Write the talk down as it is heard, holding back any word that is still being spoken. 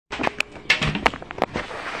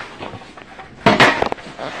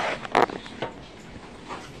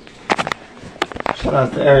Shout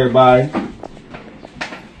out to everybody.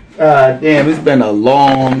 Damn, it's been a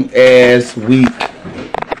long ass week.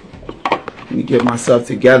 Let me get myself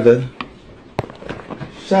together.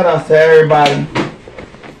 Shout out to everybody.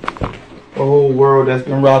 The whole world that's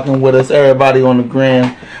been rocking with us. Everybody on the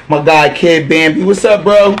gram. My guy Kid Bambii. What's up,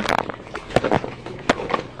 bro?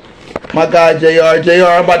 My guy JR. JR,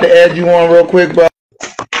 I'm about to add you on real quick, bro.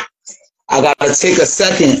 I gotta take a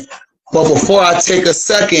second. But before I take a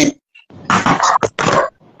second,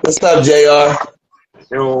 what's up, JR?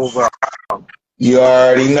 Yo, bro. You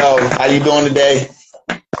already know. How you doing today?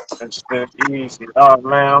 It's been easy. Oh,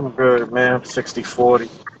 man, I'm good, man. 60-40.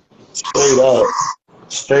 Straight up.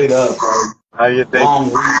 Straight up, bro. How you think?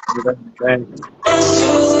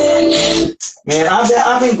 Man,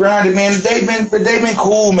 I've been grinding, man. The day been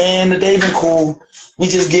cool, man. The day been cool. We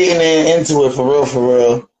just getting into it for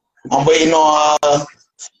real. I'm waiting on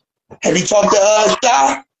have you talked to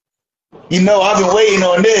Shy? You know I've been waiting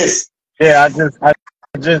on this. Yeah, I just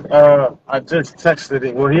texted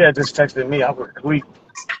him. Well, he had just texted me. I was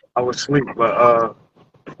asleep, but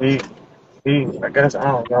he I guess I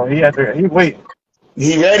don't know. He waiting.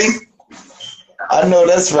 He ready? I know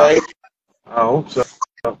that's right. I hope so.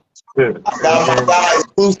 Good. I got my guy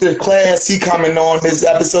exclusive class. He coming on this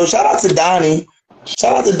episode. Shout out to Donnie.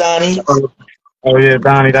 Oh yeah,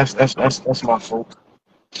 Donnie. That's my fault.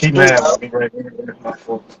 He mad at me right now. That's my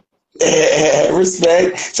fault. Yeah,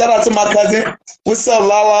 respect. Shout out to my cousin. What's up,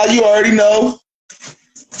 Lala? You already know.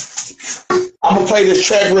 I'm gonna play this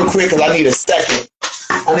track real quick because I need a second.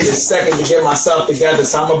 I need a second to get myself together,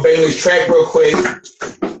 so I'm gonna bang this track real quick.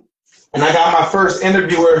 And I got my first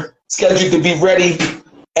interviewer scheduled to be ready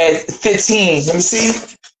at 15. Let me see.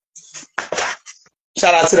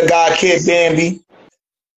 Shout out to the guy, Kid Bambii.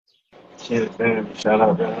 Kid Bambii, shout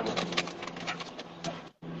out, man.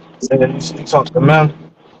 You talk to the man?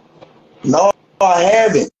 No, I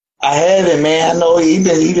haven't. Man. I know he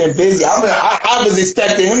been busy. I was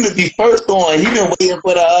expecting him to be first on. He been waiting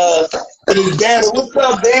for his dad. What's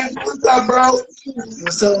up, man? What's up, bro?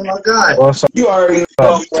 What's up, my guy? What's up? You already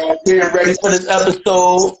know, man. Getting ready for this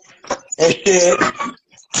episode and shit.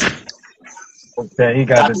 Okay, he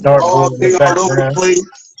got the dartboard in the background.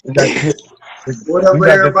 What up with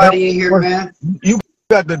everybody in here, man? You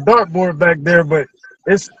got the dartboard back there, but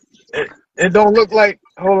it don't look like.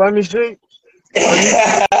 Hold on, let me see.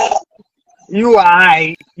 You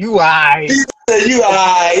aight. You aight.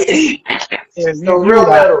 Yeah, no real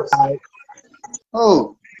letters.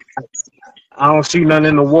 Oh. I don't see nothing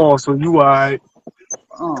in the wall, so you aight.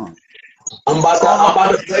 Oh. I'm about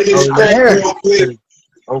to play this track real quick.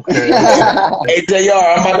 Okay. Hey JR,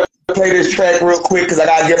 I'm about to play this track real quick because I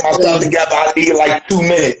gotta get myself together. I need like 2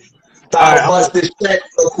 minutes. So I'll bust this track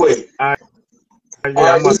real quick. Yeah,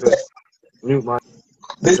 I'm about to mute my.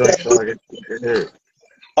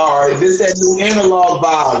 Alright, this that new analog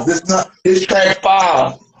vibe. This track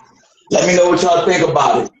 5. Let me know what y'all think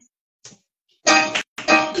about it.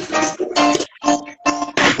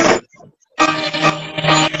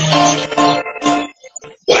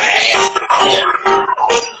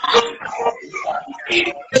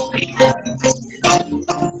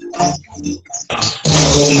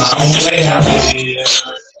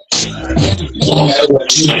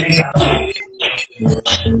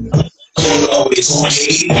 Always on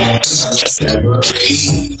me, I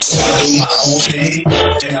separate. I do my own thing,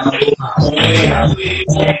 and I do my own way. I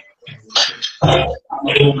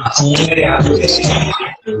do my own way.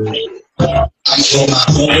 I'm doing my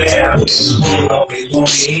own way. Always on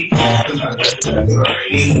me, I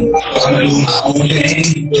separate. I do my own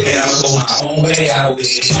thing, and I go my own way. I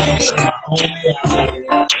always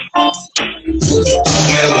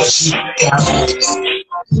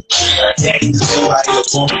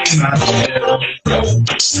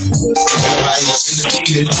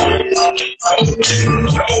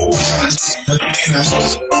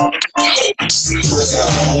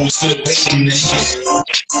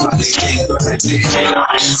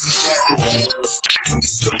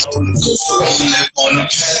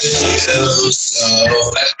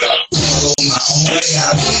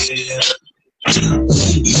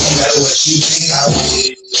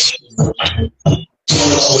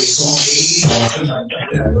on me, and I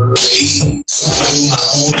never leave. So I do my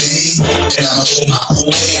own thing, and I'm doing my own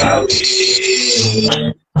way. I'm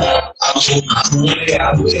doing my own way.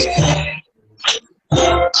 I'm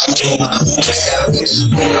doing my own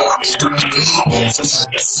way.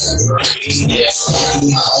 Yes, I do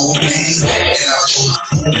my own thing, and I'm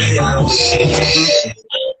doing my own way.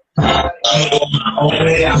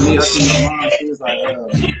 I'm doing my own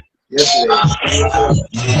way. yesterday.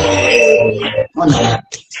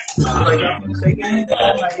 So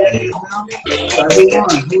who won?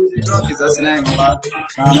 Who was the drunkest? I said, I ain't gonna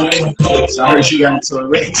lie. So I heard she got into a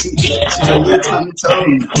wreck. She told me, Tommy told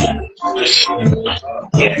me.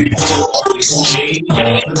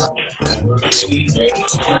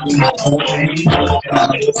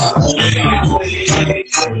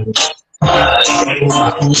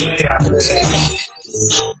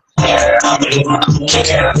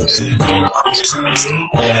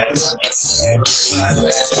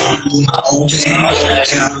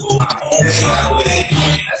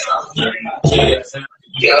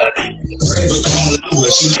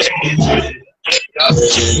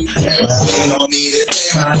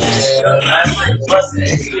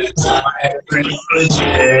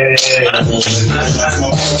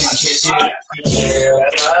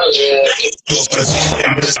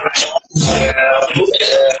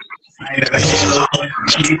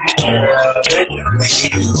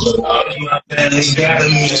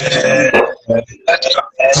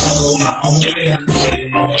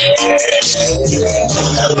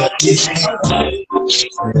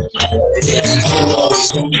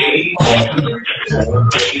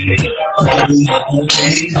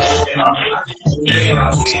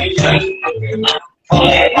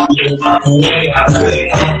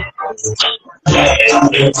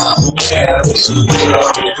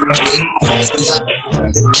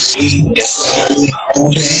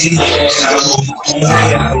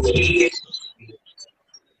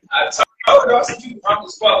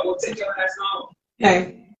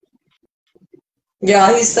 Hey.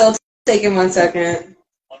 Yeah, he's still taking 1 second.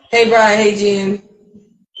 Hey, Brian. Hey, Gene.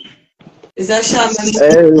 Is that Sean?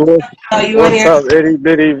 Hey, what's up,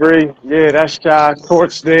 IttyBittyRee? Yeah, that's Shy.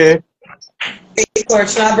 Torch there. Hey,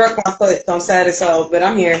 Torch. No, I broke my foot, so I'm sad as hell, but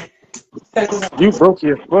I'm here. You broke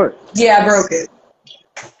your foot? Yeah, I broke it.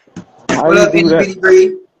 What up,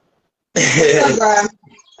 IttyBittyRee? What's up, Brian?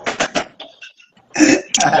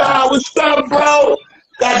 What's up, bro?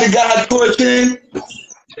 Got the guy torching.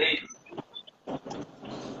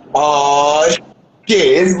 Oh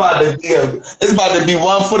shit! It's about to be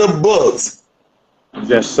one for the books.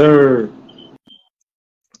 Yes, sir.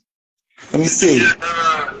 Let me see.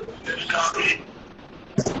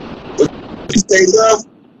 What you say, bro?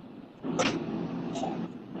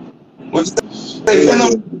 What you say,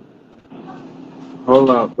 Fenom? Hold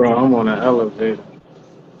up, bro. I'm on an elevator.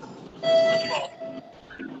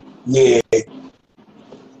 Yeah.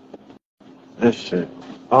 This shit.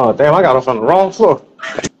 Oh, damn, I got off on the wrong floor.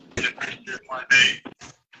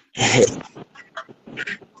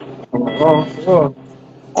 On the wrong floor.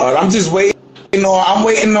 I'm just waiting on. I'm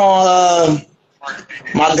waiting on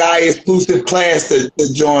my guy exclusive class to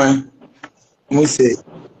join. Let me see.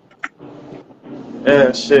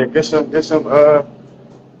 Yeah, shit. Get some.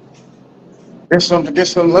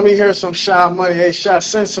 Let me hear some Shy money. Hey, Shy,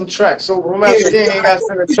 send some tracks over. Remember, you ain't got to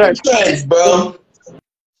send a track. Thanks, bro.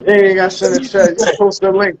 You ain't got to send a track. Just post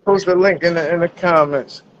the link in the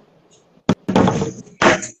comments.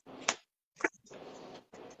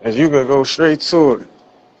 And you can go straight to it.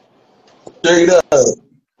 Straight up.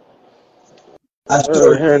 I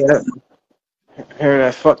sure hear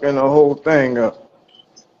that fucking the whole thing up.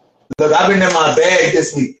 Look, I've been in my bag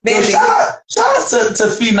this week. Bambii. Shout out to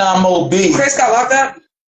Fenom OB. Chris got locked up?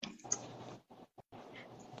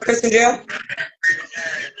 Chris in jail?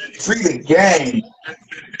 Free the game.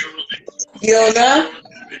 You don't know?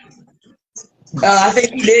 I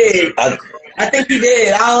think he did. I think he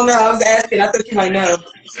did. I don't know. I was asking. I thought you might know.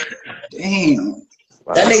 Damn.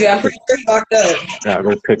 That nigga, I'm pretty sure he locked up. Gotta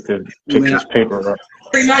go pick this paper up.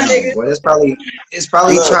 Free my nigga. Well, it's probably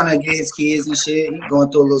trying to get his kids and shit. He's going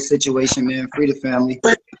through a little situation, man. Free the family.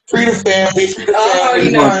 Free the family. Free the Oh, family.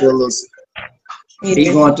 you know.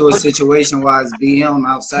 He's going through a situation while it's BM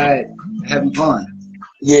outside having fun.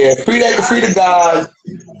 Yeah, free the guys.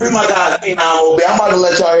 Free my guys, Fenom OB. I'm about to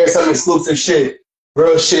let y'all hear some exclusive shit.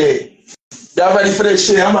 Real shit. Y'all ready for this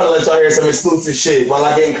shit? I'm about to let y'all hear some exclusive shit while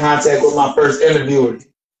I get in contact with my first interviewer.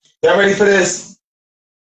 Y'all ready for this?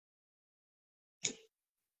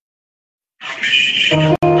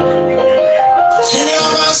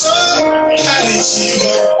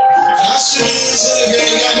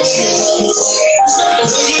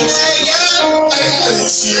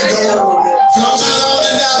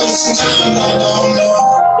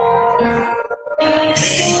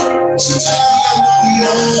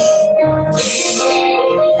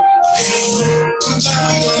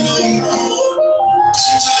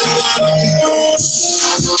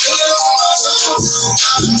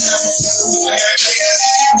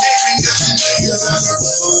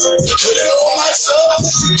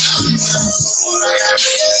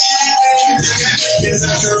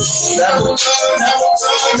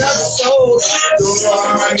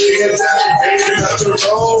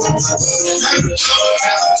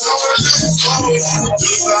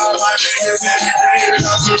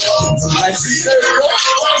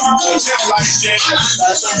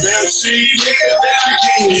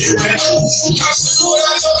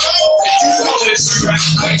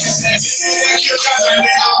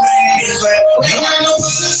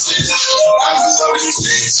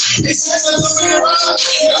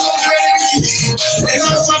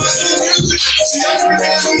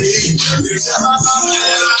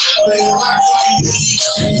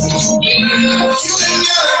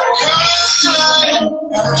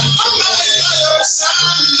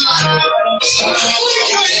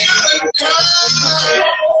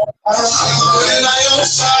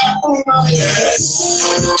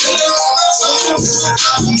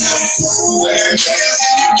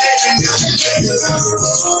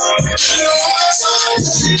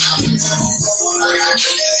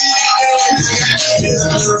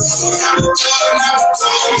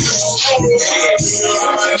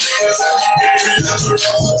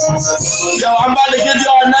 Yo, I'm about to give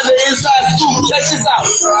y'all another inside scoop. Check this out.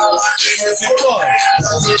 Hold on.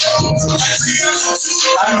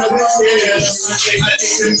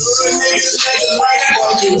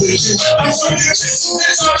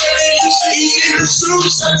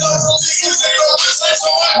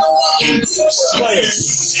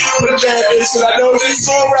 I know this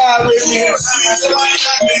gon' ride with me.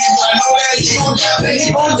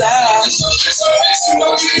 He gon' die.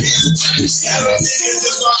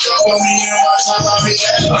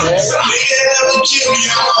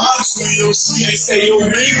 They say you'll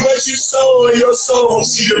reap what you sow in your soul.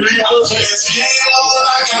 See the reaper.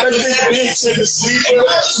 That bitch in the sleeper.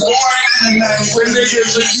 When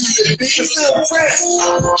niggas accuse it, niggas still fresh.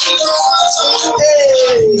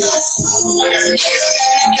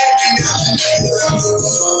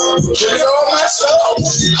 With all my soul,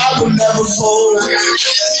 I will never fold.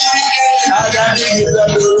 I got niggas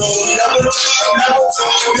up the road.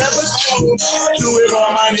 Never do it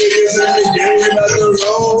on my niggas in the game of the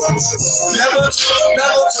road. Never.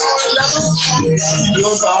 Do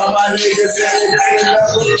it all my niggas in the game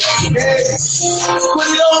of the road. Put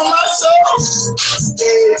it on my soul.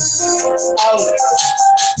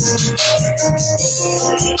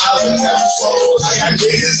 I will never fold. I got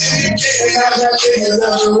niggas in the game. I got niggas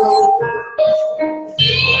up the road.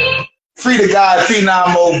 Free the guy,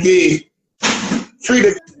 Fenom OB. Free the.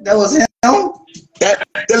 That was him?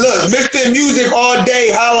 Look, Mysfit music all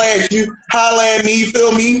day. Holla at you. Holla at me.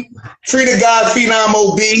 Feel me? Free the guy, Fenom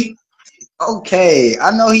OB. Okay,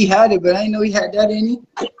 I know he had it, but I didn't know he had that in him.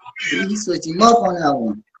 He switched him up on that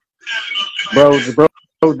one. Bro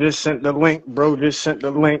just sent the link. Look,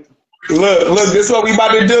 this is what we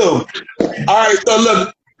about to do. All right, so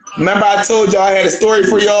look. Remember I told y'all I had a story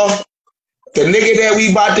for y'all? The nigga that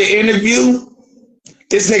we about to interview,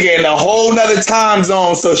 this nigga in a whole nother time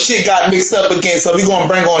zone, so shit got mixed up again. So we gonna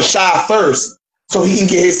bring on Shy first, so he can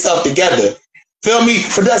get himself together. Feel me?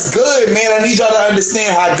 But that's good, man. I need y'all to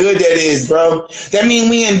understand how good that is, bro. That mean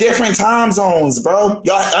we in different time zones, bro.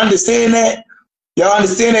 Y'all understand that? Y'all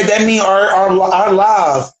understand that? That mean our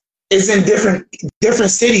live is in different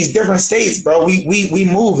cities, different states, bro. We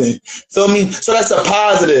moving. Feel me? So that's a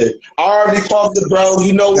positive. I already talked to bro.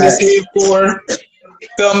 You know what it's here for.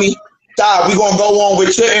 Feel me? Stop. We gonna go on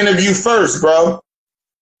with your interview first, bro.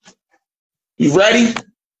 You ready?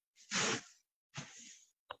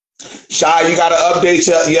 Shy, you gotta update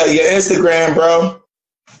your Instagram, bro.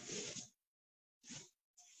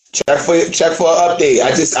 Check for an update.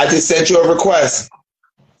 I just sent you a request.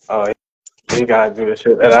 oh, you gotta do the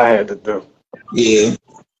shit that I had to do. Yeah.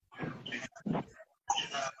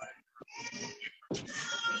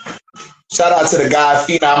 Shout out to the guy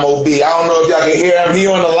Fenom OB. I don't know if y'all can hear him. He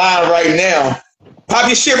on the line right now. Pop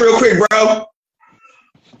your shit real quick, bro.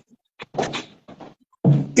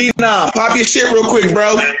 Fenom, pop your shit real quick,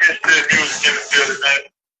 bro.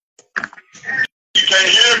 You can't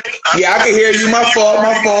hear me? Yeah, I can hear you. My fault.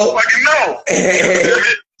 Fucking no.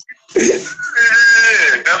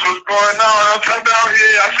 Yeah, that's what's going on. I'm talking about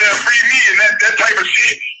here. I said free me and that type of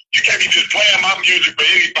shit. You can't be just playing my music for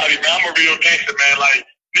anybody, man. I'm a real gangster, man. Like,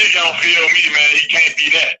 nigga don't feel me, man. He can't be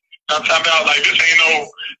that. I'm talking about, like, this ain't no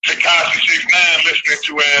Tekashi 6ix9ine listening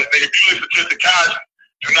to ass nigga. If you listen to Tekashi,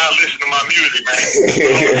 do not listen to my music, man.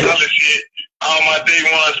 Other shit. All my day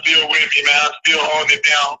one still with me, man. I'm still holding it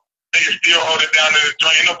down. Niggas still hold it down in the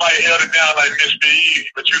joint. Ain't nobody held it down like MysfitEaZy,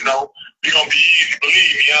 but you know, we gonna be easy,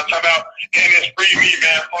 believe me. I'm talking about, and it's free me,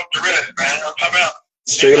 man. Fuck the rest, man. I'm talking about,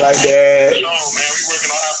 Straight like that. No, man, we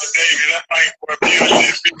working on Alpha David. That fight for a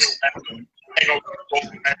viewership video, man. Ain't no good,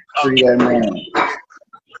 man. Free that man.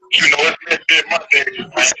 You know, it's been Monday,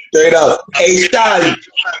 man. Straight up. Hey, Shotty,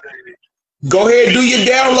 go ahead and do your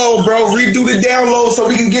download, bro. Redo the download so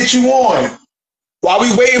we can get you on. While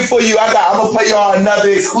we waiting for you, I'm gonna play y'all another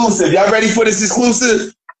exclusive. Y'all ready for this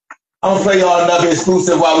exclusive? I'm gonna play y'all another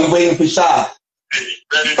exclusive while we waiting for Shy.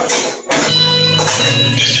 Ready?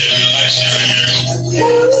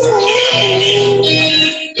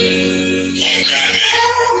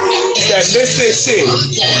 That Mysfit shit.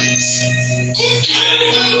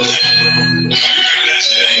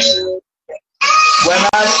 When I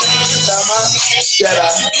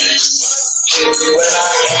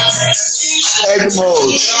egg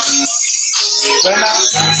mode. When I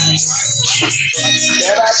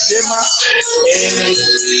did my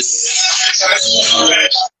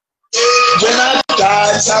when I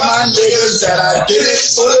died, tell my niggas that I did it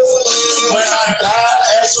for. When I died,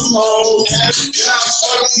 ask some more.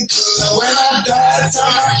 When I died, tell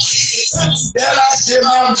my kids that I did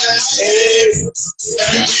my best.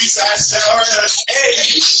 Hey,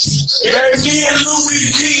 bury me in Louis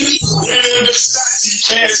V.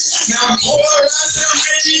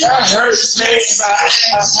 That hurts me.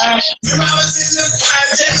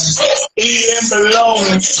 Eating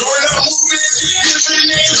baloney.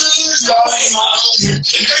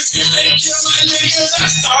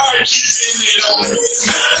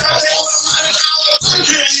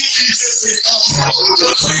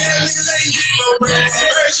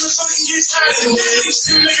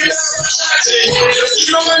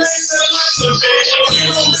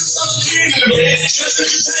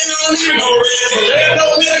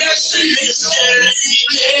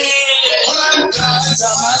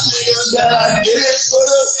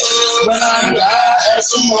 When I die, ask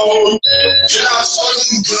some more. When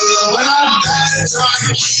I die, tell my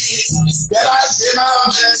kids that I did my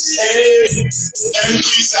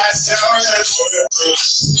best.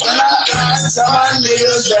 When I die, tell my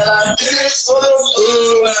niggas that I did it for the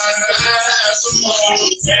good. When I die, ask some more.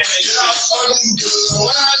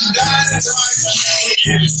 When I die, tell my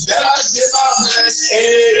kids that I did my best.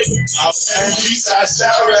 And peace I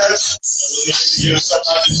shall rest.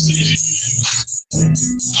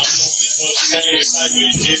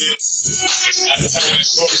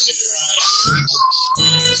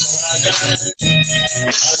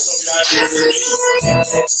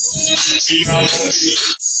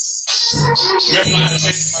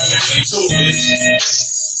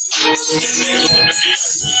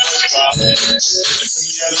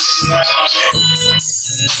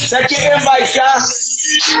 Check your invite, guys.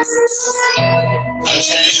 I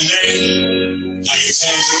change the name, I can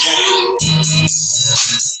change the game.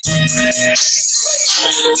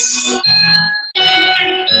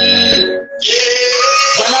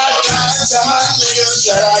 When I die, tell my niggas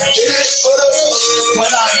that I did it for the when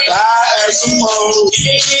I die, ask some more.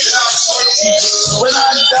 When I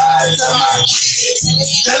die, tell my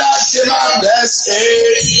kids that I did my best.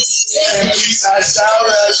 And peace I shall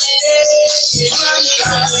rest. When I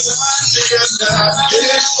die, tell my niggas that I did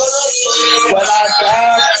it for the when I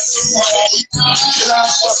die, ask some more. That I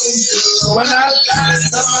fucking do. When I die,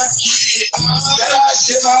 tell my kids that I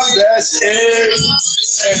did my best. And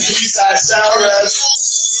peace I shall rest.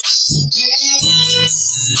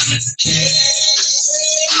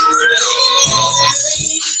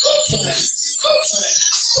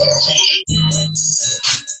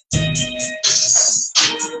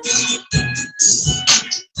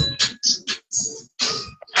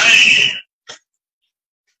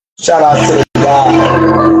 Shout out to the guy.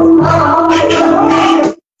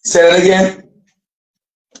 Say that again.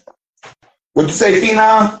 What'd you say,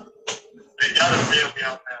 Fenom? They gotta feel me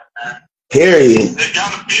on that, man. Period. They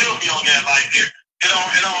gotta feel me on that. Like it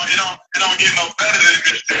don't get no better than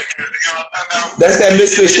this shit. You know what I'm saying? That's that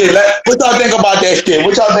Mysfit shit. What y'all think about that shit?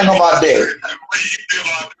 What y'all think about that? Where you feel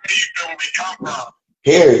where we come from.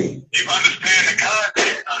 Period. You understand the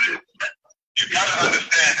context of it. You gotta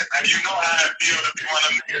understand it, man. You know how it feels to be one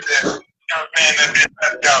of them niggas that, you know what I'm saying, that been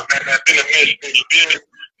left out, man, that been a Mysfit. You did it.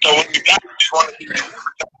 So when you got it, you want to be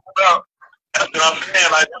about. That's what I'm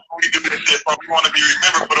saying. Like, that's what we do this shit for. We want to be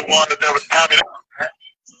remembered for the ones that was counted out. We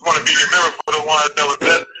want to be remembered for the ones that was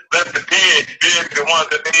left for dead. You did the ones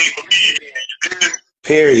that they ain't believe in. You did.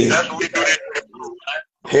 Period. That's what we do this shit for, man.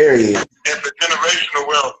 Period. And for generational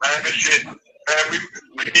wealth, man. This shit, man,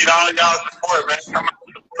 we need all y'all support, man. Come on,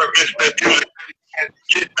 support Mysfit music and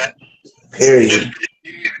shit, man. Period.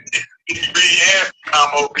 IttyBittyRee and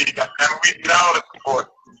Fenom OB, man. We need all the support.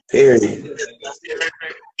 Period.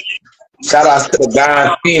 Shout out to the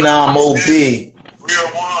guy Fenom OB. Real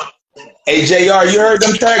one. Hey, JR, you heard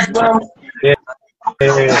them tracks, bro? Yeah. What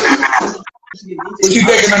you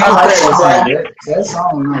thinking of them I like tracks, that bro? song. That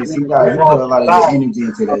song nice. You put a lot of your energy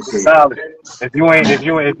into that shit. Solid. If you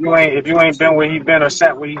ain't been where he been or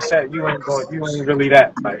sat where he sat, you ain't really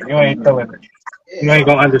that. Like you ain't feeling it. You ain't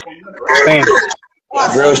gonna understand it.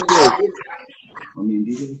 Real shit.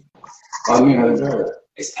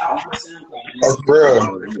 That's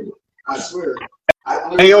real. I swear.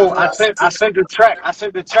 Hey yo, I sent the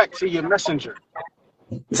track to your messenger.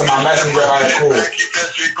 To my messenger, all right, cool. Keep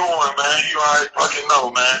that shit going, man. You already fucking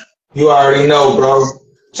know, man. You already know, bro.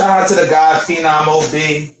 Shout out to the guy, Fenom OB.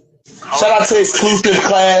 Shout out to Exclusive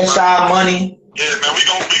Class, Shy Money. Yeah, man, we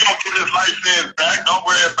gonna get his license back. Don't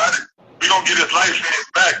worry about it. We gonna get his license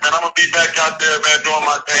back, man. I'm gonna be back out there, man, doing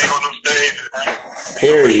my thing on them stages, man.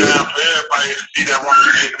 Period. Down for everybody to see that one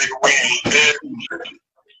shit nigga win.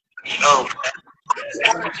 So,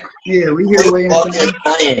 Yeah, we here waiting for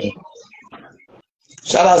that.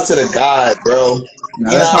 Shout out to the God, bro. No,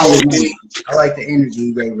 that's not what we. I like the energy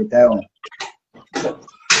you gave with that one.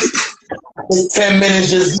 10 minutes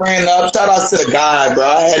just ran up. Shout out to the God, bro.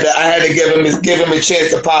 I had to give him a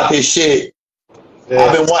chance to pop his shit. Yeah.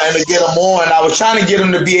 I've been wanting to get him on. I was trying to get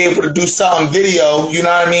him to be able to do something video, you know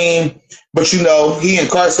what I mean? But you know, he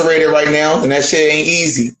incarcerated right now, and that shit ain't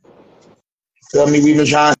easy. Feel me? We've been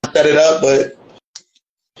trying to set it up, but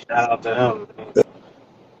shout out to him.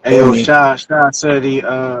 Hey yo, Shy said he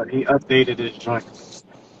updated his joint.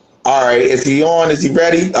 All right, is he on? Is he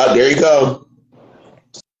ready? Oh, there you go.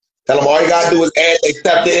 Tell him all you gotta do is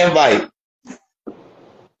accept the invite.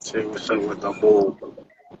 See what's up with the bull.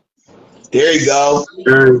 There you go.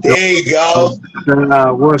 There you go.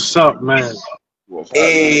 What's up, man?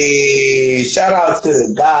 Hey, shout out to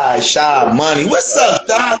the guy, Shy Money. What's up,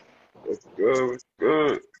 Doc? What's good? What's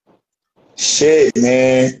good? Shit,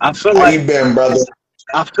 man. I feel How like you been, brother?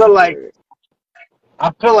 I feel like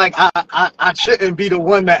I shouldn't be the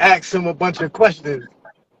one to ask him a bunch of questions.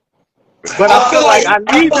 But I feel like I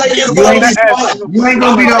need to be the one to ask him. You ain't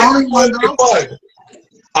gonna be the only one, though.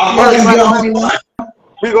 I'm gonna be the only one.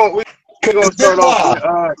 We're gonna start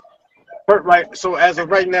off with, right. So as of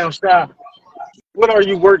right now, Shy, what are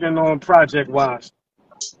you working on project wise?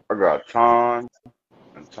 I got time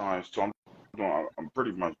and time, so I'm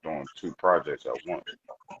pretty much doing 2 projects at once.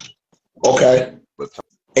 Okay. But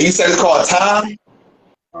and you said it's called Time?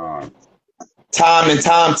 Time and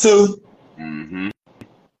Time 2? Mm-hmm.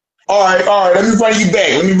 All right. Let me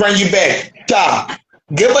run you back. Shy,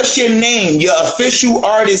 give us your name, your official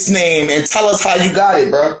artist name, and tell us how you got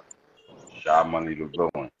it, bro. Shy Money the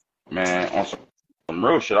Villain. Man, on some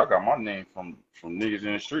real shit, I got my name from niggas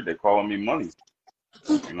in the street. They calling me Money.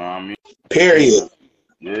 You know what I mean? Period.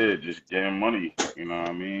 Yeah, just getting money. You know what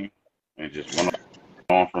I mean? And just went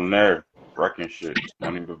on from there. Wrecking shit.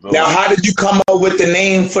 Money the Villain. Now, how did you come up with the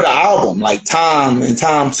name for the album? Like Time and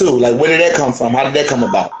Time 2? Like, where did that come from? How did that come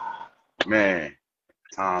about? Man,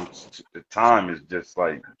 the time is just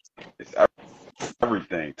like, it's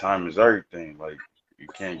everything. Time is everything. Like, you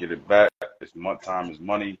can't get it back. Time is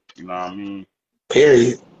money. You know what I mean?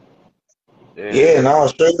 Period. Yeah, no,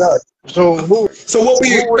 straight up. So what were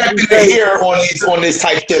you expecting to hear on this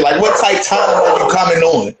type shit? Like, what type time are you coming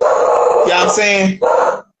on? You know what I'm saying?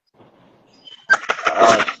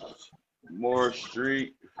 More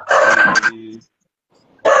street.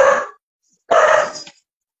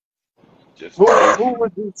 Just who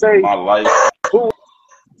would you say? My life. Who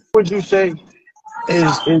would you say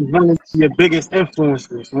is one of your biggest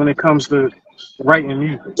influences when it comes to writing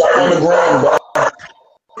music? Jump on the gram, bro.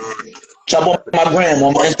 Jump on my gram,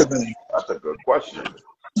 on my Instagram. That's a good question.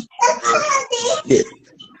 Yeah.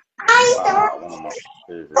 One of my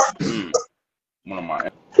favorites. One of my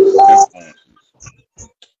influences.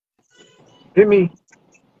 Give me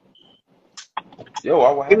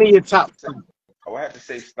your top 10. I would have to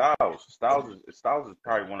say Styles. Styles is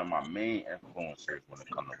probably one of my main influencers when it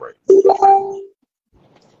comes to writing.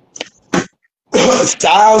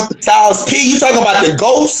 Styles P, you talking about the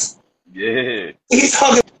Ghost? Yeah. He's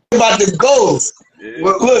talking about the Ghost. Yeah.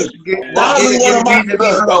 Look,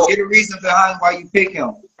 get a reason behind why you pick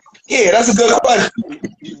him. Yeah, that's a good question.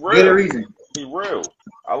 He real. Get a reason. He real.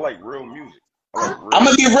 I like real music. I'm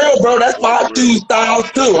gonna be real, bro. That's why I choose Styles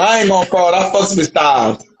too. I ain't gonna fraud. I fucks with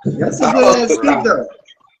Styles. That's a good ass speaker.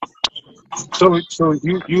 So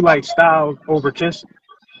you like Styles over Kiss?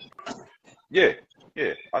 Yeah.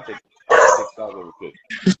 I take Styles over Kiss.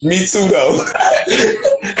 Me too, though.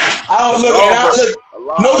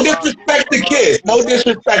 No disrespect to Kiss. No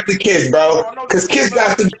disrespect to Kiss, bro. Because Kiss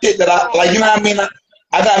got some shit that I like. You know what I mean?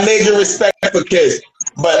 I got major respect for Kiss.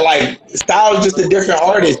 But like, Styles just a different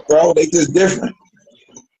artist, bro. They just different.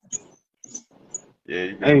 Yeah,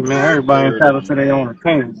 you Hey man, everybody entitled to their own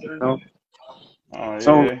opinion, you know. Oh,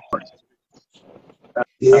 So yeah. I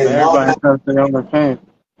mean, everybody entitled to their own opinion.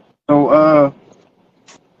 So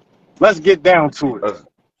let's get down to it. Let's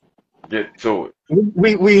get to it.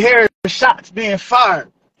 We hear shots being fired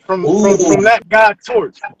from that guy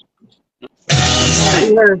Torch. We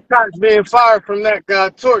hear shots being fired from that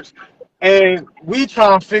guy Torch, and we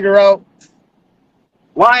trying to figure out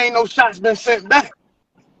why ain't no shots been sent back.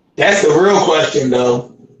 That's the real question,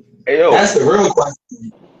 though. Hey, yo. That's the real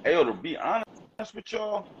question. Hey, yo, to be honest with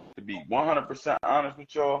y'all, to be 100% honest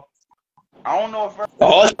with y'all, I don't know if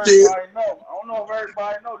everybody know. I don't know if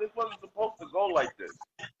everybody know. This wasn't supposed to go like this.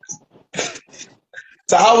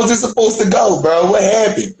 So how was this supposed to go, bro? What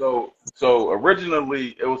happened? So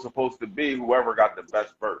originally it was supposed to be whoever got the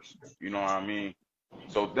best verse. You know what I mean?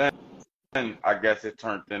 So then I guess it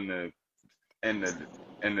turned into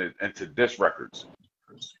diss records.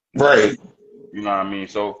 Right. You know what I mean?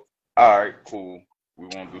 So all right, cool. We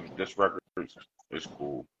won't do diss records. It's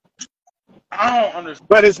cool. I don't understand.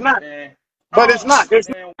 But it's not. But it's not. It's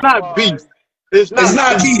not beef. It's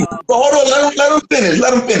not beef. But hold on. Let him finish.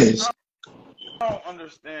 Let him finish. I don't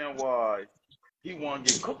understand why he want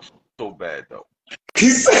to get cooked so bad though.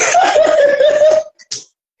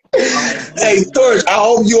 Hey, Torch, I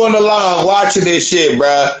hope you on the line watching this shit,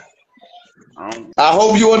 bro. I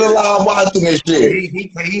hope you on the line watching this shit.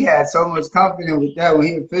 He had so much confidence with that when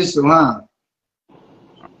he official, huh?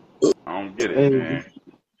 I don't get it, man.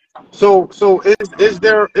 So is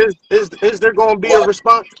there going to be a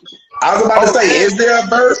response? I was about to say, is there a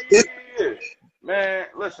verse? Man,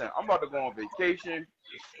 listen, I'm about to go on vacation,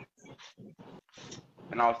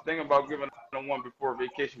 and I was thinking about giving him one before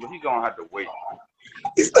vacation, but he's gonna have to wait.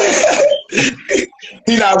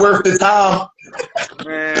 He not worth the time.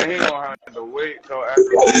 Man, he gonna have to wait till after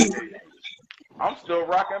vacation. I'm still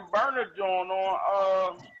rocking Burner Joint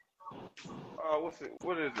on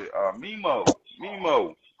what is it? Mimo.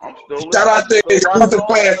 I'm still shout out to Exclusive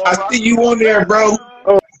Class. I see you on there, bro.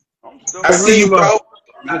 I see you, bro.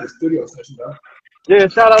 Not the studio session, though. Yeah,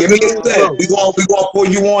 shout out Give to me a set. We gonna pull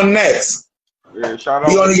you on next. Yeah, shout out.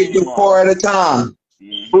 We only get you 4 at a time.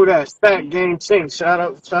 Who that? Stack Game Chink. Shout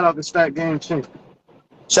out to Stack Game Chink.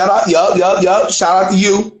 Shout out, yup. Shout out to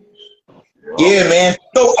you. Yeah, man.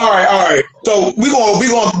 So all right. So we gonna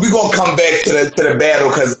come back to the battle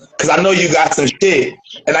because I know you got some shit,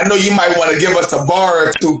 and I know you might want to give us a bar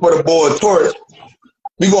or two for the boy Torch.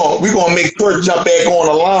 We gonna make Torch jump back on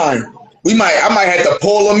the line. I might have to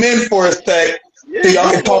pull him in for a sec so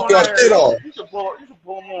y'all can talk your shit off. You should pull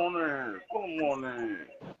him on there. Pull him on there.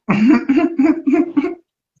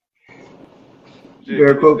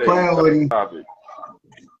 Better quit playing with him.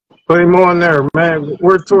 Put him on there, man.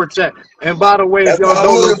 Where's Torch at? And by the way, if y'all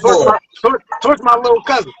don't know, Torch my little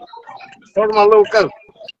cousin. Torch my little cousin.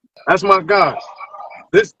 That's my guy.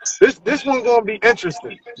 This one gonna be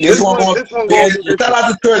interesting. This one gonna be interesting. Shout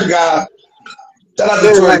out to Torch guy. Shout out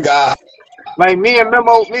to Torch guy. Like me and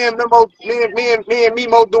Memo doing our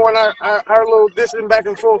little dissing back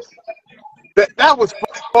and forth. That was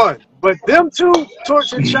fun. But them two,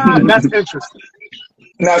 Torch and Shot, that's interesting.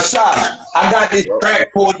 Now, Shot, I got this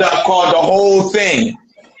track pulled up called The Whole Thing.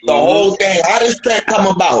 The Whole Thing. How does that come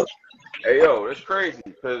about? Hey, yo, it's crazy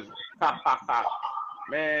because,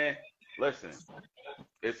 man, listen.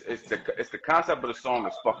 It's the concept of the song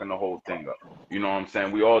that's fucking the whole thing up. You know what I'm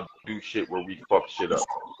saying? We all do shit where we fuck shit up.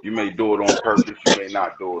 You may do it on purpose, you may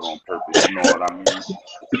not do it on purpose. You know what I mean?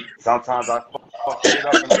 Sometimes I fuck shit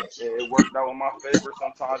up and it worked out in my favor.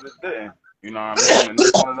 Sometimes it didn't. You know what I mean? And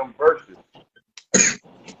this one of them verses.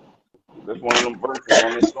 This one of them verses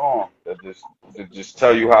on this song that just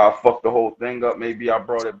tell you how I fucked the whole thing up. Maybe I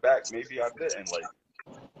brought it back. Maybe I didn't. Like,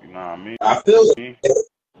 you know what I mean? I feel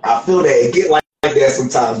that. It get like that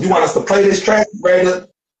sometimes. You want us to play this track? You ready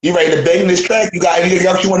to bang this track? You got anything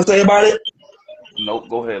else you want to say about it? Nope.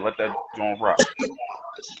 Go ahead. Let that joint rock.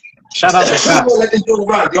 Shout out to Shot. Let this joint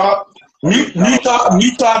rock, y'all. Mute talk,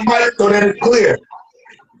 mic, so that it's clear.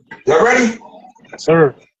 Y'all ready? Yes,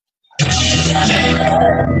 sir.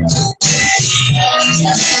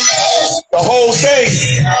 The Whole Thing.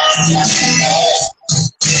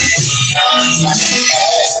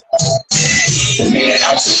 Man,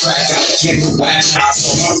 I was surprised I was getting whacked. I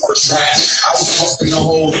saw my first rap. I was fucking the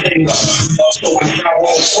whole thing up. So I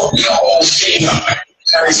was fucking the whole thing up.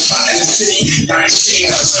 Every spot in the city, I ain't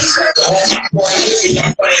seen us. Grab the whole boy with me,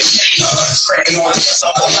 I'm playing us. Cracking on us,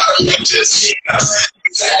 I'm a lot of them just seeing us.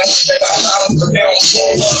 Exactly, I found the down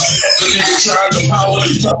full up. The nigga tried to power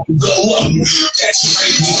the fucking go up. That's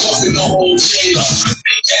crazy, fucking the whole thing up.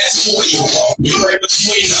 Fast 40, you right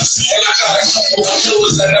between us. And I got a couple of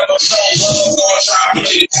killers that never fell love. Gonna try to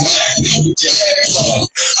play it back with your head club.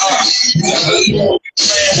 You never know what your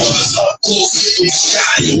plan was. Up close to the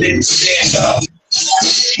sky, you didn't stand up.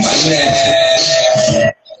 My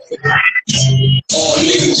man. Oh,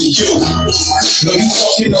 nigga, to you. No, you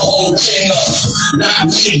fucking the whole thing up. Not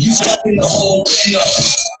me, you fucking the whole thing up.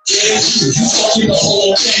 Yeah, you fucking the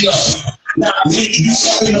whole thing up. Not me, you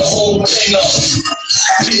fucking the whole thing up.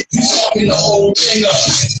 You fucking the whole thing up.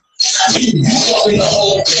 You fucking the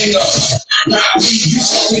whole thing up. Not me, you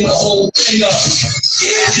fucking the whole thing up.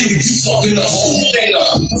 Yeah, nigga, you fucking the whole thing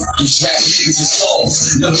up. These rap niggas are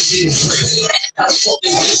soft, never seen a trick. How the fuck they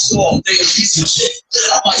get soft? They a piece of shit.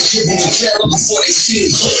 I might give them a barrel before they see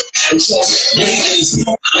it. And so niggas,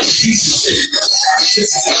 I'm a piece of shit. This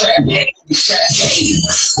is a crap game, the crap game.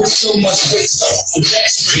 There's so much great stuff for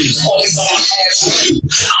backstage. Always on my ass for you.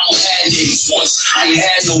 I don't have niggas once. I ain't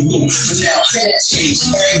had no room. But now fast change.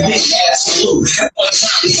 Very big ass for you. One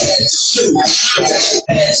time we had to shoot.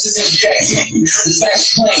 Ass is in back game. The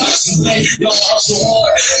fast planes. You win, y'all hustle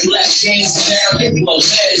hard. Black games and now they blow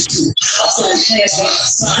mad you. I told hands when I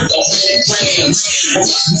signed the whole plans. For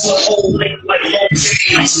the whole link like no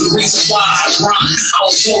games. The reason why I grind, I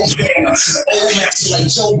was so damn. Old master like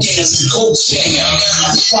Joe Gans, Coach Jam.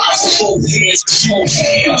 I'm proud for both hands, smoke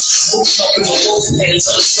hands. Hooked up in the both hands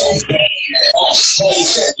of the soul band. Holy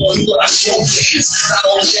shit, boy, you got Joe Gans. Not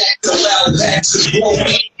only that, the loud back to the both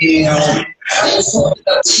hands. I was talking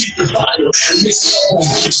about the keep the fire and mix it up on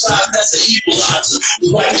both sides. That's an equalizer.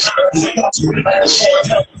 The right time is about to relax.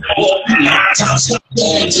 Time stop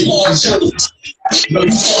going to longevity. No,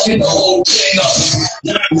 you fucking the whole thing up.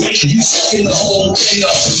 Not me, you fucking the whole thing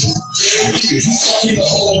up. Yeah, you fucking the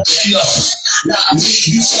whole thing up. Not me,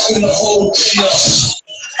 you fucking the whole thing up.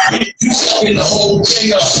 You fucking the whole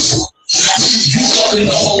thing up. You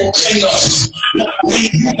fucking the whole thing up. Not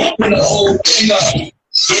me, you fucking the whole thing up.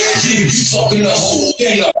 Yeah, you fucking the whole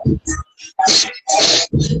thing up.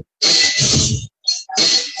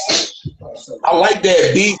 I like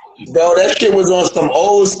that beat, bro. That shit was on some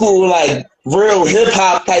old school, like real hip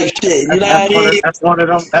hop type shit. You know what I mean? That's one of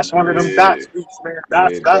them dots beats, man.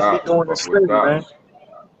 Dots be doing the thing, man.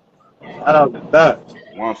 Shout out to Dots.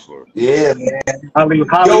 Yeah, man.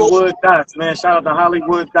 Hollywood Dots, man. Shout out to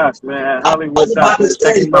Hollywood Dots, man. Hollywood Dots.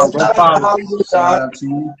 Check him out. Go follow.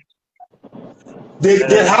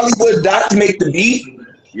 Did Hollywood Dots make the beat?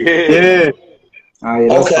 Yeah. Oh, yeah,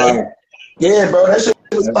 that's fire. Yeah, bro. That shit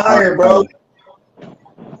was fire, bro.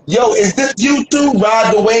 Yo, is this you too?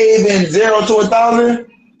 Ride the Wave and 0 to 1,000?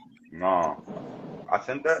 No. I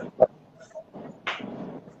sent that?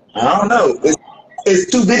 I don't know.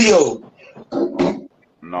 It's 2 videos.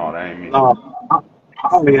 No, that ain't me. No, I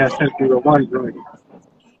only had sent you the one joint.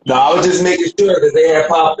 No, I was just making sure that they had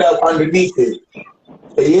popped up underneath it.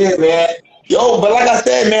 But yeah, man. Yo, but like I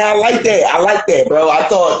said, man, I like that, bro. I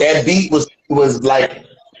thought that beat was like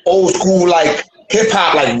old school, like hip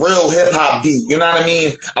hop, like real hip hop beat. You know what I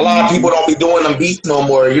mean? A lot of people don't be doing them beats no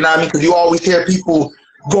more. You know what I mean? Because you always hear people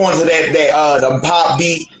going to the pop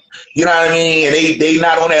beat. You know what I mean? And they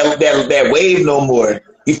not on that wave no more.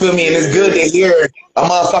 You feel me? And it's good to hear a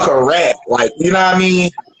motherfucker rap. Like, you know what I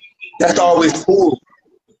mean? That's always cool.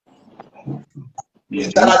 Yeah,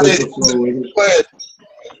 Shout out to go ahead.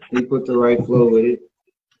 He put the right flow with it.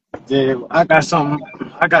 Yeah, I got something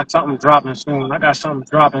dropping soon. I got something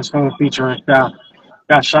dropping soon featuring Shy.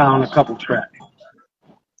 Got Shy on a couple tracks.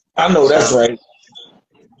 I know that's right.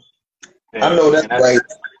 Yeah, I know that's right.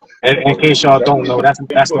 In case y'all don't know, that's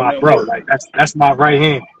my bro. Like that's my right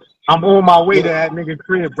hand. I'm on my way to that nigga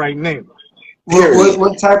crib right now.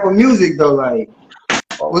 What type of music though? Like,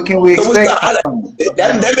 what can we expect?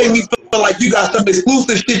 That made me feel like you got some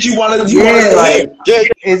exclusive shit you want to. Yeah, like, yeah.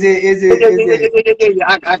 Is it?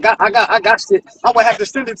 Yeah. I got shit. I would have to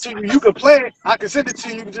send it to you. You can play it. I can send it to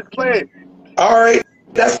you. You can just play it. All right,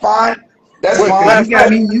 that's fine. That's fine.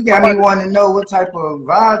 You got me wanting to know what type of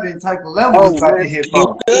vibe and type of level type of hip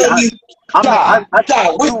hop.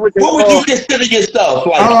 What would you consider yourself?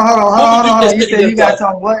 Like, hold on. You said you got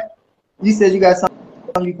something what? You said you got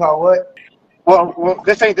something you call what? Well,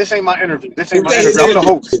 this ain't my interview. This ain't my interview.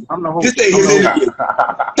 I'm the host. This ain't his interview.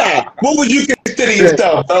 What would you consider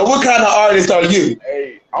yourself? What kind of artist are you?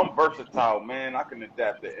 Hey, I'm versatile, man. I can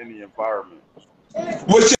adapt to any environment.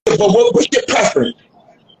 What's your preference?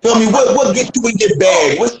 Tell me what gets you in your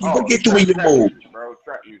bag? What gets you in your mood? Bro,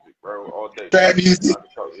 trap music, bro, all day. Trap music?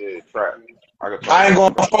 Yeah, trap. I ain't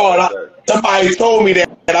gonna fall. Somebody told me that,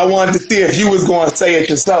 and I wanted to see if you was gonna say it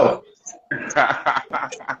yourself.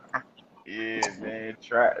 Yeah, man,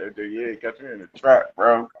 trap. Yeah, got you in the trap,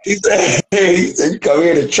 bro. He said you come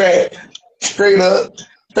here to trap. Straight up.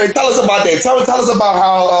 Hey, tell us about that. Tell us about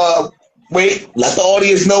how wait, let the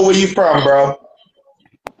audience know where you from, bro.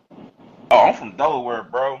 Oh, I'm from Delaware,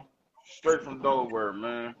 bro. Straight from Delaware,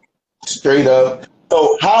 man. Straight up.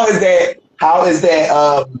 So how is that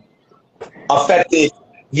affected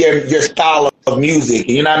your style of music?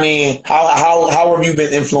 You know what I mean? How have you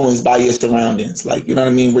been influenced by your surroundings? Like, you know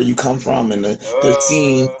what I mean, where you come from and the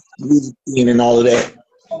scene, music scene and all of that.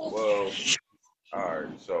 Well, all right,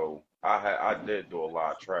 so I did do a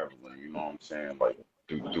lot of traveling, you know what I'm saying? Like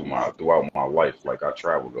throughout my life, like I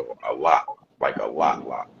traveled a lot, like a lot,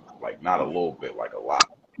 like not a little bit, like a lot.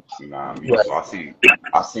 You know what I mean? Right. So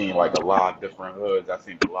I seen like a lot of different hoods. I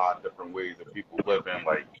seen a lot of different ways of people living,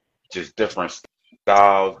 like just different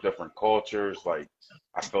styles, different cultures. Like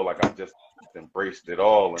I feel like I just embraced it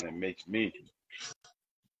all, and it makes me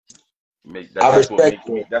that's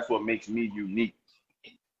what makes me unique.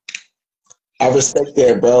 I respect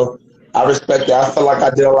that, bro. I respect that. I feel like I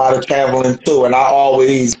did a lot of traveling too, and I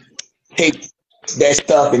always take that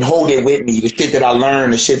stuff and hold it with me. The shit that I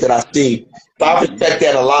learn, the shit that I see. So I respect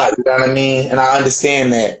that a lot. You know what I mean? And I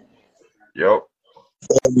understand that. Yep.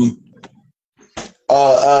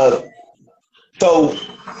 So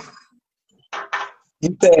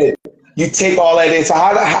you said you take all that in. So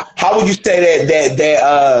how would you say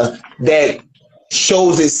that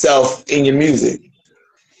shows itself in your music?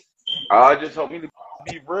 It just helped me to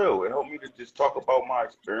be real. It helped me to just talk about my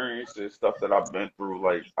experiences, stuff that I've been through.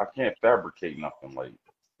 Like I can't fabricate nothing. Like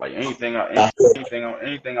anything I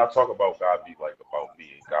talk about gotta be like about me.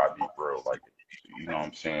 It gotta be real. Like, you know what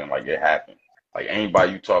I'm saying? Like it happened. Like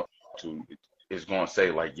anybody you talk to is gonna say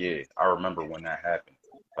like, yeah, I remember when that happened.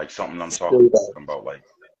 Like something I'm talking about. Like,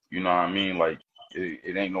 you know what I mean? Like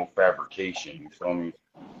it ain't no fabrication. You feel me?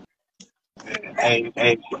 Hey,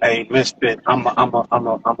 Mysfit, I'm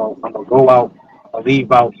gonna go out, I'll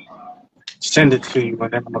leave out, send it to you,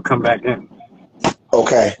 and then I'm gonna come back in.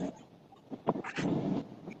 Okay.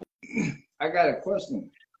 I got a question.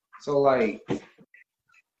 So, like,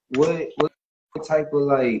 what type of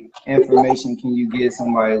like information can you give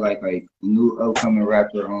somebody like new upcoming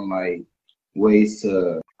rapper on like ways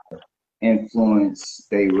to influence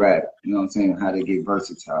they rap? You know what I'm saying? How to get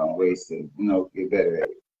versatile and ways to get better at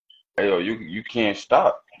it. Hey, yo, you can't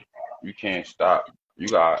stop. You can't stop. You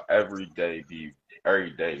got every day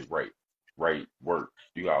right work.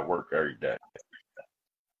 You got work every day.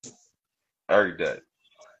 Every day.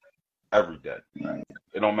 Every day. Right.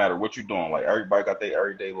 It don't matter what you're doing. Like everybody got their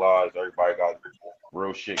everyday lives. Everybody got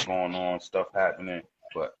real shit going on, stuff happening.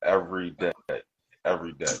 But every day.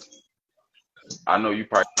 I know you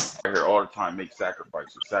probably hear all the time, make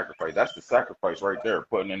sacrifices. Sacrifice. That's the sacrifice right there.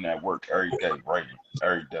 Putting in that work every day, writing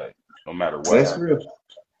every day. No matter what That's happens. real.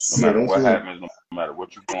 No matter what happens, no matter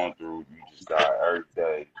what you're going through, you just got every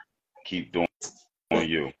day keep doing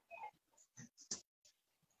you.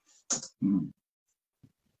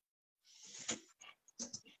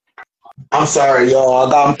 I'm sorry,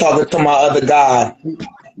 y'all. I'm talking to my other guy.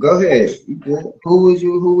 Go ahead.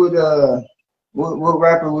 What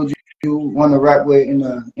rapper would you want to rap with in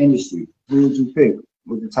the industry? Who would you pick?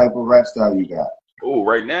 What the type of rap style you got? Oh,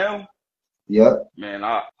 right now? Yep. Man,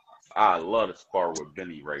 I love to spar with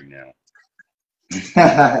Benny right now.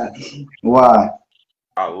 Why?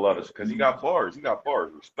 I love it because he got bars.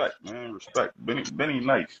 Respect, man. Respect. Benny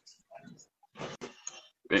nice.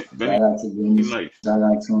 Benny Shout out to Benny. Nice. Shout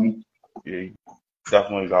out to him. Yeah, he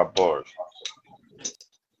definitely got bars.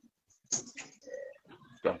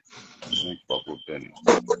 Definitely fuck with Benny.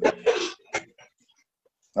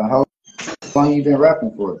 So how long you been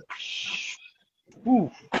rapping for? Whew.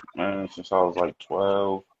 Man, since I was like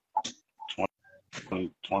 12,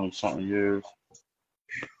 20 something years.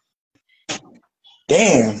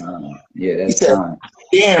 Damn. Yeah, that's time.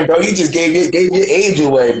 Damn, bro, you just gave your age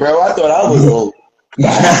away, bro. I thought I was old.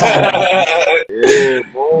 Yeah,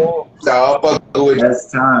 boy. That's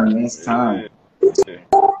time. That's time.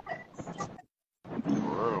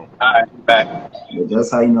 All right, back. But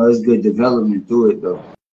that's how you know it's good development through it, though.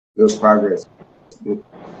 Good progress. Good.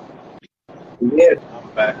 Yeah. I'm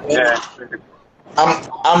back. Yeah. I'm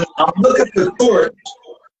looking for Torch.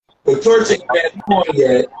 The Torch ain't been on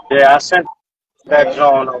yet. Yeah, I sent that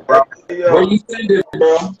John, bro. Where you send it,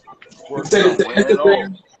 bro? You send it to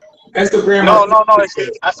Instagram? Instagram? No.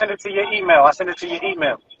 I sent it to your email.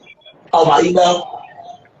 Oh, my email?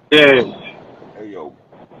 Yeah. Hey, yo.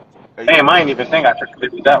 Damn, I didn't even think I could do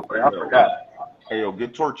it that way. I forgot. Hey, yo,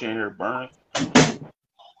 get Torch in here, Burn.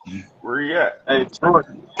 Where he at? Hey, Torch.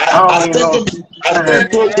 I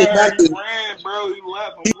sent Torch back to. He ran, bro. He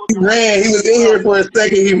left. He ran. He was in here for a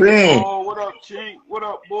second. He ran. Oh, what up, Chink? What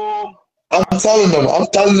up, bull? I'm telling them.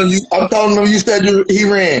 You said he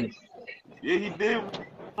ran. Yeah, he did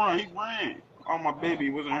run. He ran. Oh, my baby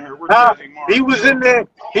wasn't here. He was in there.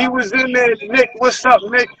 He was in there. Nick, what's up,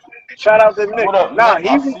 Nick? Shout out to Nick. Nah,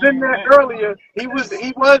 he was in there earlier. He was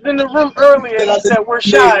in the room earlier. And he said, "Where's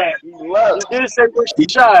Shy at?" He did say, "Where's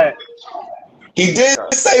Shy at?" He did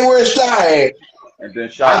say, "Where's Shy at?" And then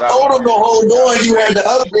I told him to hold on. You had to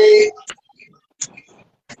upgrade.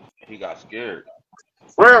 He got scared.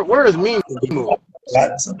 Where is me?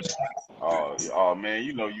 Oh man,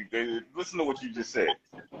 you know listen to what you just said.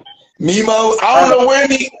 Mimo, I don't know where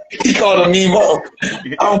he called him Mimo.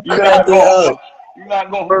 You're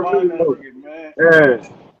not gonna find that nigga, man. Yeah.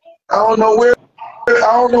 I don't know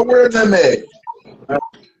where them at.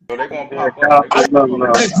 So they gonna pop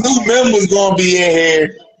up. This new member's gonna be in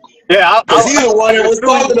here. Yeah, he the one that was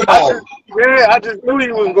talking about. I just knew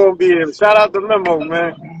he was gonna be in. Shout out to Memo,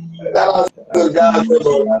 man. Shout out to the guy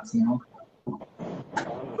Memo.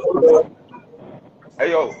 Hey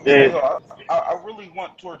yo, I really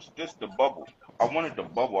want Torch the bubble. I wanted the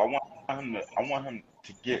bubble. I want him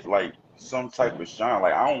to get like some type of shine.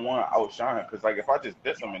 Like I don't want to outshine him because like if I just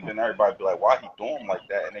diss him and then everybody be like, why he doing like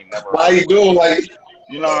that? And they never. Why he doing like?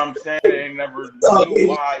 You know what I'm saying? They never knew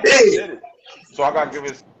why he did it. So I gotta give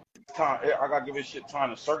his time. I gotta give his shit time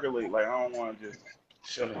to circulate. Like I don't want to just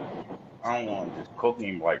shut him. I don't want to just cook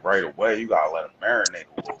him like right away. You gotta let him marinate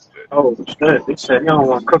a little bit. Oh shit! They said you don't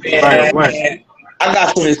want to cook him right away. I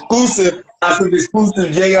got some exclusive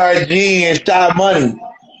JRG and Shy Money.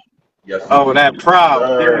 Yes. Oh, that Proud.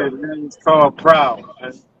 Yeah, it's called Proud.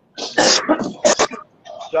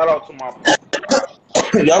 Shout out to my.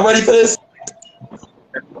 Y'all ready for this?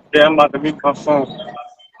 Yeah, I'm about to mute my phone.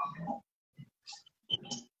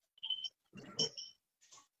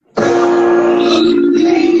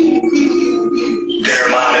 Dear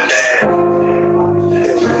Mom and Dad,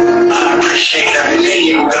 I appreciate everything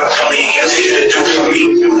you have for me and continue to do for me.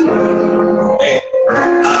 I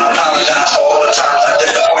apologize for all the times I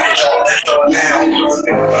disappointed y'all this door now, but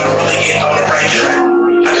I'm really getting on the right track.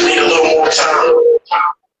 I just need a little more time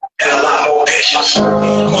and a lot more patience.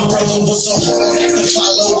 My brother was so hard to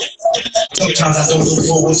follow. Sometimes I don't look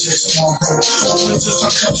forward to tomorrow. Until I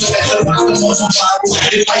come to that the most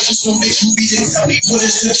viral. If I just want to make you beat it, tell me what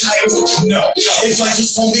is the title? No. If I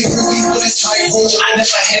just want to make you beat what is title? I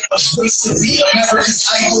never had a place to be America's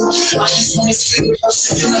title. I just want to spit a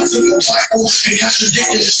person until the Bible and contradict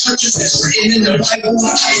the scriptures that's written in the Bible.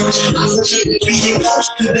 I worship being close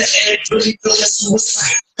to the end, really feel like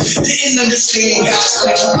suicide. Didn't understand God's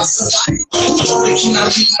plan for my survival. Who cannot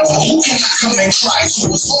be who cannot come and cry? So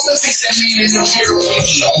it's all the fix that man in the mirror when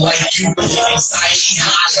he don't like you. Anxiety,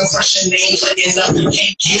 high, impression, names looking up.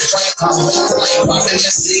 Can't get right. I've been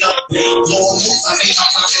messing up. Lord knows I made my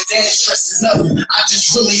mom and dad stressing up. I just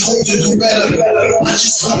really hope to do better. I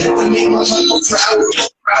just wanted to make my mama proud.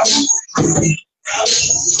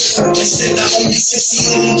 They said I only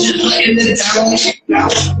succeeded in just letting it down.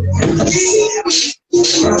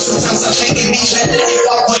 Sometimes I think it'd be better if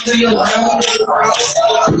I wasn't around.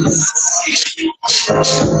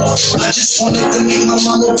 I just wanted to make my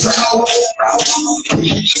mama proud.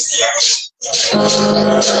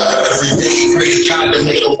 Every day, pray to God to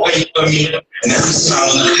make a way for me. And every smile,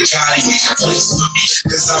 look at God, He made a place for me.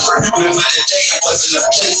 Cause I remember the day it wasn't a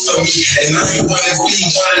place for me. And I ain't wanna be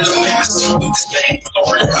one of the masters with this thing.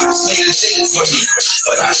 Lord, God made a thing for me.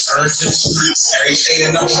 But I turned to the streets every day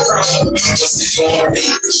and I'm proud of me. What's it gonna be?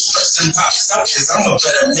 Stressing pops out, cause I'm a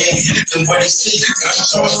better man than what he sees. I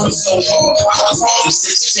charged for so long, I was only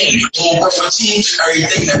 16. Full of my team,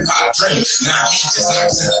 everything that Pop dreams. Now he just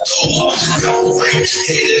knocks at the door.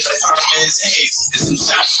 Hated the comments, hates. It's some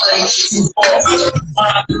shot frames. Too far out of the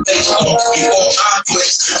mind. They talk before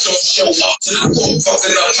conflicts. Don't show up to the court,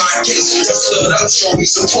 fucking up my case. I stood up, show me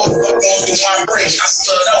support. Fuck on through my brain. I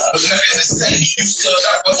stood up, but nothing to say. You stood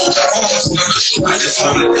up, but hold the arms. I just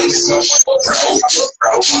wanna make this motherfucker proud.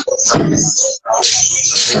 I love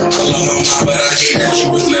my mom, but I hate that she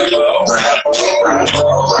was never around. I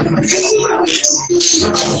hold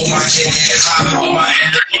my head high, hold my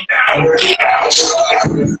energy down. I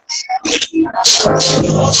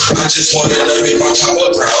just wanted to make my mama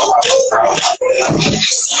proud.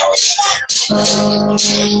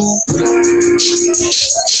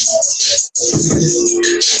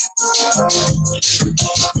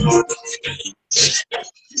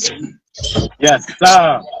 Yes,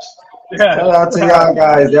 sir. Yeah. Shout out to y'all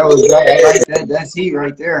guys. That was that's heat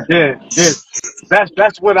right there. Yeah.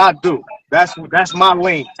 That's what I do. That's my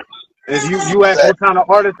lane. If you ask what kind of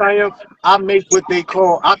artist I am, I make what I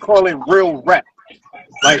call it real rap.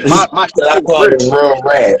 Like my I call it real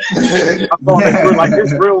rap. I call it real, like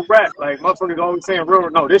this real rap. Like motherfuckers always saying real.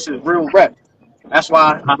 No, this is real rap. That's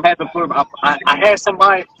why I had to put. I had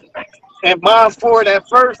somebody in mind for it at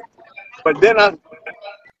first, but then I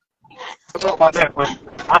talk about that. But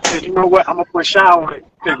I said, you know what? I'm gonna put Shy on it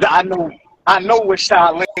because I know what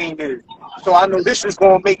Shy lane is. So I know this is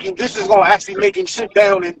gonna actually make him sit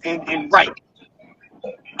down and write.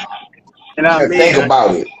 And I think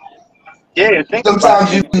about it. Yeah,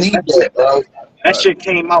 sometimes you need that, bro. That shit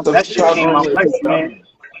came out. That shit came out nice, man.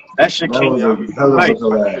 That shit came out nice.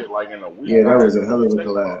 Yeah, that was a hell of a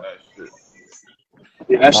collab.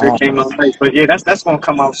 Yeah, that shit came out nice. But yeah, that's gonna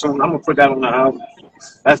come out soon. I'm gonna put that on the album.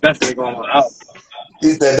 That's definitely going on the album.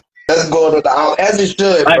 He said that's going on the album as it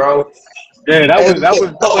should, bro. Yeah, that was.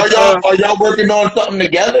 Are y'all working on something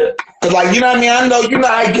together? Cause like, you know what I mean? I know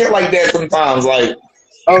I get like that sometimes. Like,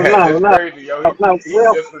 oh no, crazy, yo. He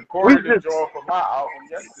just recorded the draw for my album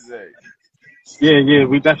yesterday. Yeah,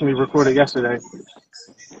 we definitely recorded yesterday.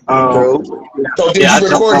 So did you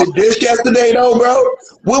record the disc yesterday though, bro?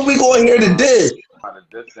 When we going to hear the disc? The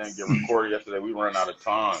disc didn't get recorded yesterday. We ran out of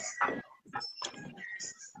time.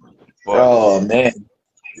 But, oh man.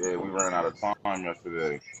 Yeah, we ran out of time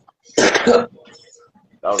yesterday. That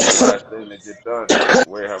was the last thing to get done.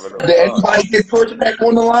 We're having Did anybody get Torch back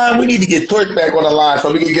on the line? We need to get Torch back on the line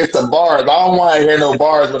so we can get some bars. I don't want to hear no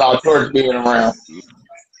bars without Torch being around.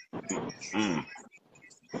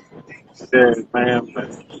 Yeah, man.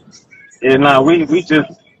 Yeah, nah, we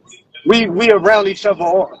around each other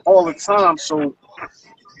all the time, so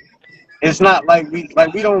it's not like we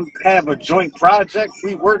don't have a joint project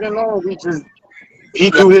we working on. We just he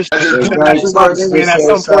do his shit, and at some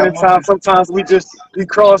point in time, sometimes we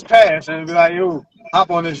cross paths and be like, yo,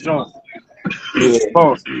 hop on this joint. Yeah.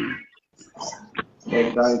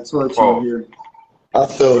 Here. I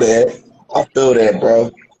feel that,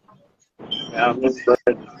 bro. Yeah,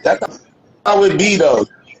 that's how it be though.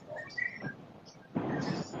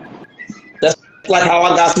 That's like how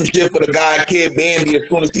I got some shit for the guy Kid Bambii as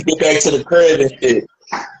soon as he get back to the crib and shit.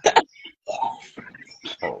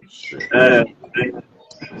 Oh shit.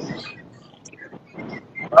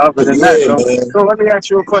 Other than that, so let me ask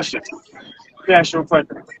you a question.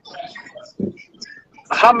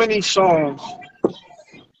 How many songs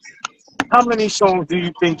do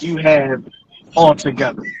you think you have all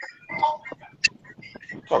together?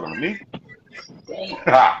 Talking to me?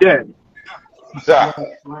 Yeah.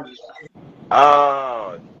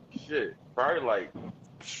 Shit. Probably like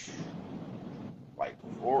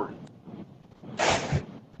 40.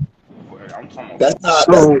 I'm talking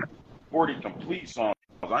about 40 complete songs.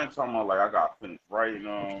 I ain't talking about like I got finished writing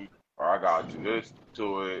them or I got to do this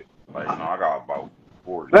to it. Like no, I got about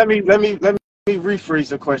 40. Let me rephrase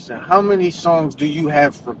the question. How many songs do you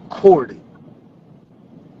have recorded?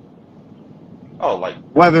 Oh, like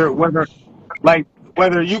whether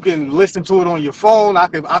you can listen to it on your phone, I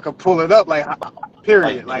could pull it up. Like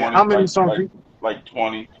period. Like 20, how many songs? Like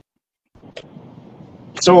 20.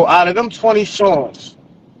 So out of them 20 songs,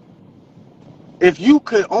 if you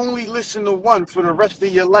could only listen to one for the rest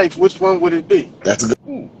of your life, which one would it be? That's a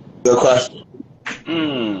good question.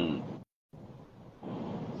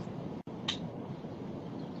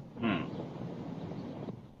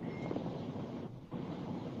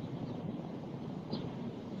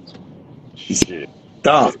 Shit.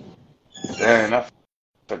 Dumb. Damn, that's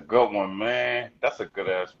a good one, man. That's a good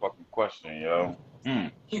ass fucking question, yo.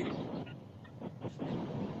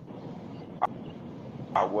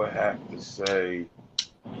 I would have to say,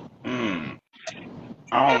 I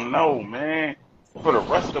don't know, man. For the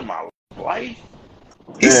rest of my life?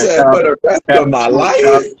 He said for the rest of my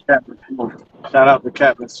life? Shout out to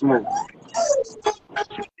Captain Smooth.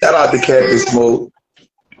 Shout out to Captain Smooth.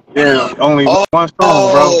 Yeah, only one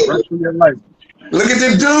song, bro. Rest of your life. Look at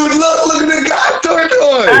the dude. Look at the guy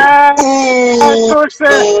Torch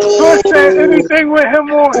said anything with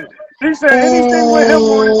him on it. He said anything with him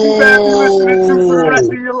on it, you better be listening to for the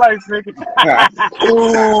rest of your life, nigga.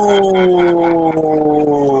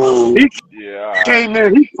 He came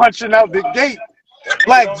in, he punching out the gate.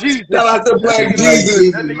 Black Jesus. Shout out to Black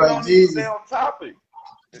Jesus. Black Jesus. Stay on topic.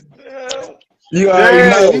 You already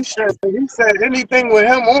know. He said anything with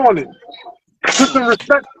him on it. Put some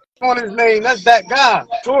respect on his name. That's that guy.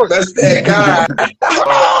 Torch. That's that guy.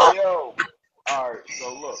 Yo. All right.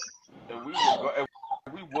 So look, if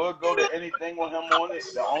we would go to anything with him on it,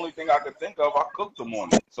 the only thing I could think of, I cooked him on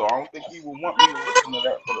it. So I don't think he would want me to listen to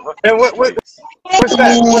that for the rest And of what's that? the What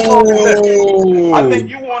song is that? I think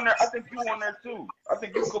you on there. I think you on there too. I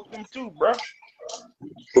think you cooked him too, bro.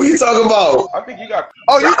 Who you talking about? I think you got.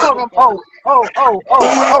 Oh, you talking? Oh,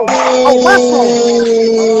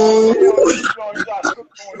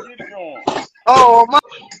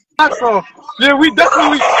 my song. Yeah, we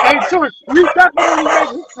definitely. Hey, Torch, we definitely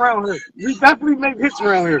make hits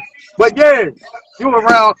around here. But yeah, you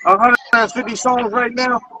around 150 songs right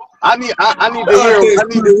now. I need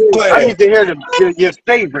to hear your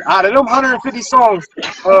favorite. Out of them 150 songs,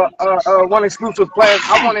 one exclusive class,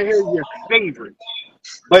 I want to hear your favorite.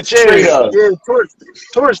 But yeah, Torch,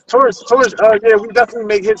 yeah, we definitely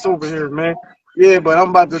make hits over here, man. Yeah, but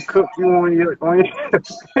I'm about to cook you on your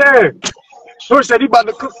yeah. Torch said he about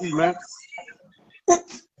to cook you, man.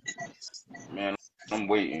 Man, I'm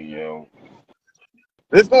waiting, yo.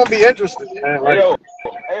 It's gonna be interesting, man. Like,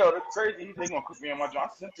 hey, yo, that's crazy. He gonna cook me on my joint. I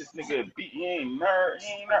sent this nigga a beat. He ain't nerd.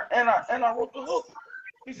 And I wrote the hook.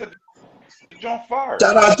 He said, "John fire."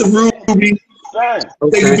 Shout out to Ruby. Dang.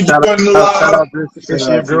 okay, shout out to this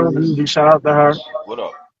your girl, Ruby. Shout out to her. What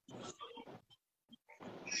up?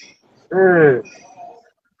 Yeah.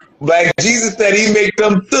 Black Jesus said he make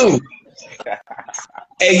them too.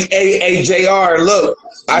 Hey, JR, look,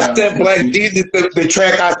 I sent Black Jesus the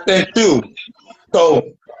track I sent too.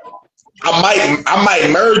 So I might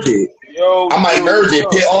merge it. Yo, I might merge it.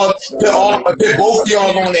 Put both of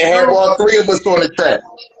y'all on there. Have all three of us on the track.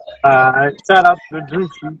 Shout out to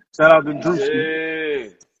Drewski. Yeah.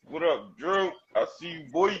 What up, Drew? I see you,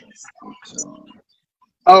 boy.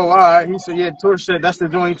 Oh, all right. He said, yeah, Torch said that's the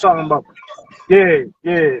joint he's talking about. Yeah,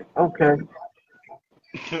 okay.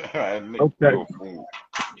 Okay.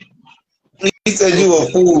 He said you a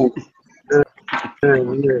fool.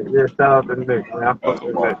 Yeah, shout out to Nick, man. I fuck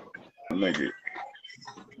with Nick.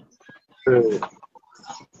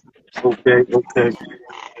 Okay.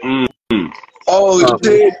 Oh,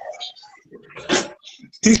 shit.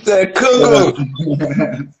 He said cook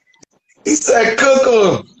him. He said cook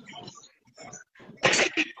him.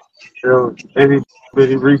 Yo,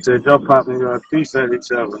 IttyBittyRee said y'all popping your piece at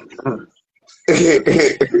each other.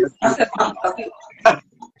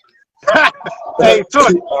 Hey,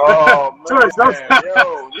 Torch. Torch,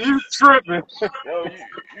 you tripping. Yo,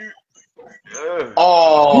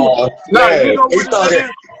 Oh, no, man. you know He talking.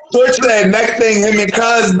 Torch said next thing him and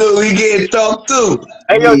Cuz do, he getting talked too.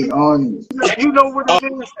 Hey, yo, you know what it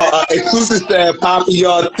is? Exclusive said Poppy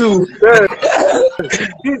y'all too.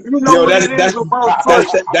 You know Yo, what that's it is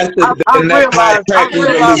the next hot track we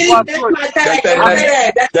release. That's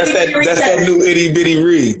that new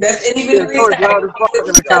IttyBittyRee. That's IttyBittyRee.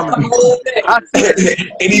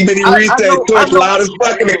 IttyBittyRee said Torch loud as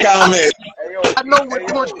fuck in the comments. I know what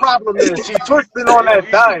Torch's problem is. See, Torch been on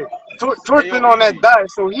that diet. Torch been on that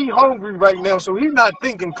diet, so he hungry right now, so he's not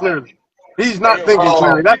thinking clearly. He's not thinking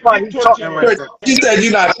clearly. That's why he's talking right now. He said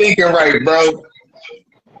you're not thinking right, bro.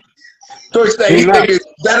 Torch said he thinking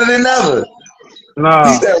better than ever.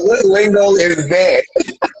 Nah. He said, what lingo is that?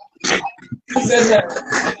 He said that.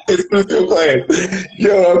 Exclusive class.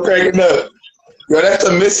 Yo, I'm cracking up. Yo, that's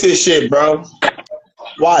some Mysfit shit, bro.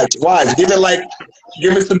 Watch.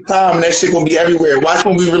 Give it some time and that shit gonna be everywhere. Watch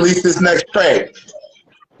when we release this next track.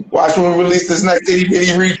 Watch when we release this next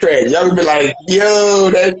IttyBittyRee track. Y'all gonna be like, yo,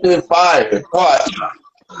 that shit fire.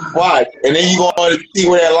 Watch. And then you gonna see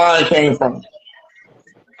where that line came from.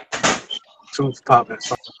 Tooth popping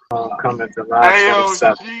coming to live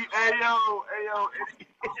 27.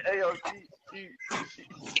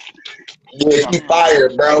 Yeah, she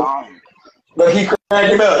fired, bro. Look, he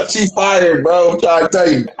cracking up. She fired, bro. I'm trying to tell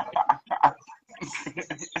you.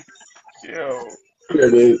 Yo. Here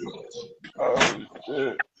it is. Oh,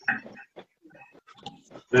 shit.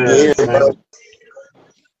 Yeah, bro.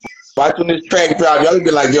 Watch when this track drop, y'all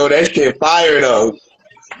be like, yo, that shit fire though.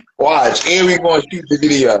 Watch, and we gonna shoot the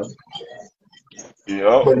video.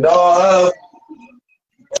 Yep. But no,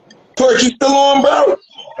 Torch, you still on, bro?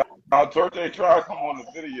 No, Torch ain't trying to come on the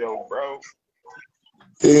video, bro.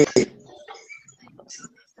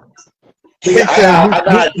 I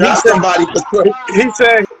gotta drop somebody for Torch. He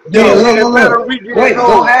said, yo, look. Wait,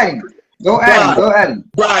 go at him.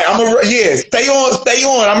 Right, stay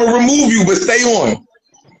on. I'm gonna remove you, but stay on.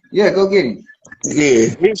 Yeah, go get him.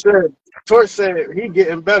 Yeah. He said, Torch said he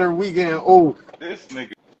getting better, we getting old. This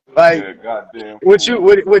nigga, like, goddamn. What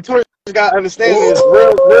Torch got to understand is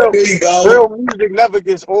real music never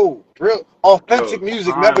gets old. Real authentic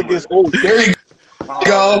music never gets old. There you go.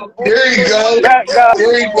 go. There you go. That guy,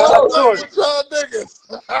 There you go. torch. Y'all niggas.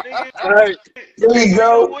 Right. There you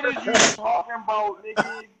go. What is you talking about,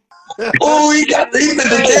 nigga? Oh, he put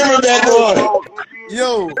the camera back on.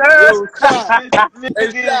 Yo, hey,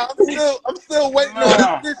 I'm still waiting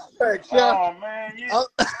on this track, Oh man,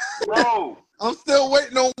 bro. I'm still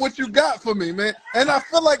waiting on what you got for me, man. And I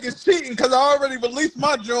feel like it's cheating because I already released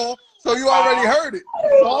my joint, so you already heard it.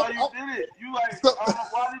 Why you did it? You like,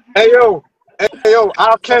 why did you Hey yo,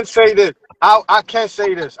 I can say this. I can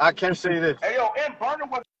say this. Hey yo, and Burner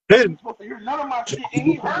was supposed to hear none of my shit, and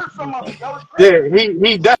he heard some of it. That was crazy. Yeah,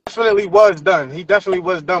 he definitely was done. He definitely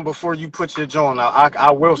was done before you put your joint out.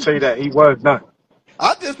 I will say that he was done.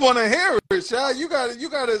 I just want to hear it, Shy. You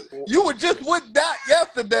were just with Dot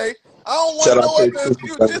yesterday. I don't want to know if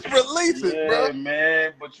you just release it, bro. Yeah,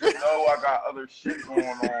 man, but you know I got other shit going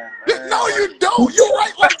on, man. No, you don't. You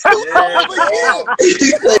write like 2 songs a year.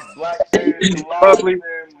 Black Lovely.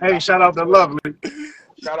 Hey, shout out to Lovely.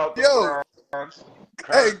 Shout out to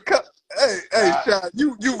Hey, Shy,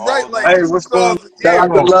 you write like hey, 2 what's going songs a Shout year.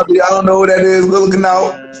 out to Lovely. I don't know who that is. Looking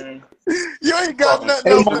out. You ain't got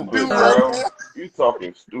nothing else to do right now. You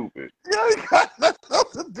talking stupid. You ain't got nothing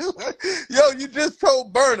else to do. Yo, you just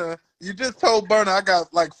told Burner I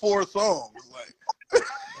got like 4 songs. Like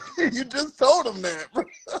you just told him that, bro.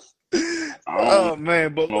 Oh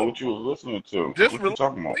man, but I don't know what you was listening to. Just what you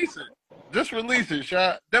talking about? Just release it,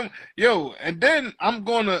 Shot. Then, and then I'm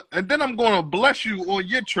gonna bless you on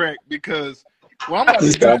your track because I'm about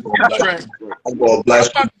to do your track. I'm going to bless you. I'm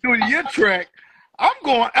about to do your track. I'm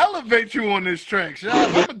gonna elevate you on this track,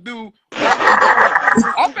 Shot. I'm gonna do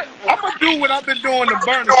what I've been doing to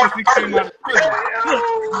Burner since he came out of prison.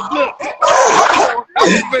 Look,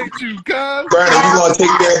 elevate you, cuz. Burner, you gonna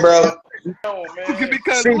take that, bro? No, man.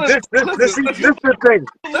 Because see, this the thing.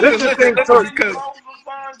 This is the thing, Torch. Because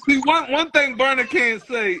see, one thing Burner can't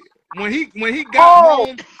say when he got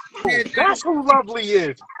home. That's who Lovely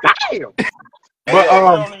is. Damn. But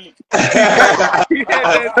he had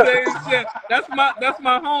that same shit. That's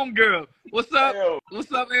my home girl. What's up?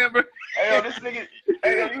 What's up, Amber? Hey, yo, this nigga,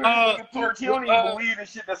 Torch, he don't even believe the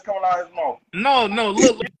shit that's coming out of his mouth. No,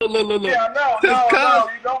 look. Yeah, no, you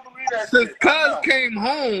don't believe that since shit. Cuz came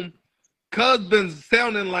home, Cuz been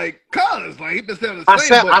sounding like Cuz. Like he been sounding the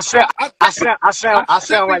same. I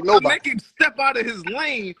sound like nobody. I make him step out of his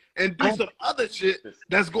lane and do some other shit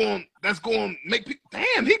that's going make people.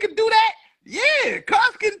 Damn, he can do that. Yeah,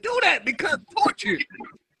 Cuz can do that because torture.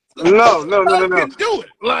 No. Can do it.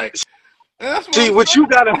 Like that's what you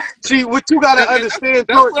gotta understand.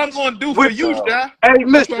 That's what I'm gonna do for you, Shy. Hey,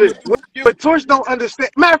 Mysfit, but Torch don't understand.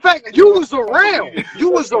 Matter of fact, you was around. I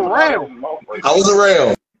was around.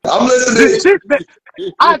 I'm listening.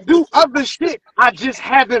 I do other shit. I just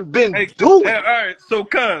haven't been doing. All right, so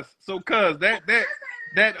cuz that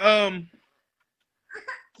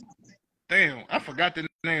damn, I forgot the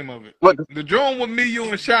name of it. What? The joint with me, you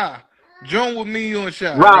and Shy. Joint with me, you and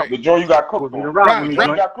Shy. Right. The joint you got cooked on. Right with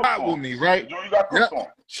me, right? The joint you got cooked on.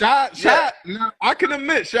 Shy. Now I can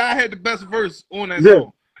admit, Shy had the best verse on that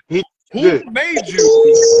song.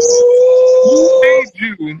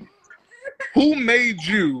 Who made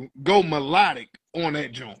you go melodic on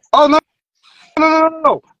that joint? Oh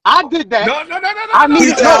no. I did that. No. I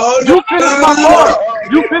need you finish my bar.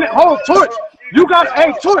 You finish. Hold, Torch. You got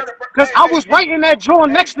Torch, because I was writing that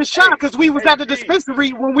joint next to Sean because we was at the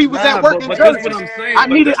dispensary when we was at work in Jersey. I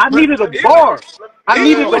needed a bar. I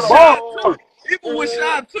needed a bar. Even with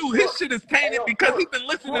Sean too, his shit is tainted because he been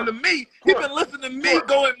listening to me. He been listening to me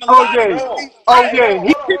going melodic. Oh yeah.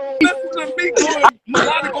 He listening to me going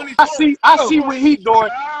melodic on these. I see what he doing.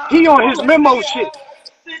 He on his memo shit.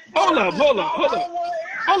 Hold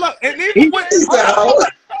up. And even with hold on.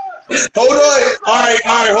 All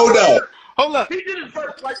right, hold up. Hold up. He did his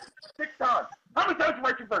verse like 6 times. How many times you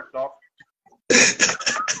write your verse, dog?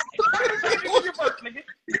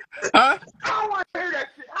 Huh? I don't want to hear that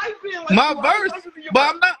shit. How you feeling like my verse, but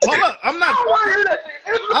I'm not. Hold up, I'm not.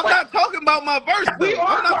 I'm not talking about my verse.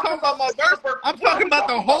 I'm not talking about my verse. I'm talking about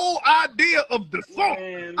the whole idea of the song.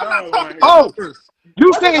 I'm not talking about the verse.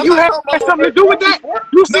 You saying you had something to do with that?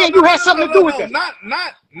 You saying you had something to do with that?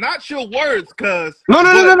 Not your words, cuz. No.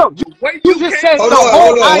 You just said the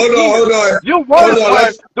whole idea. Hold on. Your words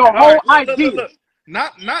was the whole idea.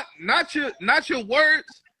 Not your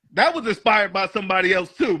words. That was inspired by somebody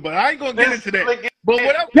else too, but I ain't gonna get into that. But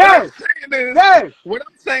what I'm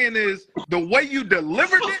saying is the way you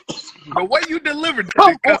delivered it.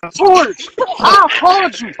 Torch, I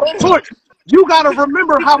called you. Torch, you gotta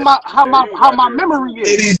remember how my memory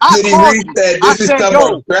is. IttyBittyRee said this is some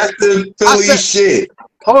aggressive Philly shit.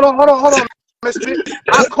 Hold on. Mysfit.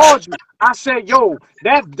 I called you. I said, yo,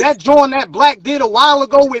 that joint that Black did a while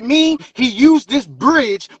ago with me, he used this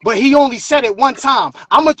bridge, but he only said it one time.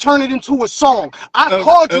 I'm going to turn it into a song. I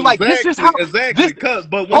called you like, this is how. Exactly.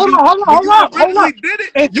 But when Hold you on. did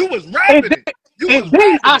it, you was rapping it.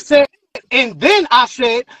 And then I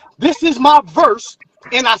said, this is my verse.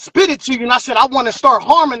 And I spit it to you, and I said, I want to start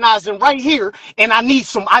harmonizing right here, and I need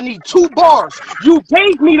 2 bars. You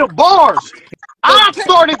gave me the bars. I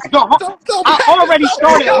already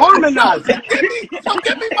started harmonizing. So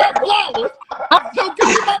give me my flowers.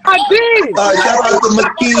 I did. Shout out to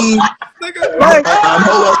Micheal. I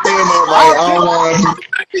know I'm saying that right. I don't want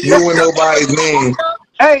to ruin nobody's name.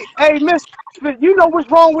 Hey, Mysfit, you know what's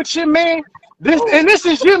wrong with your man? This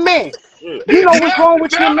is your man. You know what's wrong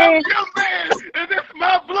with your man? And this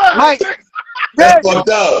my blood. Like, that's fucked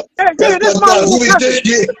up. That's fucked up.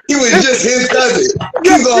 He was just his cousin.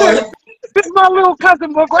 Keep going. This is my little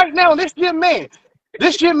cousin, but right now, this your man.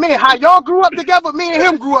 This your man. How y'all grew up together, me and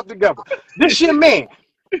him grew up together. This your man.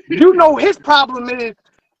 You know his problem is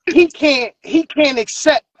he can't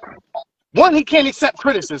accept, one, he can't accept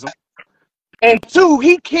criticism. And 2,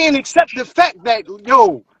 he can't accept the fact that,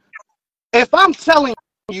 yo, if I'm telling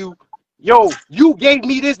you, yo, you gave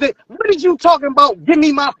me this, that, what are you talking about? Give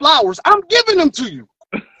me my flowers. I'm giving them to you.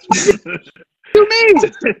 You mean?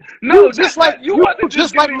 No, you just like you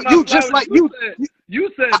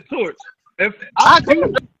said Torch. If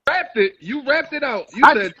you rapped it out. You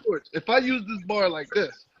said Torch. If I use this bar like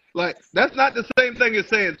this, like that's not the same thing as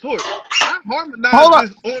saying Torch. I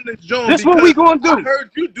harmonized this on this joint. This what we gonna do. I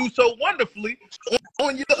heard you do so wonderfully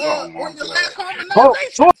on your last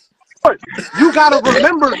harmonization. You gotta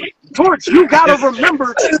remember, Torch. You gotta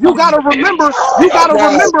remember.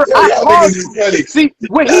 I called you. See,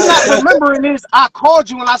 what he's not remembering is I called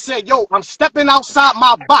you and I said, "Yo, I'm stepping outside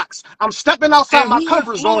my box. I'm stepping outside my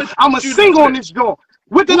comfort zone. I'm gonna sing on this joint."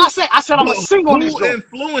 What did I say? I said I'm gonna sing on this joint.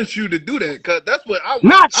 Who influenced you to do that? Cause that's what I.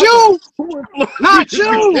 Not you. Not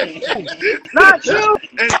you.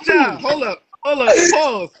 And Shy, hold up,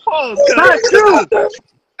 pause. Not you.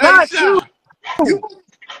 Not you.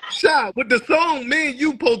 Shy, with the song me and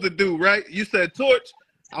you supposed to do, right? You said, Torch,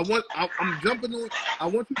 I want you to jump on this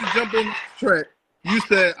track. You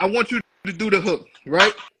said, I want you to do the hook,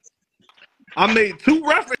 right? I made 2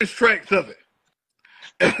 reference tracks of it.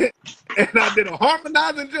 And I did a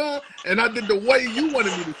harmonizing job, and I did the way you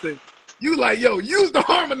wanted me to sing. You like, yo, use the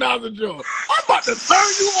harmonizer job. I'm about to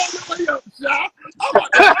turn you all the way up, Shy. I'm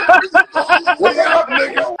about to turn you all the way up,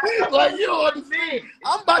 nigga. Like, you don't understand.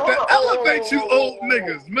 I'm about to elevate you old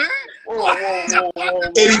niggas, man.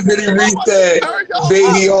 IttyBittyRee said,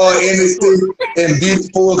 baby all innocent and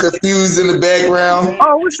beautiful, confused in the background.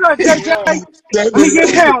 Oh, what's up, JJ? Let me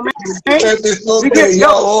get down, man. It's okay.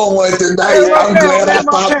 Y'all on one tonight. I'm glad I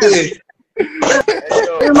popped in.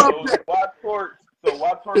 So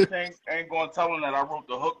why Torch ain't gonna tell him that I wrote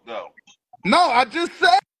the hook though? No, I just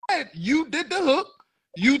said you did the hook.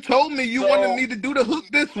 You told me you wanted me to do the hook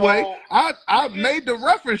this way. I made the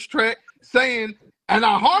reference track saying, and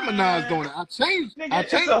I harmonized on it. I changed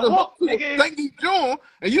the hook to a thingy joint,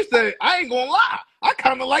 and you said I ain't gonna lie. I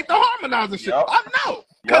kind of like the harmonizer shit. I know.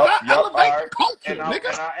 Because I elevate the culture,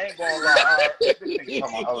 nigga. And I ain't gonna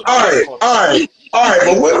lie. All right.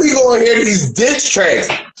 But when we gonna hear these diss tracks?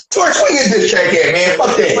 Torch, where your diss track at, man?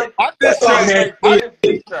 Fuck that.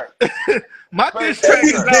 My diss track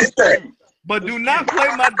is out. But do not play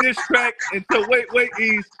my diss track until wait,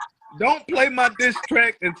 Ease. Don't play my diss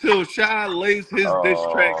track until Shy lays his diss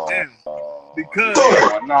track down. Because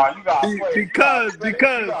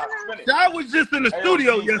Shy was just in the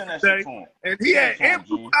studio yesterday and he had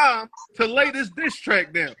ample time to lay this diss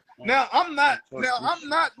track down. Now I'm not just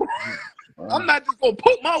gonna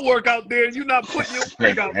put my work out there and you not putting your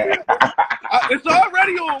work out there. It's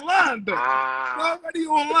already online though. It's already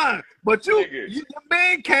online. But your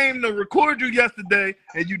man came to record you yesterday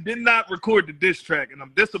and you did not record the diss track, and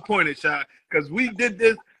I'm disappointed, Shy, because we did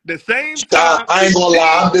this the same time. I ain't gonna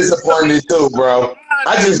lie, I'm disappointed too, bro.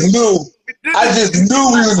 I just knew we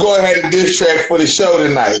was gonna have a diss track for the show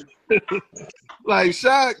tonight. Like,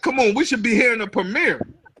 Shy, come on, we should be hearing a premiere.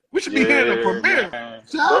 We should be hearing a premiere.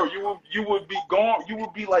 Bro, you would be gone. You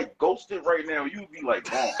would be like ghosted right now. You would be like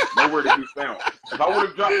gone, nowhere to be found. If I would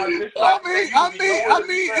have dropped my diss track, I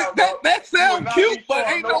mean, that sounds cute, but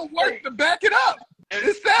ain't no work to back it up.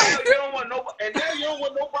 It sounds cute. And now you don't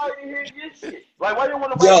want nobody to hear your shit. Like, why you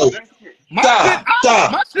want nobody to hear shit?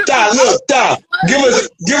 Stop. Give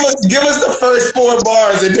us the first 4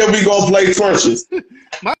 bars and then we gonna play Torches.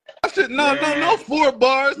 No 4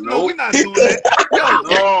 bars. No, we're not doing that.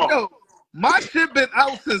 Yo, my shit been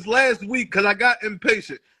out since last week because I got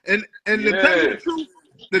impatient. And to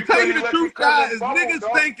tell you the truth, Shy, is niggas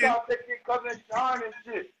thinking. You take your cousin Shine and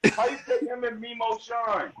shit. How you take him and Mimo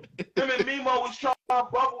Shine? Him and Mimo was trying to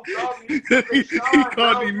bubble, dog. He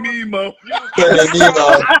called him Mimo.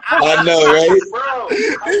 I know, right? Bro,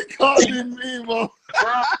 He called him Mimo.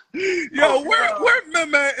 Yo, where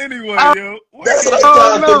Mim at anyway, yo? That's what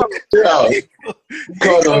I'm trying to figure out. He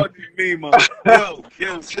called him Mimo.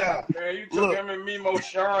 Yo, Shy. Man, you took him and Mimo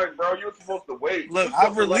Shine, bro. You were supposed to wait. Look, I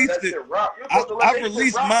released it. I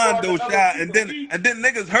released mine though, Shy, and then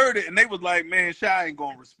niggas heard it and they was like, man, Shy ain't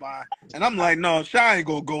gonna respond. And I'm like, no, Shy ain't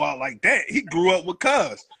gonna go out like that. He grew up with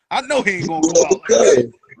Cuz. I know he ain't gonna go out like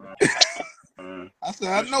that. I said,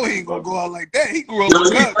 I know he ain't gonna go out like that. He grew up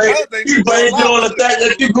with Cuz. You blamed it on the fact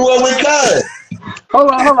that you grew up with Cuz.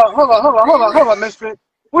 Hold on, Mysfit.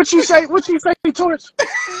 What you say, Torch?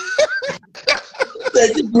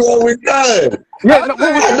 That you grew up with Cuz. Yeah, I know he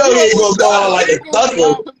ain't gonna go out like a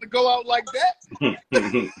sucker. To go out like that.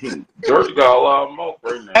 George got a lot of milk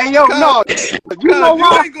right now. Hey, yo, no. You know why?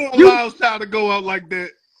 You ain't gonna allow Shy to go out like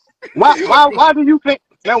that. Why do you think?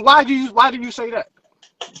 Now, why do you say that?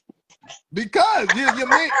 Because your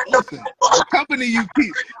man, listen, the company you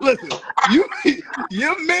keep, listen,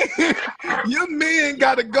 your man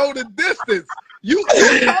got to go the distance. You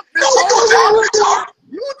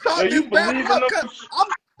talk this bad about because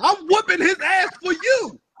I'm whooping his ass for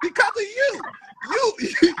you because of you.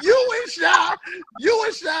 You and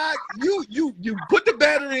Shy, you put the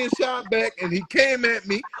battery in Shy back, and he came at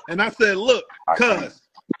me, and I said, look, cuz,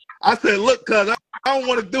 I don't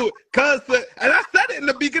want to do it. Cuz said, and I said it in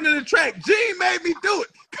the beginning of the track. Gene made me do it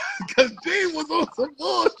because Gene was on some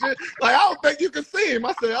bullshit. Like, I don't think you can see him.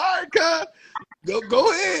 I said, all right, cuz,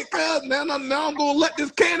 go ahead, cuz. Now I'm gonna let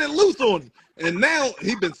this cannon loose on him. And now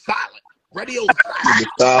he been silent. Radio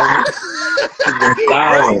silent.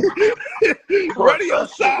 Radio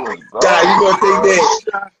silent. God, you gonna take that?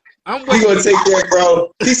 You gonna take that,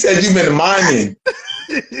 bro? He said you been miming.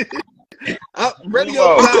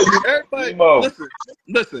 Radio silent. Everybody,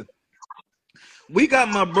 listen. We got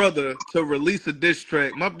my brother to release a diss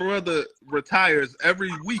track. My brother retires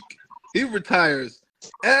every week. He retires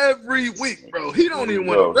every week, bro. He don't even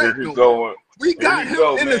want to rap no more. We got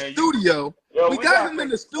him in the studio. We got him in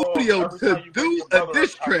the studio to do a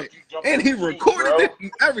diss track, and he recorded it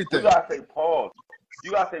and everything. You gotta say pause.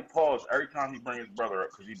 You gotta say pause every time he bring his brother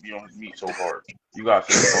up because he be on his meat so hard. You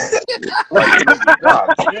gotta say pause. Like,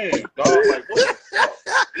 God damn, dog. Like, what the fuck?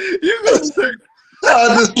 You gonna say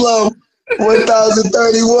just love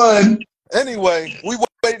 1031. Anyway, we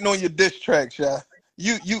waiting on your diss track, Shy.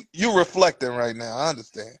 You reflecting right now. I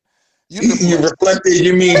understand. You reflected.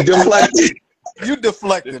 You mean deflected? You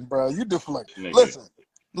deflecting, bro. You deflecting.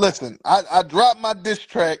 Listen. I dropped my diss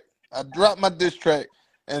track. And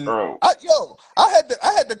I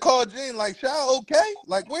had to call Gene like, Shy, okay?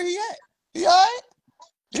 Like, where he at? He all right?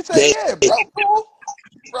 He said, yeah, bro, cool.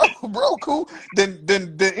 Bro, cool.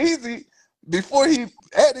 Then Easy, before he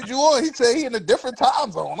added you on, he said he in a different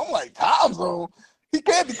time zone. I'm like, time zone? He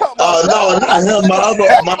can't be talking about no, not him. My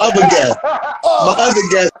other guest. My other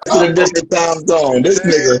guest in a different time zone. This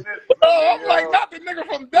nigga. Oh, I'm like, not the nigga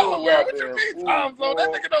from Delaware. What you mean time zone? That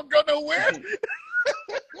nigga don't go nowhere.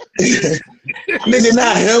 Nigga,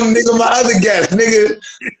 not him. Nigga, my other guest. Nigga.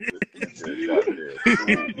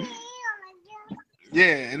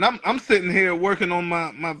 Yeah, and I'm sitting here working on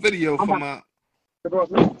my video for my.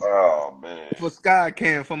 Oh man. For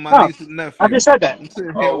Skycam for my niece and nephew. I just said that. I'm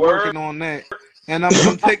sitting here working on that. And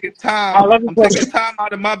I'm taking time. I'm taking time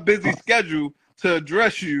out of my busy schedule to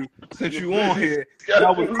address you since you on here. I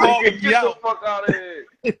was calling you out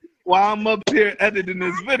while I'm up here editing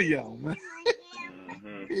this video, man.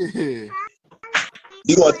 Yeah.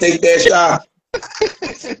 You gonna take that shot?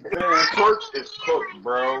 Man, Torch is cooked,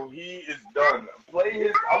 bro. He is done. Play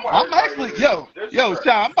his. I'm actually, yo, Shy,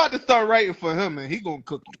 I'm about to start writing for him, and he gonna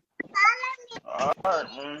cook you. All right,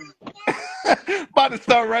 man. About to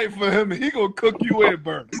start writing for him, and he gonna cook you in,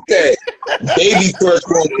 burn. Okay. Baby Torch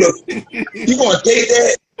gonna cook. You gonna take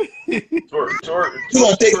that? Torch. You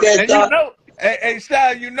gonna take that shot? You know, hey,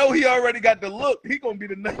 Shy, you know he already got the look. He gonna be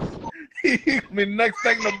the next. He gonna be the next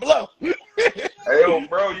thing to blow. Hey, yo,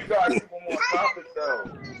 bro, you gotta keep him on topic though.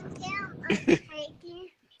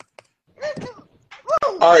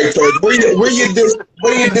 All right, Torch. Where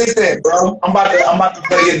you diss at, bro? I'm about to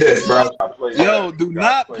play your diss, bro. Yo, do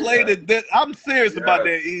not play the diss. I'm serious about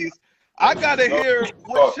that, Ease. I gotta hear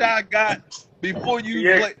what Shy got before you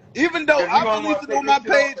play. Even though I released it on my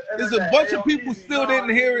page, there's a bunch of people still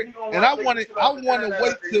didn't hear it, and I want to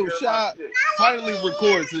wait till Shy finally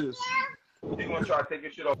records his. gonna try to take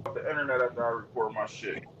your shit off the internet after I record my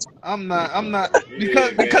shit. I'm not Yeah,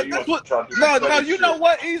 because man, you that's want what. to try to do No, some petty you know shit.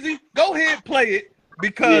 what, Easy? Go ahead, play it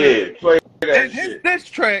because Yeah, play in that his shit. diss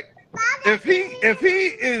track, if he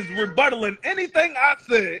is rebuttaling anything I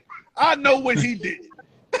said, I know what he did.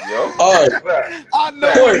 Yo, All right. fact. I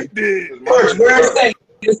know Torch, what he did. Cause my Torch, shit where is suck. that?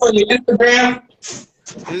 It's on your Instagram?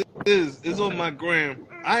 It is. It's on my gram.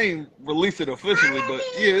 I ain't released it officially, but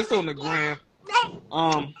yeah, it's on the gram.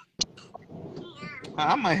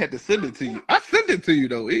 I might have to send it to you. I sent it to you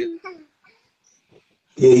though, Easy.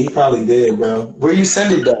 Yeah, you probably did, bro. Where you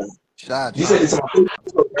send it though? Shot. You sent it to my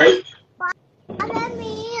Facebook, right?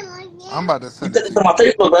 I'm about to You send sent it it to to you. my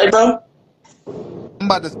Facebook, right, bro? I'm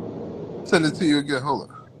about to send it to you again. Hold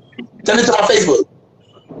on. Send it to my Facebook.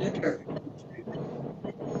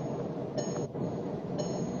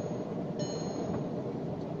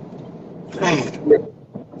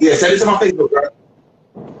 Yeah, send it to my Facebook, bro.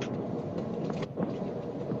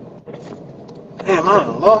 Damn, I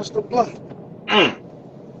lost the blood.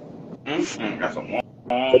 That's a long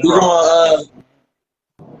We gonna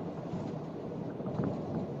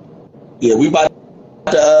we about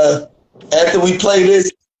to after we play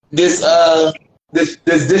this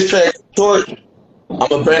track Torch, I'm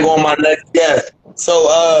gonna bring on my next guest.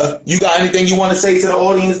 So you got anything you want to say to the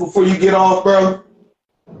audience before you get off, bro?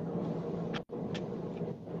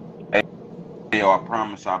 Hey, yo, I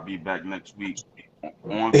promise I'll be back next week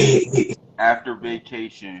on after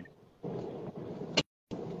vacation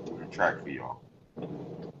with a track for y'all.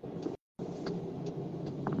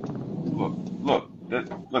 Look,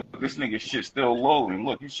 this nigga shit still loading.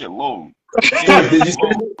 Look, his shit loading. Did you see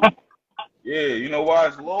it? Yeah, you know why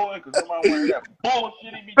it's loading? Because nobody want to hear that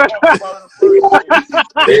bullshit he be talking about in the first place.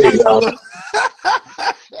 There you go.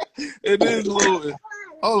 It is loading.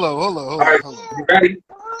 Hold on. All right, you ready?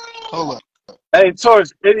 Hold on. Hey, Torch,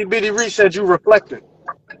 IttyBittyRee said you reflected.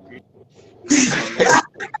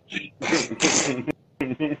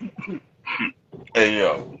 Hey,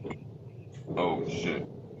 yo. Oh, shit.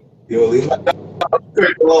 Yo, leave my dog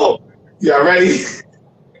alone. Y'all ready?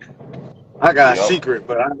 I got a secret,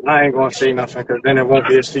 but I ain't gonna say nothing because then it won't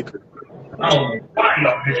be a secret. My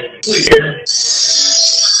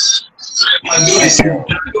duty.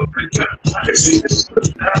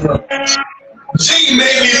 She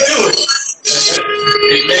made me do it.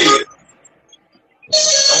 He made it.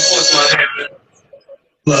 Don't force my hand.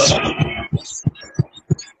 Love.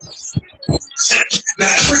 Now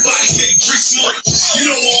everybody getting pretty smart. You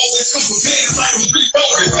don't always come prepared like a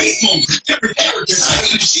pre-order. Right moment. Different characters. I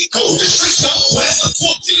need a cheat code. The street stuff. Where's the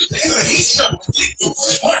 14th? There's a heat stuff.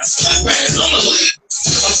 Hard slap ass on the lead.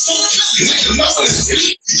 I'm so busy. Nigga, nothing is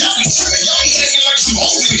free. Y'all be tripping. Y'all be acting like some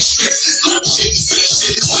holy shit. Good shit. Big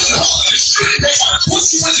shit. What the holy shit? They want to put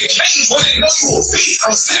you in the game, but they know you will be.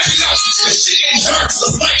 I'm snapping out. This shit ain't dark. So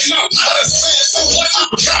lighting up. I understand so much.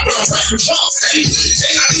 I'm dropping on record. They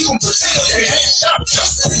not even pretend they ain't shot. I'm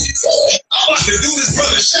about to do this,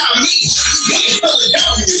 brother. Shout me. Me and brother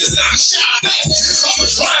down here. This is not a shot thing. I'm a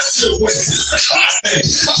drive to with this is a class thing.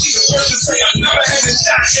 I see the person say I never had a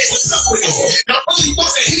shot. Hey, what's up with it? Now, really,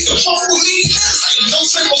 what that he's a phone with me? I don't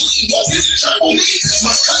say what we want. This is trouble me.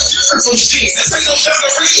 My cut different from jeans. This ain't no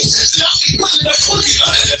memory. Y'all keep putting that cookie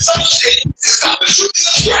under the tongue shit. Stop and shoot me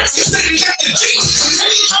up. Yes, you're sitting at the jeans.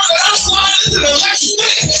 Hey, you trying to outslide into the last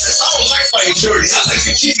thing. I don't like fighting juries. I like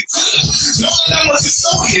to keep it clean. No one that was a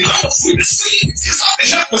story. I don't see the scene. I've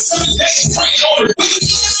been up for 7 days praying on the week.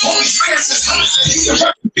 Holy Spirit is hot and he's a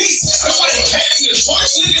rep beast. Nobody passing his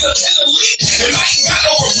voice, nigga, in the league. And I ain't got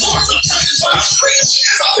no remorse. I'm trying to try to preach.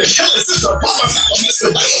 I've been killing since the brother never missed a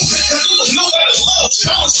beat. Cause there was no better love. I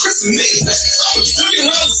was Chris and me. I was running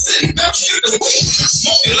around the city, now shit the week.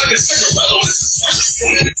 Smoking like a cigarette on this is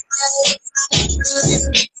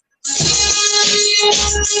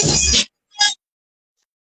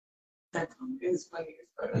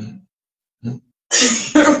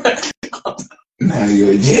Now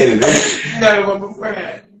you're a janitor.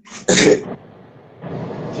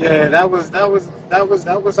 Yeah, that was all right. That was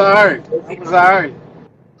all right.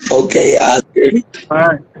 Okay, Oscar. All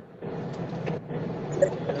right.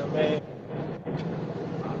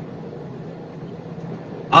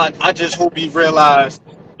 I just hope he realized,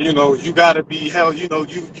 you know, you gotta be held, you know,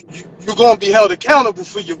 you're gonna be held accountable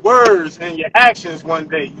for your words and your actions one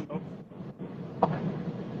day, you know.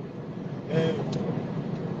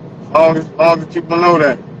 As long as people know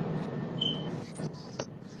that.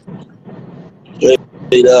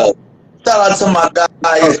 Straight up. Shout out to my guy,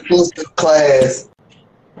 exclusive class.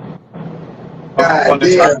 God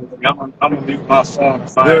damn. I'm gonna leave my phone.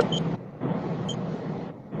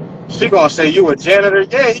 She gonna say you a janitor?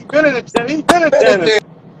 Yeah, he been a janitor.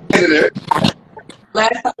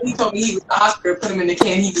 last time he told me he was Oscar, put him in the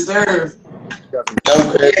can he deserved.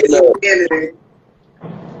 Okay, bro.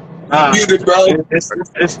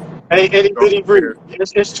 Hey, IttyBittyRee,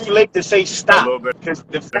 it's too late to say stop because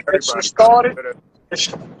the fact that you started,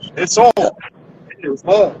 it's on. It's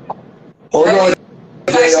on. Hold on,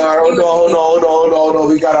 JR. Hold on.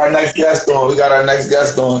 We got our next guest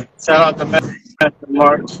on. Shout out to Master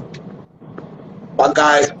March. My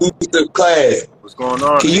guy, exclusive class. What's going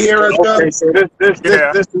on? Can you hear us, bro? Okay, so this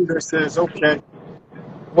is okay.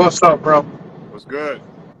 What's up, bro? What's good?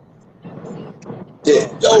 Yeah.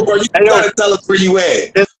 Yo, bro, you gotta tell us where you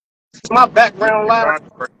at. Is my background loud?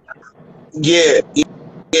 Yeah.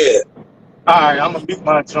 Alright, I'm gonna mute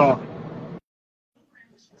my joint.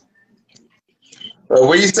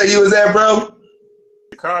 Where you say you was at, bro?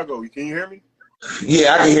 Chicago. Can you hear me?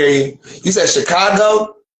 Yeah, I can hear you. You said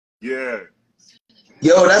Chicago? Yeah.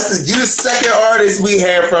 Yo, you the second artist we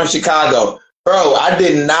had from Chicago. Bro, I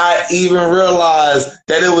did not even realize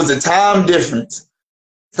that it was a time difference.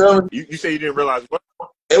 So, you say you didn't realize what?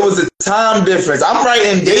 It was a time difference. I'm right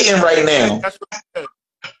in Dayton right now. That's what I said.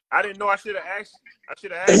 I didn't know. I should have asked you.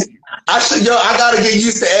 I gotta get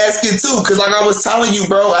used to asking too, because like I was telling you,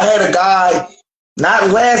 bro, I had a guy, not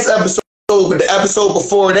last episode, but the episode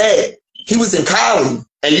before that, he was in Cali,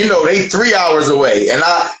 and you know they 3 hours away, and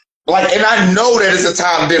I know that it's a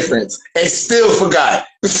time difference, and still forgot.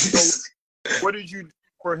 So, what did you do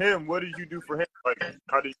for him? What did you do for him? Like,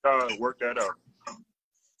 how did you work that out?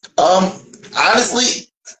 Honestly,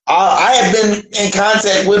 I have been in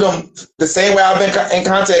contact with him the same way I've been in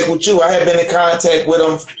contact with you. I have been in contact with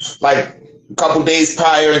him like a couple days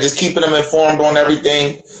prior and just keeping him informed on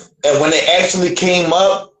everything. And when it actually came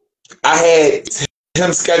up, I had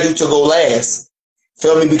him scheduled to go last.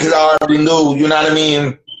 Feel me? Because I already knew, you know what I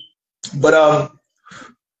mean? But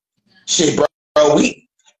shit, bro, we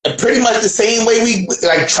pretty much the same way we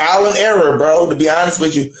like trial and error, bro. To be honest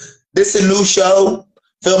with you, this is a new show.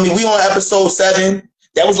 Feel me? We on episode 7.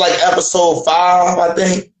 That was like episode 5, I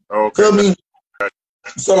think. Okay. Feel me?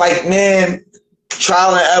 So like, man,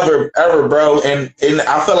 trial and ever, bro. And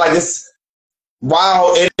I feel like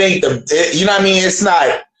while it ain't you know what I mean? It's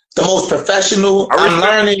not the most professional. I'm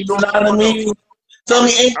learning, you know what I mean? Feel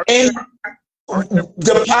me? And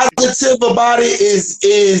the positive about it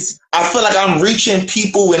is I feel like I'm reaching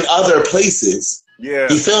people in other places. Yeah.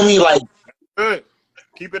 You feel me? Like, good.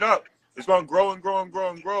 Keep it up. It's gonna grow and grow and grow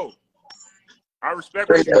and grow. I respect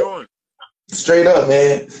what you're doing. Straight up,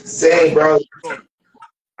 man. Same, bro.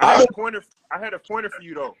 I had a pointer for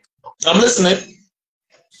you though. I'm listening.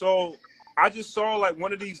 So I just saw like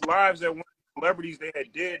one of these lives that one of the celebrities they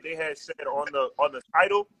had said on the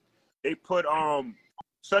title, they put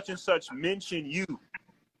such and such mention you.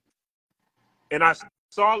 And I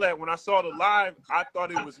saw that when I saw the live, I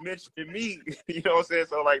thought it was mentioning me. You know what I'm saying?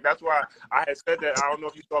 So like that's why I had said that. I don't know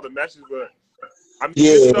if you saw the message, but I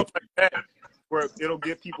mean stuff like that where it'll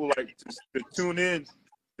get people like to tune in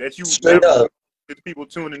that you straight up. People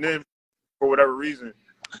tuning in for whatever reason.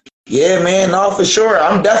 Yeah, man, no, for sure.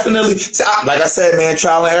 I'm definitely, like I said, man,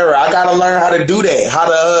 trial and error. I gotta learn how to do that. How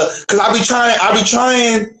to, cause I be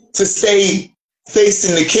trying to stay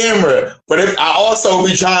facing the camera, but I also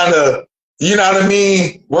be trying to, you know what I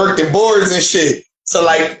mean, work the boards and shit. So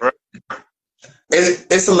like,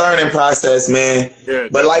 it's a learning process, man. Yeah,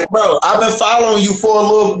 but like, bro, I've been following you for a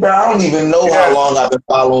little bit. I don't even know how long I've been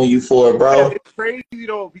following you for, bro. It's crazy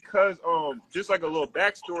though, because just like a little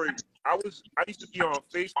backstory, I used to be on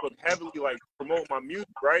Facebook heavily, like promote my music,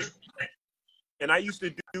 right? And I used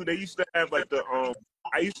to they used to have like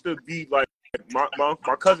I used to be like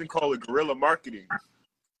my cousin called it guerrilla marketing.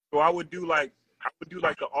 So I would do like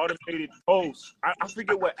the automated posts. I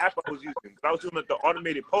forget what app I was using, but I was doing like the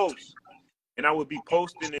automated posts. And I would be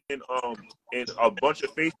posting in a bunch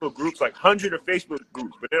of Facebook groups, like hundreds of Facebook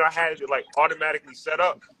groups. But then I had it like automatically set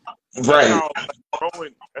up. Right.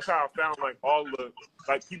 That's how I found like all the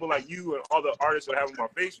like people like you and all the artists that I have on my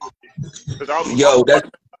Facebook. Because I was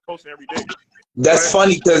posting every day. That's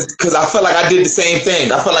funny because I felt like I did the same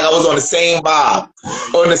thing. I felt like I was on the same vibe,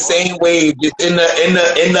 on the same wave, just in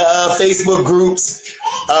the Facebook groups,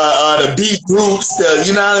 the beat groups,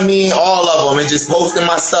 you know what I mean, all of them, and just posting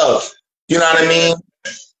my stuff. You know what I mean?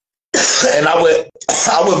 And I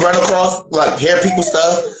would run across, like, hear people's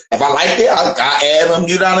stuff. If I liked it, I add them.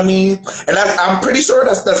 You know what I mean? And I'm pretty sure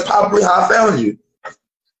that's probably how I found you.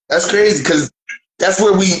 That's crazy because that's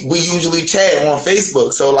where we usually chat on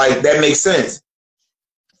Facebook. So like that makes sense.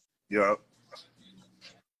 Yeah.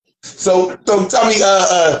 So tell me,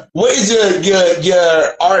 what is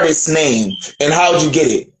your artist name and how'd you get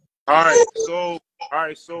it? All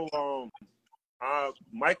right. So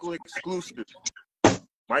Michael Exclusive.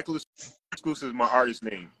 Michael Exclusive is my artist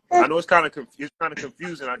name. I know it's kind of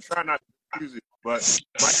confusing. I try not to confuse it, but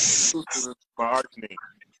Michael Exclusive is my artist name.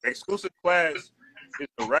 Exclusive Class is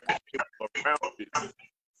the record label around it.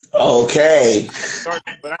 Okay.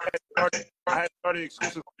 But I had started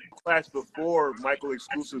Exclusive Class before Michael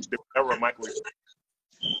Exclusive, the era Michael Exclusive.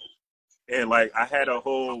 And like I had a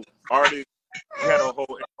whole artist, we had a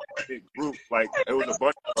whole group, like it was a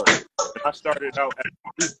bunch of us. And I started out as a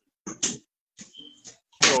producer.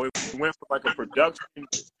 So it went from like a production,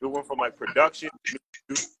 it went from like production,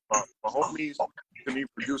 my homies, to me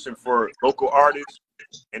producing for local artists,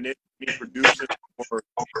 and then me producing for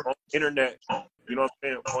on the internet, you know what I'm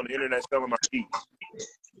saying, on the internet selling my beats.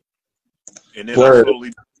 And then I slowly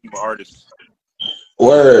became an artist.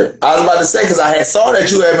 Word. I was about to say, because I saw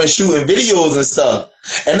that you had been shooting videos and stuff.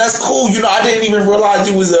 And that's cool. You know, I didn't even realize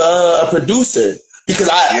you was a producer. Because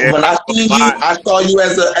when I seen you, I saw you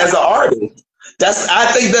as an artist. I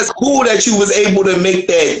think that's cool that you was able to make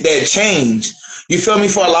that change. You feel me?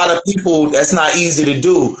 For a lot of people, that's not easy to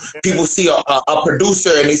do. People see a producer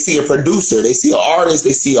and they see a producer. They see an artist,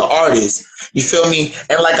 they see an artist. You feel me?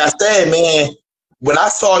 And like I said, man, when I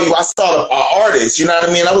saw you, I saw an artist. You know what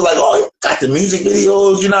I mean? I was like, oh, you got the music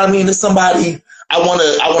videos. You know what I mean? There's somebody I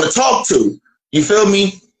wanna talk to. You feel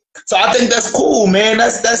me? So I think that's cool, man.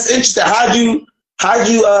 That's interesting. How do you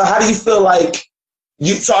feel like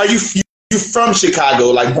you? So are you from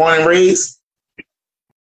Chicago, like born and raised?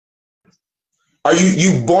 Are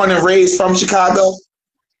you born and raised from Chicago?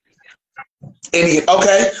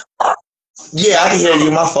 Okay. Yeah, I can hear you.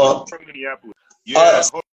 My fault. From Minneapolis. Yeah.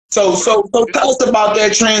 So tell us about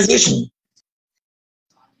that transition.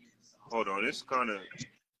 Hold on, it's kind of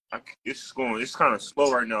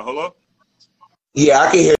slow right now. Hello? Yeah, I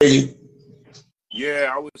can hear you. Yeah,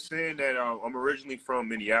 I was saying that I'm originally from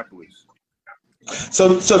Minneapolis.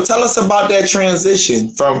 So tell us about that transition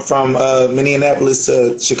from Minneapolis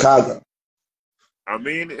to Chicago. I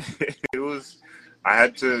mean, I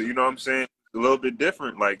had to, you know what I'm saying, a little bit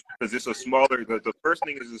different, like, because it's a smaller, the first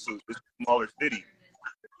thing is it's a smaller city.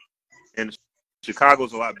 And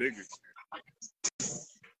Chicago's a lot bigger.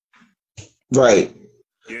 Right.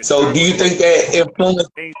 Yeah, so do you think that influenced?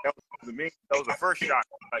 That was the first shock.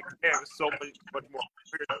 Like, damn, it's so much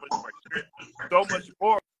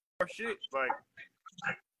more shit. Like,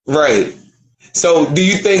 right. So do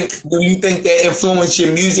you think that influenced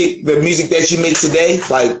your music, the music that you make today,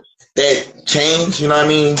 like that change? You know what I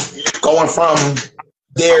mean? Going from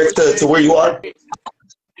there to where you are.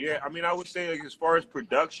 Yeah, I mean, I would say like, as far as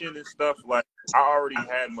production and stuff, like I already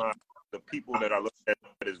had the people that I look at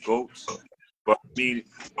as GOATs. But I mean,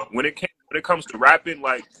 when it comes to rapping,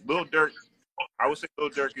 like Lil Durk, I would say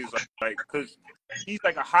Lil Durk is like because he's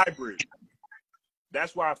like a hybrid.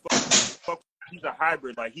 That's why I fuck. He's a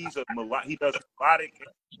hybrid. Like he does melodic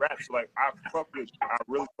raps. Like I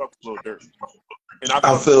really fuck with Lil Durk. And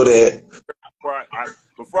I feel that.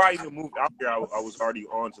 Before I even moved out here, I was already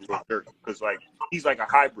on to Lil Durk because like he's like a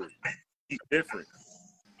hybrid. He's different.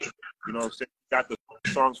 You know what I'm saying? He got the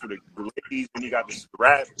songs for the ladies, and he got the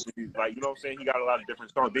rap. Like you know what I'm saying? He got a lot of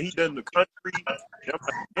different songs. Then he done the country. And I'm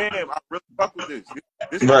like, damn, I really fuck with this.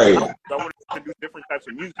 This right. I want to do different types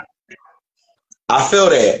of music. I feel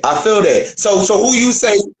that. So who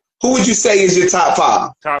would you say is your top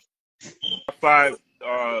five? Top five,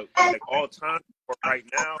 like all time or right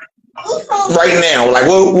now? Right now, like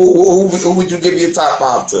who would you give your top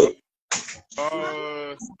five to?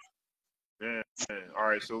 Man. All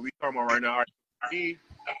right, so we talking about right now. I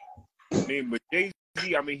mean, but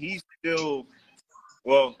Jay-Z, I mean, he's still.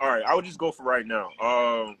 Well, all right, I would just go for right now.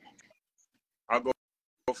 I'll go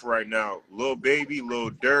for right now. Lil Baby,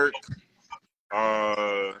 Lil Durk.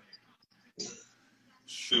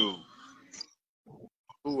 Shoot.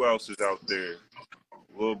 Who else is out there?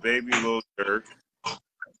 Lil Baby, Lil Durk.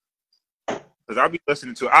 Because I'll be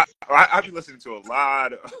listening to I be listening to a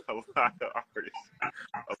lot of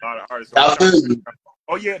artists.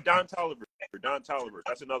 Oh yeah, Don Toliver.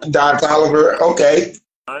 That's another. Don Toliver. Okay.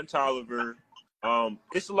 Don Toliver.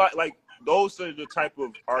 It's a lot like those are the type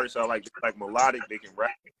of artists I like. Like melodic, they can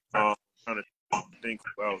rap. Trying to think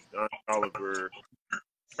about Don Toliver.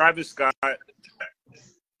 Travis Scott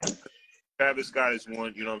is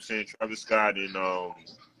one, you know what I'm saying? Travis Scott and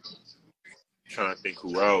trying to think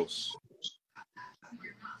who else.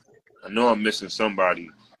 I know I'm missing somebody.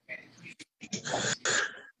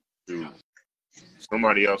 Dude.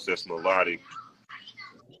 Somebody else that's melodic.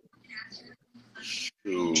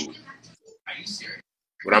 Shoot.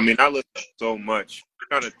 But I mean, I listen so much.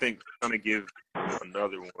 I'm trying to give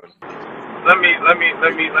another one. Let me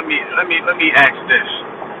ask this.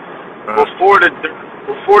 Before the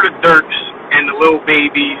Durks and the Lil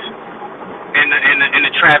Babies and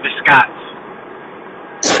the Travis Scotts.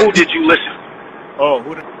 Who did you listen to? Oh,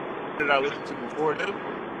 who did I listen to before them?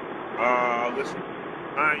 I listened to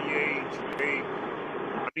Kanye, Drake.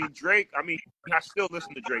 Drake. I still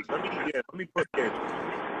listen to Drake. Let me put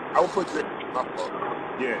I would put Drake in my phone.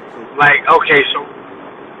 Yeah. So, like, okay, so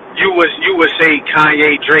you would say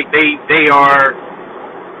Kanye, Drake, they are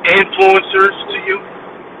influencers to you?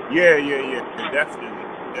 Yeah. They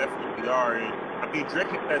definitely are. And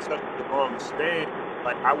Drake has such a long span.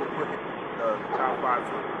 Like, I would put him in the top 5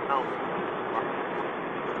 for now.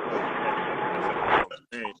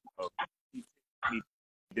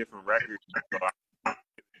 Different records.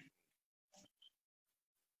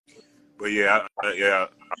 But yeah,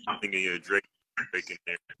 I'm thinking Drake in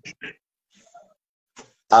there.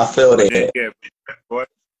 I feel that. Yeah, what?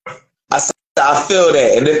 I feel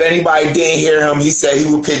that. And if anybody didn't hear him, he said he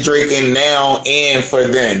would put Drake in now and for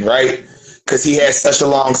then, right? Because he has such a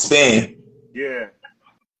long span. Yeah,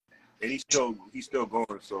 and he's still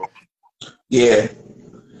going. So yeah,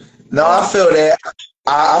 no, I feel that.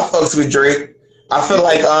 I fucks with Drake. I feel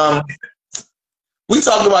like we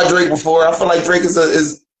talked about Drake before. I feel like Drake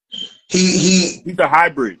is he's a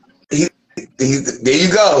hybrid. There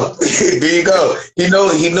you go. There you go.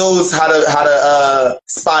 He knows how to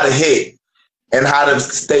spot a hit and how to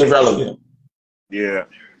stay relevant. Yeah.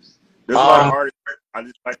 There's a lot of artists. I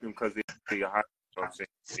just like them because they are high.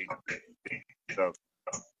 So.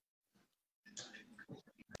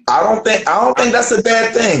 I don't think that's a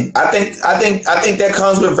bad thing. I think that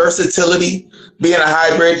comes with versatility, being a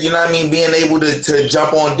hybrid. You know what I mean? Being able to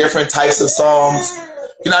jump on different types of songs.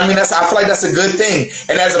 You know what I mean? I feel like that's a good thing.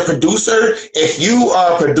 And as a producer, if you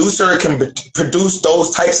are a producer can produce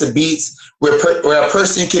those types of beats where a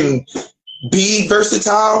person can be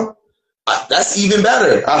versatile, that's even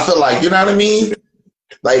better. I feel like, you know what I mean?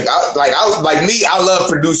 Like me, I love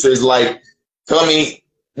producers. Like, tell me,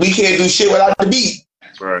 we can't do shit without the beat.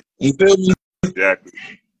 Right. You feel me? Exactly.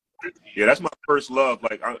 Yeah, that's my first love.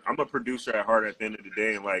 Like, I'm a producer at heart at the end of the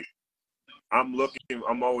day, and like, I'm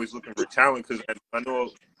always looking for talent because I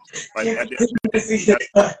know, like, at the end of the day,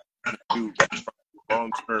 I do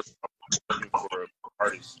long term. I'm looking for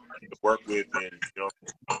artists to work with and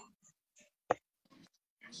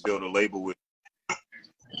build a label with.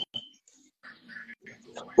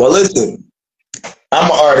 Well, listen,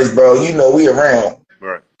 I'm an artist, bro. You know we around.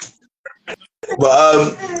 Right.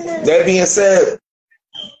 But that being said,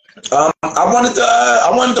 I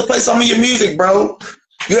wanted to play some of your music, bro.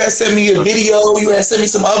 You had sent me a video. You had sent me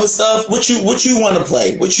some other stuff. What you want to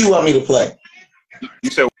play? What you want me to play?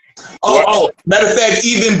 You said. Matter of fact,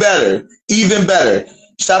 even better.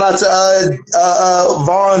 Shout out to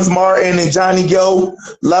Vaughns Martin and Johnny Yo,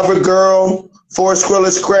 Lover Girl, Four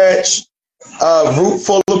Squirrel Scratch, Root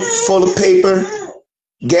full of paper,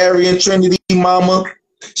 Gary and Trinity Mama.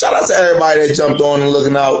 Shout out to everybody that jumped on and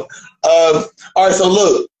looking out. All right, so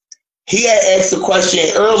look, he had asked a question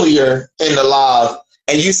earlier in the live,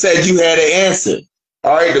 and you said you had an answer.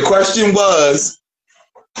 All right, the question was,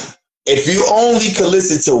 if you only could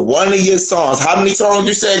listen to one of your songs, how many songs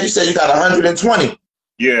you said? You said you got 120.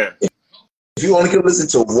 Yeah. If you only could listen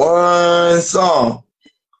to one song,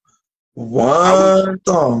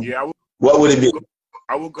 yeah, what would it be?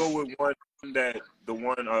 I would go with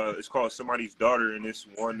it's called Somebody's Daughter, and it's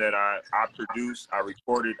one that I produced, I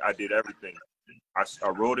recorded, I did everything. I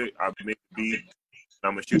wrote it, I made the beat, and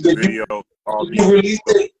I'm gonna shoot the video.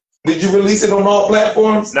 Did you release it on all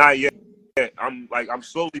platforms? Not yet. I'm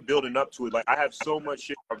slowly building up to it. Like, I have so much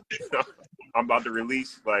shit I'm about to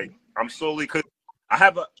release. Like, I'm slowly, cause I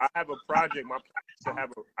have a project. I got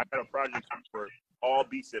a project for all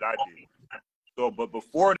beats that I did. So, but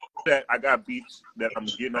before that, I got beats that I'm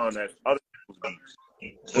getting on as other people's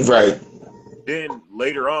beats. Right. Then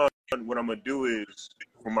later on, what I'm gonna do is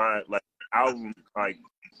for my album,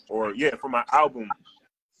 for my album,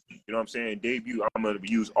 you know what I'm saying, debut, I'm gonna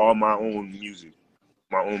use all my own music,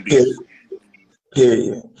 my own beats.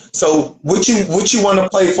 Period. So what you want to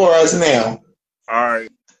play for us now? All right.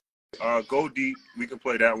 Go Deep. We can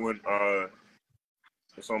play that one.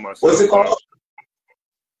 It's on my. What's it called?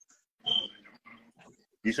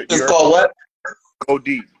 It's called what? Go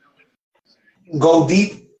Deep. Go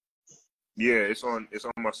Deep. Yeah, it's on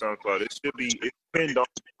my SoundCloud. It should be. It's pinned on.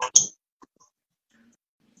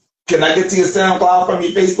 Can I get to your SoundCloud from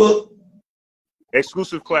your Facebook?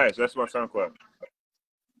 Exclusive Class. That's my SoundCloud.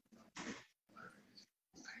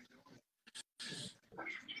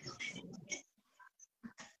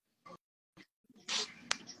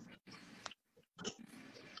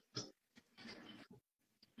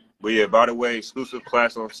 But yeah, by the way, Exclusive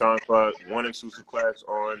Class on SoundCloud, one Exclusive Class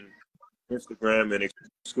on Instagram, and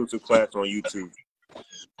exclusive class on YouTube.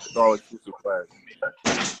 It's all exclusive class.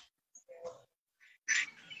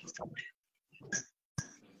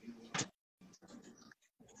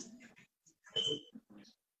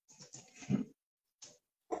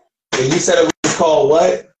 And you said it was called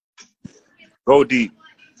what? Go Deep.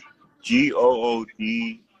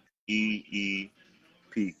 GOODEEP.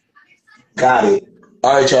 Got it.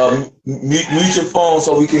 All right, y'all. Mute your phone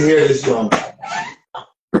so we can hear this song.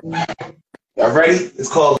 Y'all ready? It's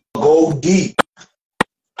called Go Deep.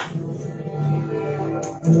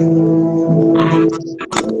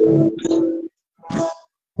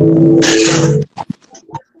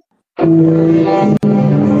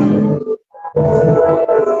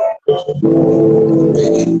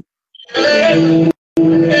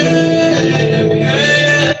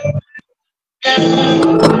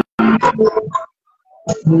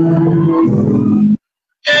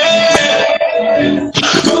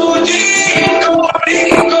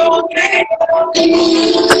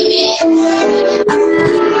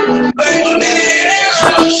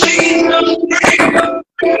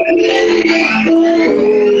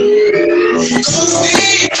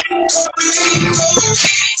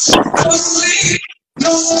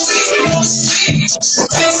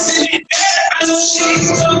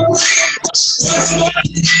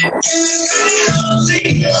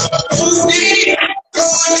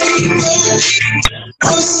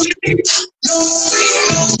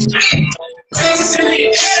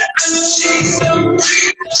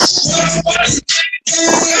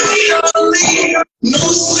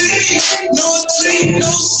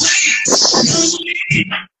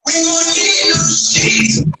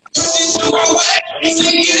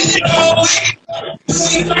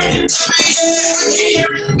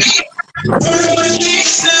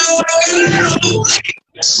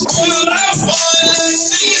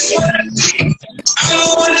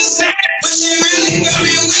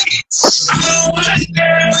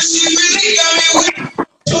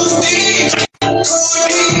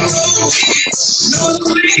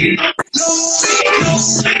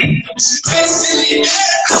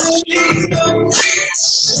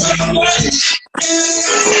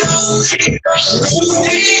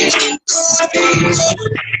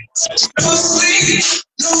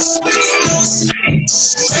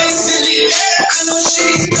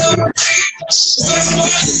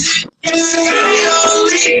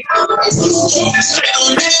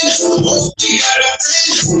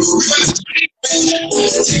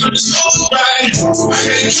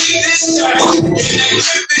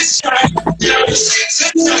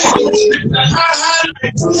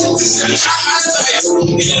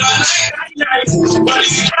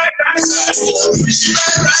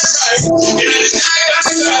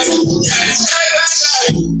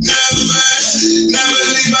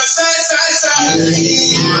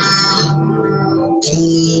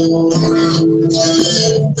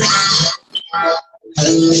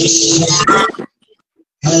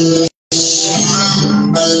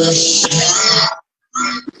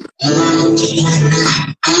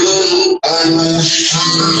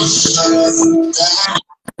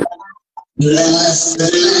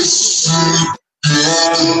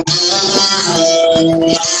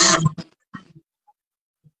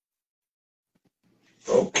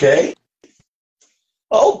 Okay.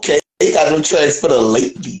 Okay. He got no tracks for the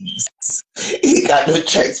ladies. He got no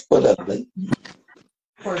tracks for the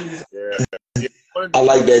ladies. Yeah. I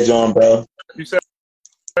like that, John, bro. You said?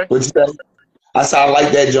 What you say? I said I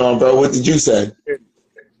like that, John, bro. What did you say?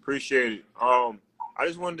 Appreciate it. I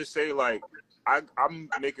just wanted to say, like, I'm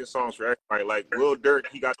making songs for everybody. Like Lil Durk,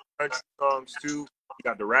 he got the country songs too. He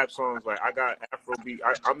got the rap songs. Like I got Afrobeat.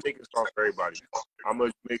 I'm making songs for everybody. I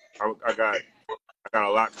got a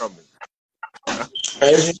lot coming.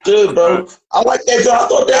 As you should, bro. I like that, John. I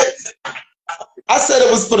thought that. I said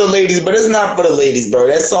it was for the ladies, but it's not for the ladies, bro.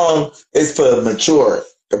 That song is for mature,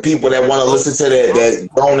 the people that want to listen to that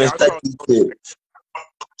grown and sexy shit.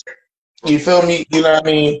 You feel me? You know what I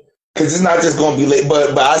mean? Because it's not just gonna be late,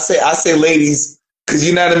 but I say ladies, because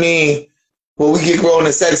you know what I mean. When we get grown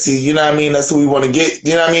and sexy, you know what I mean. That's who we want to get.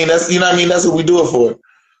 You know what I mean? That's what we do it for.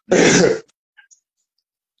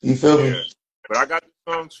 You feel me? Yeah. But I got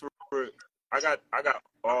the songs for I got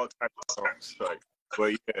all types of songs. Like,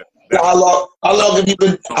 but yeah. How long have you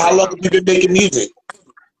been making music?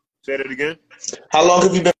 Say that again. How long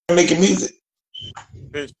have you been making music?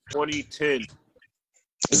 Since 2010.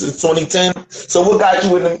 Since 2010. So what got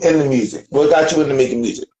you in the music? What got you into making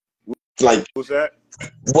music? Like, what's that?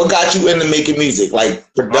 What got you into making music?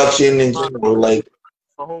 Like production in general, like.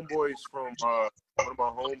 My homeboys from one of my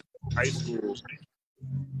home high school,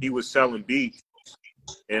 he was selling beats,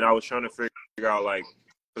 and I was trying to figure out like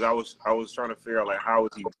because I was trying to figure out like how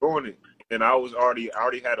was he doing it, and I already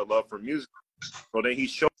had a love for music. So then he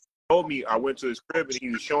showed me. I went to his crib and he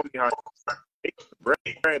was showing me how to make the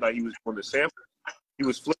bread. Like he was doing the samples. He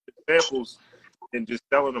was flipping samples and just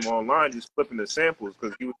selling them online, just flipping the samples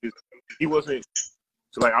because he wasn't.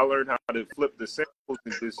 So like I learned how to flip the samples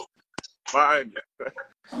and just find.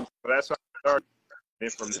 So that's how I started.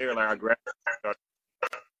 And from there, like I started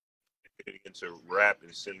getting into rap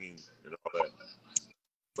and singing and all that.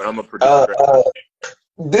 But I'm a producer.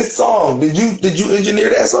 This song, did you engineer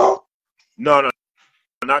that song? No,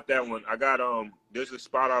 not that one. I got there's a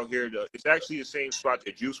spot out here. It's actually the same spot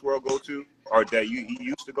that Juice WRLD go to, or that he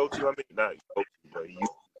used to go to. I mean, not go to, but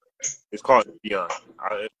it's called Beyond.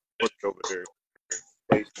 I worked over there.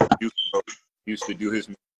 Juice WRLD used to do his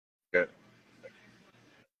music. Yeah.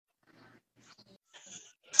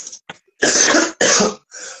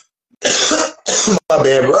 My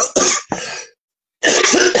bad, bro.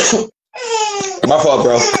 My fault,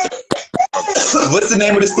 bro. What's the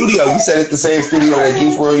name of the studio? You said it's the same studio that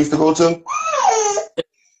Juice WRLD used to go to?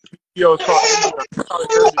 Yo,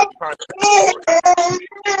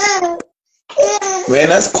 Man,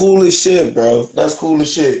 that's cool as shit, bro. That's cool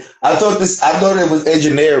as shit. I thought it was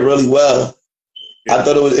engineered really well. I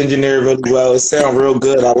thought it was engineered really well. It sounded real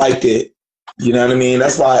good. I liked it. You know what I mean?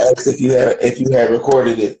 That's why I asked if you had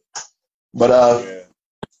recorded it. But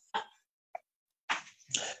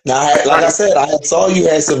now, like I said, I saw you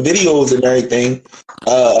had some videos and everything.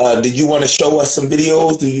 Did you want to show us some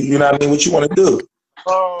videos? You know what I mean? What you want to do?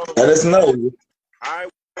 Let us know.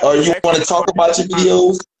 Or you want to talk about your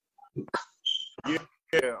videos?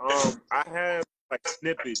 Yeah. I have like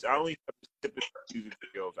snippets. I only have snippets of music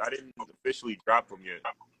videos. I didn't officially drop them yet.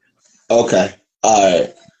 Okay. All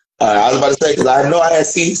right. I was about to say because I know I had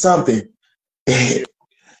seen something.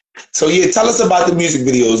 So yeah, tell us about the music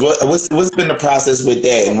videos. What's been the process with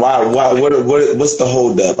that, and what's the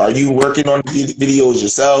hold up? Are you working on the videos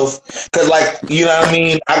yourself? Because like you know what I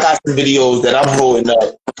mean, I got some videos that I'm holding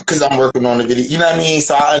up because I'm working on the video. You know what I mean?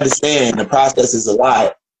 So I understand the process is a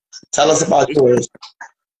lot. Tell us about yours.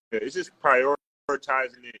 It's just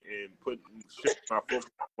prioritizing it and putting my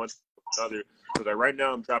focus on one to another. Because like right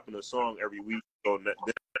now I'm dropping a song every week, so then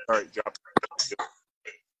I start dropping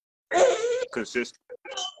consistent.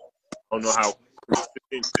 I don't know how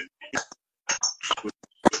consistent.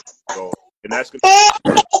 So, and that's gonna.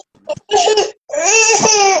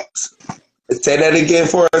 Say that again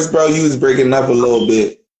for us, bro. You was breaking up a little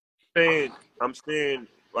bit. I'm saying,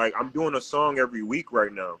 like I'm doing a song every week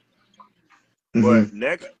right now, Mm-hmm. but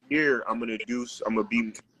next year I'm gonna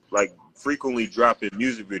be like frequently dropping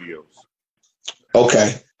music videos.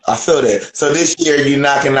 Okay. I feel that. So this year you're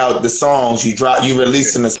knocking out the songs, you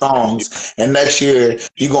releasing the songs, and next year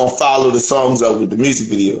you're gonna follow the songs up with the music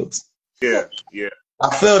videos. Yeah.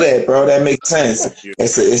 I feel that, bro. That makes sense. Yeah.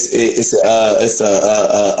 It's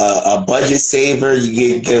a budget saver.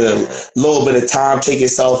 You get a little bit of time. Take your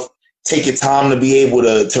time to be able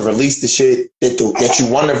to release the shit that you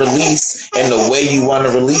want to release and the way you want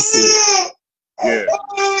to release it. Yeah.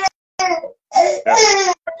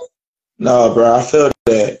 No, bro, I feel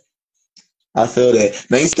that.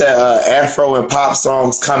 Now you said Afro and pop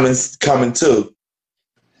songs coming too.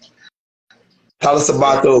 Tell us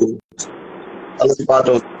about those.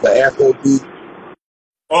 The Afro beat.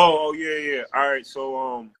 Oh yeah. All right,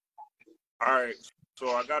 so I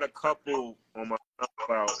got a couple on my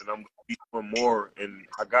SoundCloud, and I'm gonna be doing more, and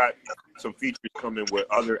I got some features coming with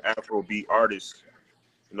other Afrobeat artists.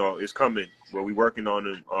 You know, it's coming. But we working on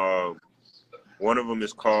them. One of them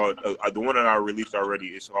is called the one that I released already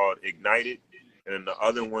is called Ignited, and the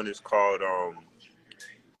other one is called hold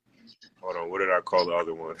on, what did I call the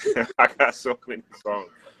other one? I got so many songs.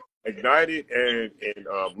 Ignited and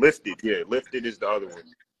Lifted. Yeah, Lifted is the other one.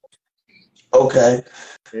 Okay.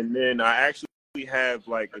 And then I actually have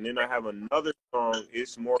and then I have another song.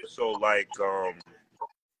 It's more so like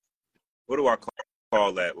what do I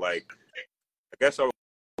call that? Like I guess I would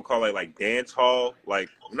call it like dance hall. Like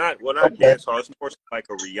not dance hall. It's more so like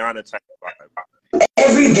a Rihanna type vibe.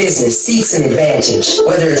 Every business seeks an advantage,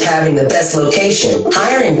 whether it's having the best location,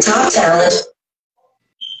 hiring top talent.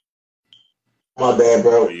 My bad,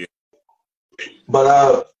 bro.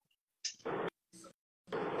 But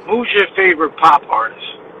who's your favorite pop artist?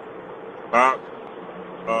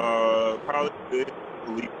 Probably Wiz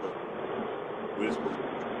Khalifa. You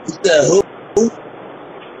said who?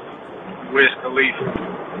 Wiz Khalifa.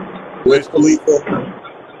 Wiz Khalifa.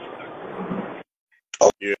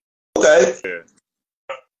 Oh, yeah. Okay. Yeah.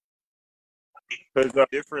 Because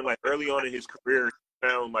different, like early on in his career, he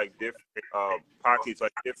found like different pockets,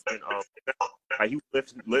 like different. Like he was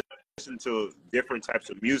listen to different types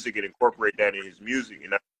of music and incorporate that in his music,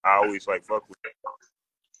 and I always like fuck with it.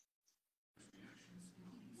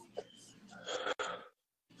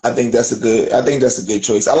 I think that's a good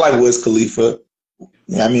choice. I like Wiz Khalifa.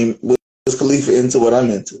 Yeah, I mean, Wiz Khalifa into what I'm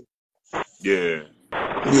into. Yeah.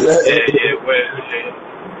 Well,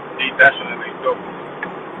 he definitely dope.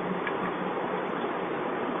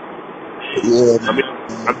 Yeah. I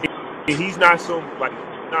mean, he's not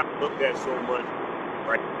looked at so much,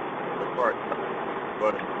 right?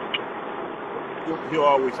 But he'll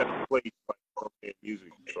always have to play like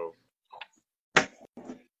music. So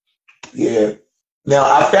yeah. Now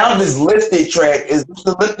I found this Lifted track. Is this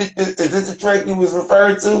the track you was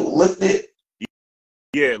referring to? Lifted?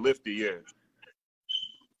 Yeah, Lifted, yeah.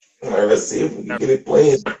 All right, let's see if we can get it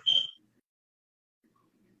playing.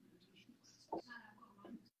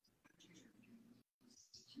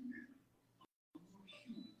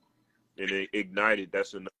 And it Ignited,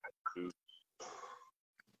 that's another dude.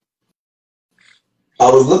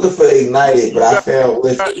 I was looking for Ignited, but I found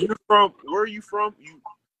Lifted. Where are you from?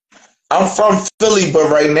 I'm from Philly, but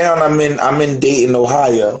right now I'm in Dayton,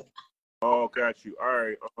 Ohio. Oh, got you. All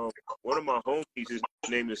right. One of my homies, his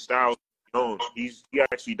name is Styles. He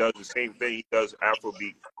actually does the same thing. He does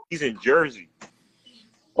Afrobeat. He's in Jersey.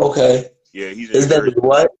 Okay. Yeah, he's in Jersey. Is that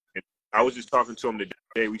what? And I was just talking to him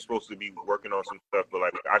today. We supposed to be working on some stuff, but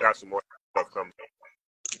like I got some more stuff coming.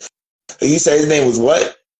 You say his name was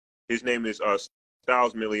what? His name is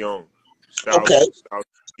Styles Million. Okay.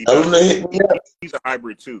 He's a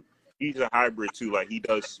hybrid too. Like he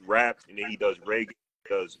does rap and then he does reggae, he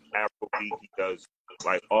does Afrobeat, he does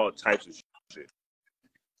like all types of shit.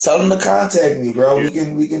 Tell him to contact me, bro.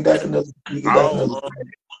 Yeah. We can definitely.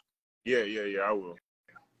 Yeah, I will.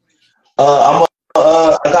 I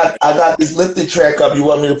got this Lifted track up. You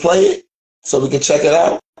want me to play it so we can check it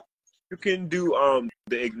out? You can do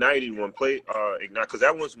the Ignited one. Play Ignite, because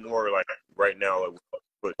that one's more like right now.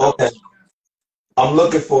 Like, okay. I'm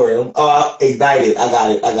looking for it. Ignited. I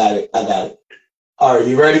got it. All right,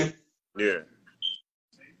 you ready? Yeah.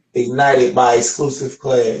 Ignited by Exclusive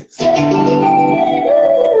Class.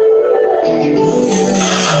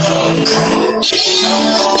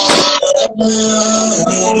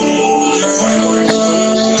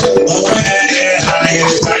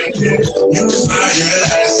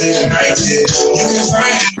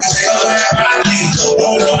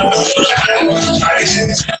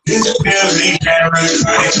 This building can't really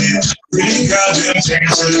fight it. Pretty girls and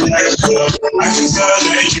chicks to the next floor. I can tell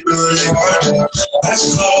that you really want it. Let's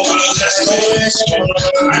go, let's go.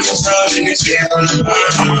 I can tell that you can't really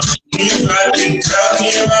find it. If I didn't tell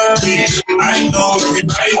you about me, I know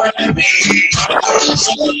everybody wanted me.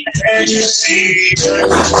 Can you see? I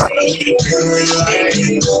can tell that you really like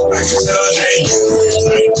it. I can tell that you really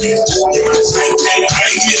like it. You're my type and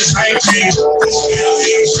I get excited. This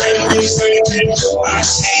feeling incredibly exciting. I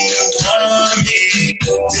see you on me.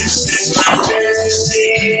 This is my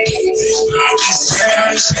destiny. This is my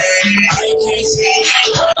destiny. I can't see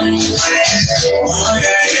you running away. Oh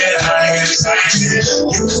yeah, I get excited.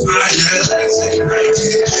 You find your lesson right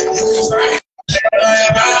here. You find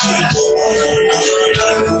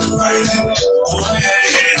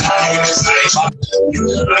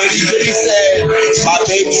He said, my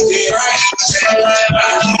baby did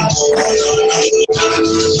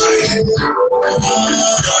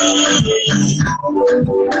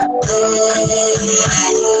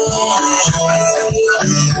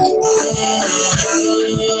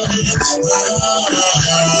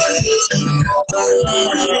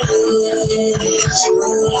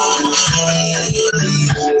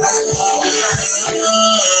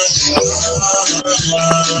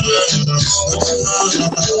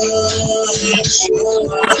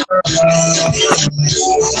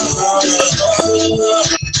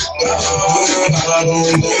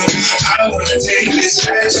I wanna take this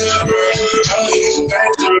back to the world. I'll get back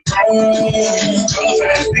to the home. Go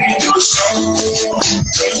back in your soul.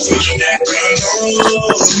 Come to the neck and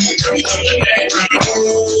roll. Come to the neck and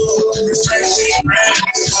roll. Refreshing,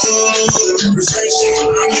 refreshing,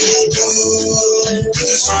 I'm gonna do.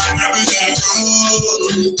 This is why I never get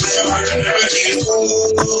fooled. This is why I never get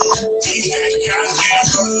fooled. These guys get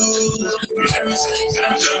fooled. Everything's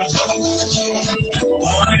under fooled.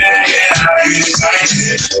 Oh yeah, I get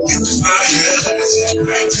excited. You find your lesson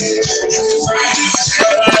right there. You find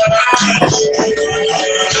yourself.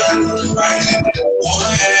 Oh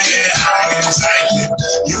yeah, I get excited.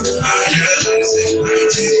 You find your lesson right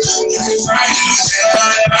there. You find yourself.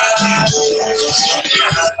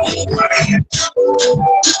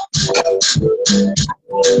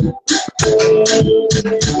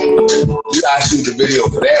 You gotta shoot the video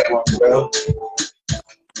for that one, bro.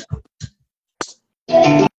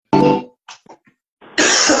 Yeah,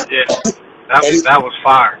 that was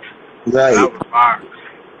fire. Right. That was fire.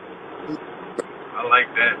 I like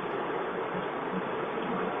that.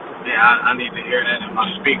 Yeah, I need to hear that in my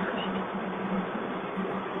speakers.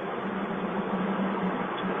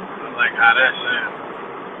 I like how that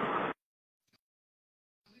sounds.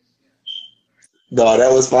 No,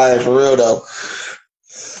 that was fire for real though.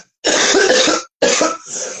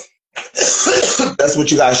 That's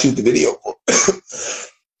what you gotta shoot the video for.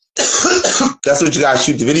 That's what you gotta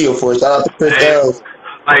shoot the video for. Shout out to Chris L.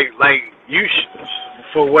 Like you,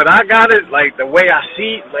 for what I got it, like the way I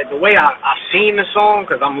see, like the way I've seen the song,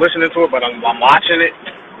 cause I'm listening to it, but I'm watching it.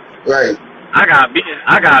 Right. I gotta be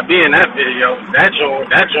in that video. That joint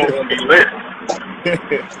gonna be lit.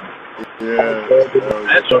 Yeah.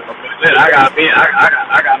 That joint gonna be lit. I gotta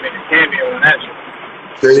make a cameo in that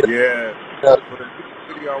joint. Yeah. For the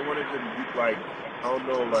video, I wanted to be like, I don't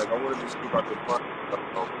know, like I wanted to see if I could find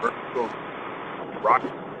vertical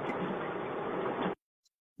rocket.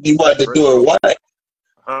 You wanted to do it what?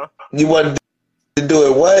 Huh? You wanted to do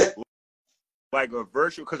it what? Like a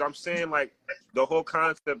virtual, because I'm saying like the whole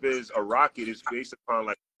concept is a rocket is based upon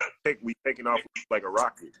like we taking off like a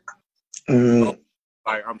rocket. So,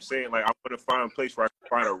 like I'm saying, like I want to find a place where I can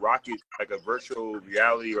find a rocket, like a virtual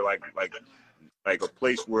reality, or like a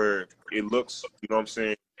place where it looks, you know what I'm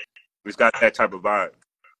saying? It's got that type of vibe.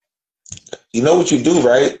 You know what you do,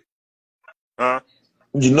 right? Huh?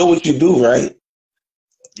 You know what you do, right?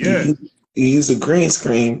 Yeah. You use a green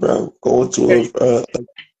screen, bro. Go into a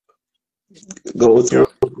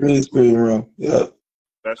green screen room. Yep.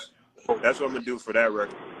 That's what I'm gonna do for that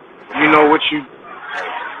record. You know what you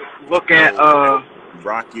look at?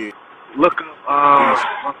 Rocket. Look up.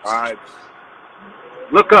 Vibes.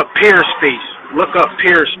 Look up peer space. Look up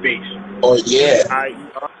peer space. Oh yeah.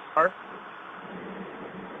 IER.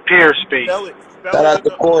 Peer space. Spell it Shout out to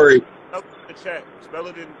Corey. Spell it in the chat. Spell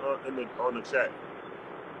it on the chat.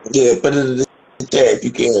 Yeah, put it in the chat if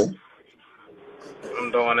you can.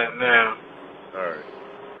 I'm doing it now. All right.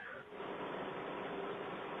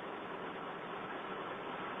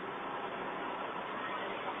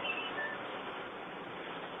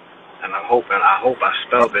 And I hope I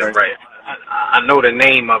spelled it right. I know the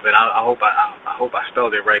name of it. I hope I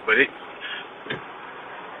spelled it right. But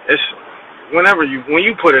it's when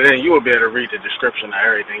you put it in, you will be able to read the description of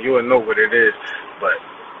everything. You will know what it is, but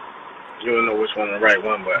you will know which one the right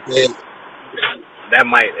one. But yeah.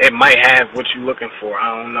 it might have what you're looking for.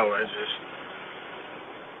 I don't know. It's just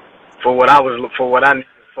for what I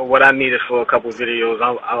needed for a couple videos.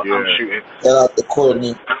 I'm shooting. Shout out to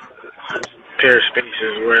Courtney. Peer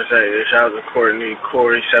spaces where it's at. Shout out to Courtney,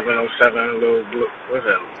 Corey 707, Lil Blue. What's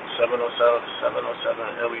that?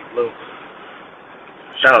 707, Ellie Blue.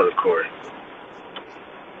 Shout out to Corey.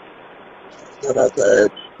 Shout out to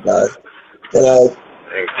everybody. Shout out.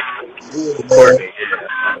 Courtney,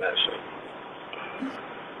 yeah, that shit.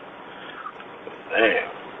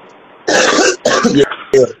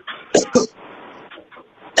 Yeah.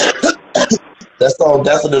 That song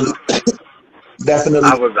definitely. I definitely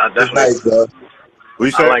nice, bro. What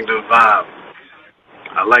you say? I like the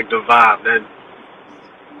vibe. That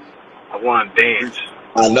I want to dance.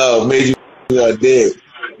 I know, made you dance.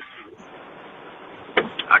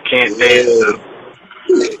 I can't dance though.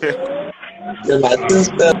 You're my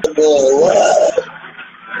two-step boy. What?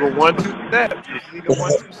 Go 1-2 steps. You need a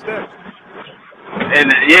 1-2 steps.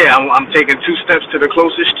 And yeah, I'm taking 2 steps to the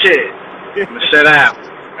closest chair. I'm gonna sit down.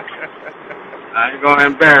 I ain't gonna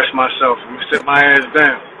embarrass myself. I'm gonna sit my ass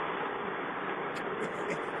down.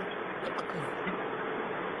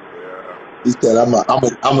 He said, "I'm a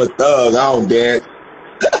thug. I don't dance."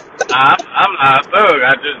 I'm not a thug.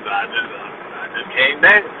 I just can't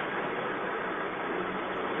dance.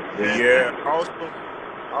 Yeah. I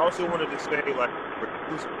also wanted to say, like, for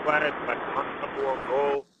this class, like, my number one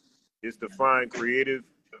goal is to find creative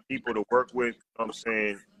people to work with. You know what I'm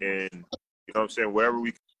saying, and you know what I'm saying, wherever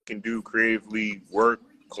we can do creatively, work,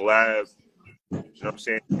 collab. You know what I'm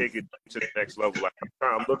saying, take it to the next level. Like,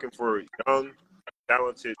 I'm looking for young,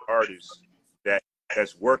 talented artists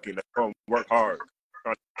that's working, that's going to work hard,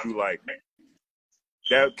 trying to do like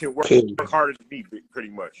that can work harder than me, pretty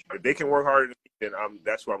much. If they can work harder than me, then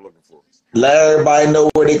that's what I'm looking for. Let everybody know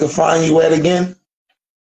where they can find you at again.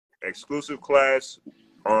 Exclusive class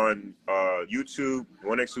on YouTube,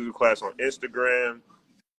 one exclusive class on Instagram,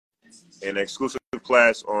 and exclusive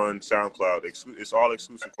class on SoundCloud. It's all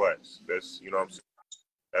exclusive class. That's, you know what I'm saying?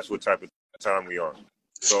 That's what type of time we on.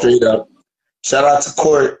 So, straight up. Shout out to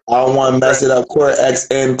Court. I don't want to mess it up. Court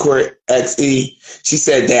XN, Court XE. She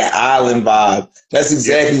said that island vibe. That's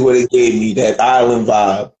exactly what it gave me, that island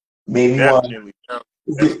vibe. Maybe Definitely. one.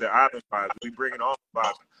 That's the island vibes. We bringing all the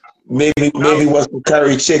vibes. Maybe what's some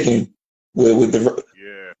curry chicken with the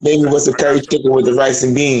maybe what's a curry chicken with the rice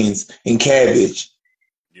and beans and cabbage.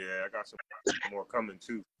 Yeah, I got some more coming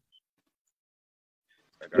too.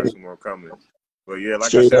 I got some more coming. But yeah,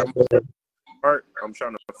 like I said, I'm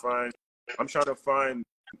trying to find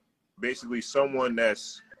basically someone that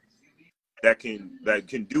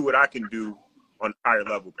can do what I can do on a higher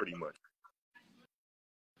level, pretty much.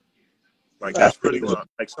 Like that's really what,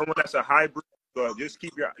 like someone that's a hybrid. So just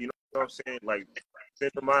keep your, you know what I'm saying? Like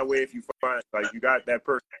send them my way if you find like you got that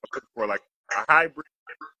person for like a hybrid.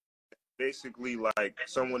 Basically, like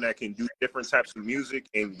someone that can do different types of music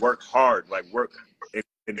and work hard, like work and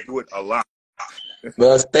do it a lot.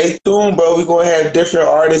 Well, stay tuned, bro. We're gonna have different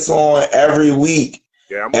artists on every week.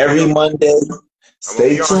 Yeah, every Monday.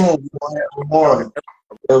 Stay tuned. We're gonna have more.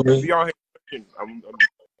 I'm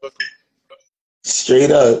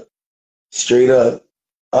Straight up.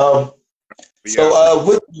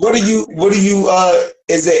 What are you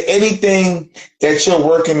is there anything that you're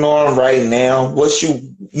working on right now?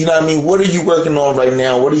 You know what I mean? What are you working on right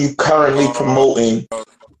now? What are you currently promoting?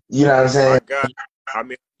 You know what I'm saying?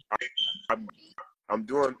 I'm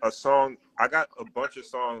doing a song. I got a bunch of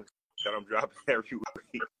songs that I'm dropping every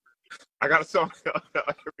week. I got a song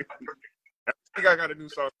every week. I think I got a new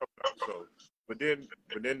song coming up. So, but then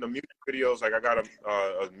the music videos, like I got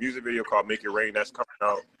a music video called "Make It Rain" that's coming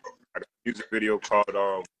out. I got a music video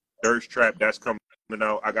called "Thirst Trap" that's coming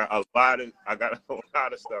out. I got a lot of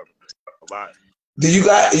stuff. A lot. Do you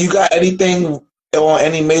got anything on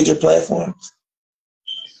any major platforms?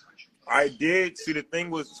 I did. See, the thing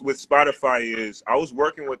with Spotify is I was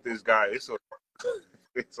working with this guy. It's a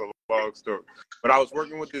long story, but I was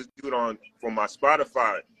working with this dude for my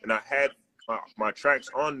Spotify, and I had my tracks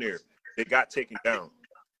on there. They got taken down.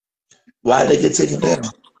 Why did they get taken down?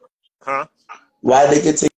 Huh? Why did they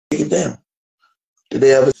get taken down? Did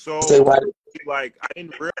they ever say why? Like I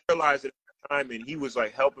didn't realize it at the time, and he was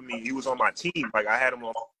like helping me. He was on my team. Like I had him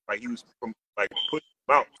on. Like he was from like putting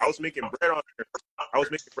him out. I was making bread on there. I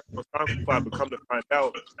was making bread on SoundCloud, but come to find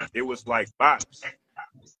out, it was like bots.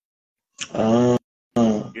 Yeah,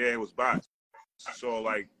 it was bots. So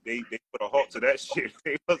like they put a halt to that shit.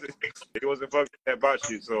 They wasn't fucking that bot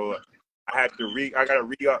shit. So I gotta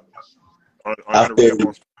re-up on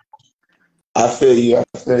I feel you.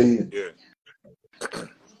 Yeah.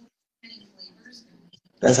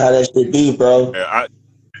 That's how that should be, bro. Yeah,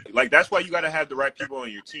 like that's why you gotta have the right people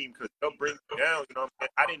on your team because they'll bring you down. You know what I'm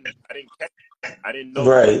saying? I didn't catch it. I didn't know.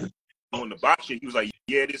 Right. On the bot shit, he was like,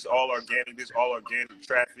 "Yeah, this all organic. This all organic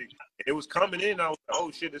traffic." And it was coming in. I was like,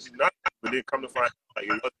 "Oh shit, this is not." But then come to find out, like,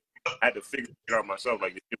 it wasn't. I had to figure it out myself.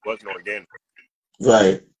 Like it wasn't organic.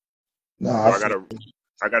 Right. No, so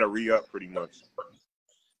I gotta re-up pretty much.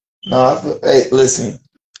 No, hey, listen.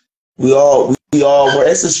 We all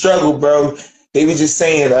it's a struggle, bro. They were just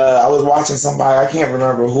saying, I was watching somebody, I can't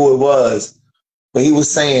remember who it was, but he was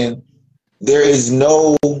saying there is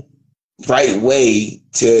no right way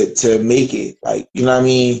to make it. Like, you know what I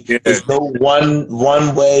mean? Yeah. There's no one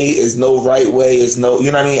way, there's no right way, there's no, you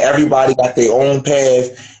know what I mean? Everybody got their own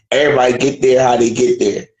path. Everybody get there how they get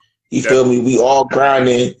there. You feel me? We all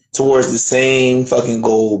grinding towards the same fucking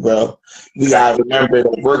goal, bro. We gotta remember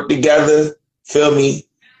to work together, feel me?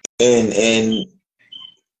 And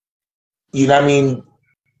you know what I mean?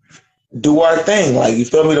 Do our thing. Like, you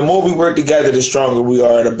feel me? The more we work together, the stronger we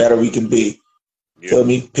are, the better we can be. Yeah. Feel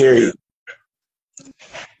me? Period.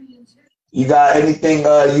 Yeah. You got anything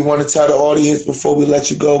you want to tell the audience before we let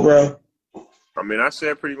you go, bro? I mean, I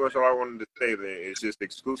said pretty much all I wanted to say. Then it's just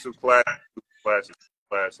exclusive class. Like,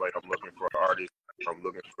 I'm looking for artists. I'm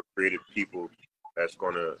looking for creative people that's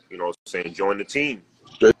gonna, you know, saying join the team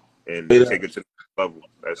and take it to the level.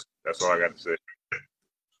 That's all I got to say.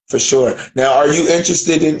 For sure. Now, are you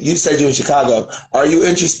interested in? You said you're in Chicago. Are you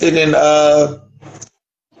interested in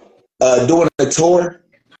doing a tour,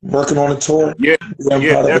 working on a tour? Yeah, part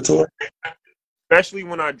of a tour. Especially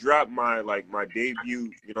when I drop my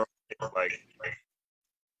debut. You know, like,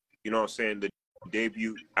 you know what I'm saying, the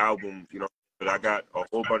debut album. You know, but I got a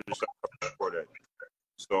whole bunch of stuff for that.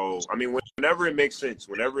 So, I mean, whenever it makes sense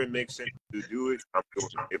to do it, I'm doing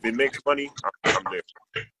it. If it makes money, I'm there.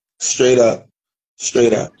 Straight up.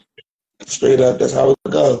 That's how it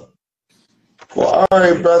go. Well, all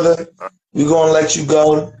right, brother. We're going to let you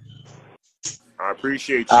go. I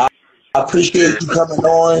appreciate you. I appreciate you coming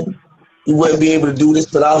on. We wouldn't be able to do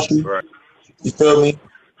this without you. Right. You feel me?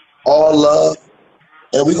 All love.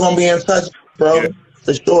 And we're going to be in touch, bro. Yeah.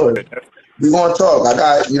 For sure. We're going to talk. I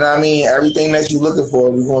got, you know what I mean? Everything that you're looking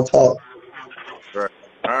for, we're going to talk. Right.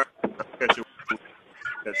 All right. I'll catch you.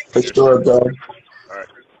 That's For sure, bro. all right.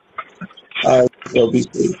 All right, so be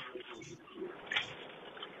safe.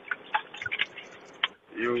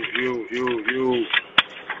 You.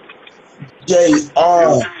 Jay,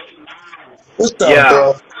 what's up, Yeah.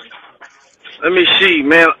 bro? Let me see,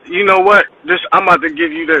 man. You know what? I'm about to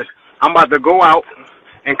give you this. I'm about to go out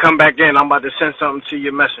and come back in. I'm about to send something to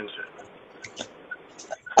your messenger.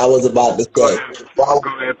 I was about to Go say, ahead. Go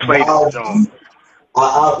ahead and play this song.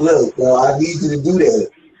 look, bro, I need you to do that.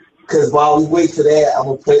 Cause while we wait for that, I'm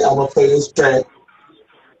gonna play this track.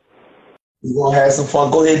 We're gonna have some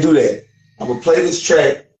fun. Go ahead and do that. I'm gonna play this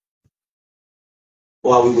track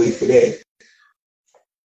while we wait for that.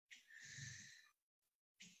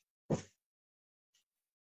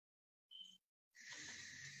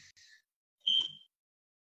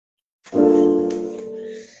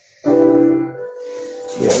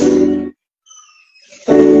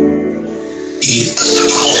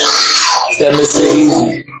 That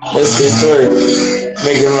MysfitEaZy. MysfitEaZy.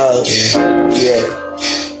 Making love. Yeah.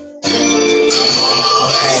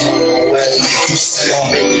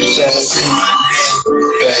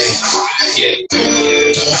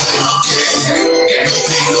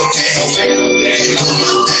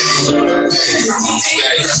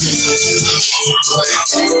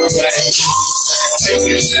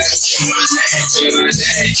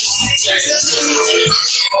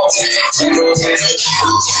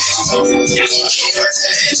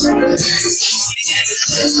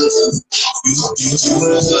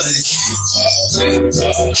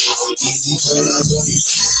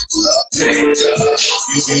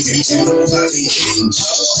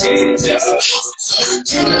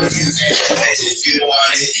 If you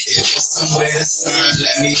want it, if it's somewhere to sign,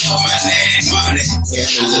 let me put my name on it. And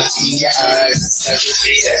the look in your eyes, it's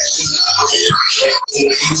everything that you know. The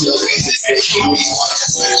way you look at this, making me want to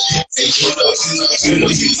touch it. And you know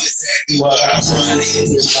exactly what I want.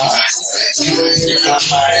 It's my eyes, you're my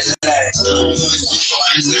mind, like,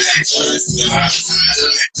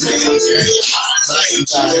 like you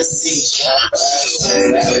trying to see. I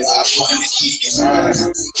want to keep it mine.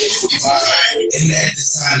 And at the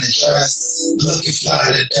time to trust, looking fly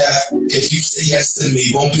to death. If you say yes to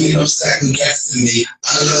me, won't be no second guessing me.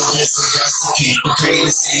 I love this recipe, the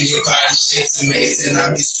greatest in your body shapes amazing.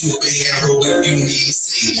 I'm your superhero if you need.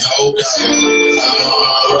 See, hold up, I'm on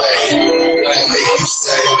my way. Like make you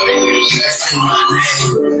say, next to my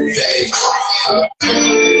name, babe.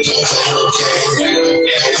 Don't say okay,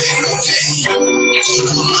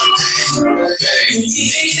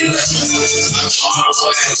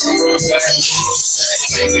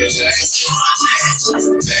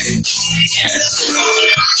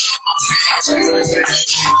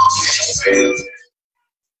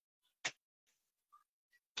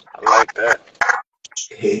 I like that.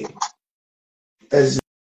 Hey, that's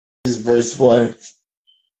just verse 1.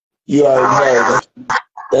 You already know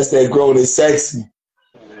that's that grown and sexy.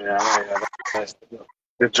 Yeah,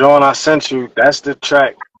 the joint I sent you. That's the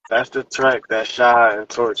track. That's the track that Shy and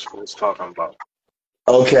Torch was talking about.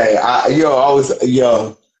 Okay, I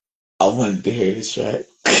wanted to hear this track.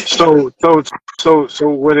 So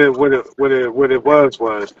what it was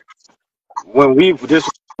when this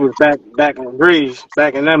was back in Greece,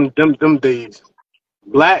 back in them days.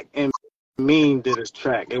 Black and Mean did his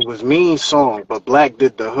track. It was Mean's song, but Black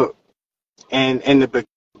did the hook. And in the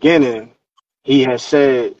beginning, he had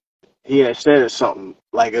said something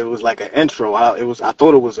like it was like an intro. I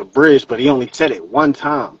thought it was a bridge, but he only said it one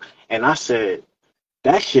time, and I said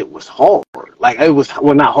that shit was hard. Like it was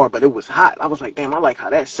not hard, but it was hot. I was like, damn, I like how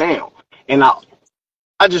that sound, and I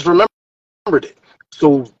just remembered it.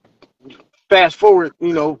 So fast forward,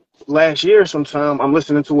 last year sometime I'm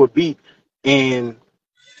listening to a beat and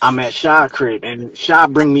I'm at Shy crib and Shy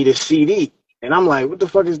bring me this CD and I'm like, what the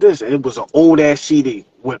fuck is this? And it was an old ass CD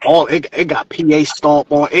with it got PA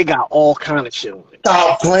stomp on it, got all kind of shit on it.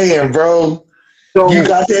 Stop playing, bro. So you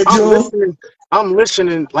got that, Joe? I'm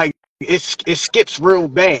listening like it skips real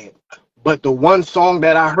bad. But the one song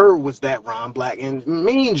that I heard was that Ron Black and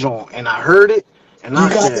Mean joint, and I heard it and I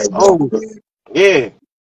said, oh yeah.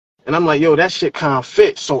 And I'm like, yo, that shit kind of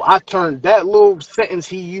fits. So I turned that little sentence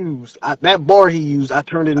he used, that bar he used, I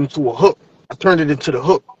turned it into a hook. I turned it into the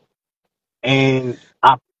hook. And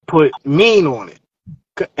I put Mean on it.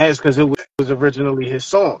 Because it was originally his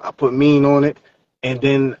song. I put Mean on it. And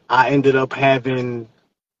then I ended up having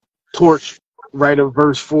Torch write a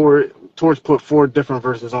verse for it. Torch put 4 different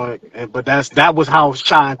verses on it. But that was how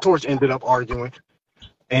Shy and Torch ended up arguing.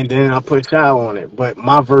 And then I put Shy on it, but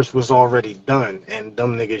my verse was already done, and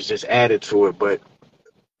them niggas just added to it. But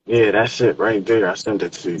yeah, that's it right there. I sent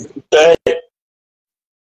it to you.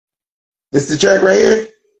 This the track right here?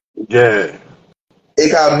 Yeah.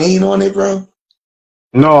 It got Mean on it, bro.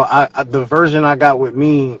 No, I the version I got with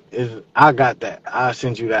Mean is I got that. I'll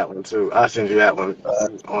send you that one too. I'll send you that one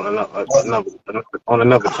on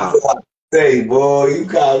another time. Say, boy, you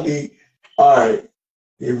got me. All right,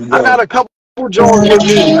 here we go. I got a couple Jones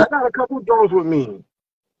with Mean.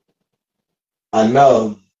 I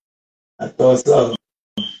know. I thought so.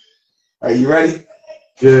 Are you ready?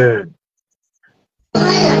 Yeah.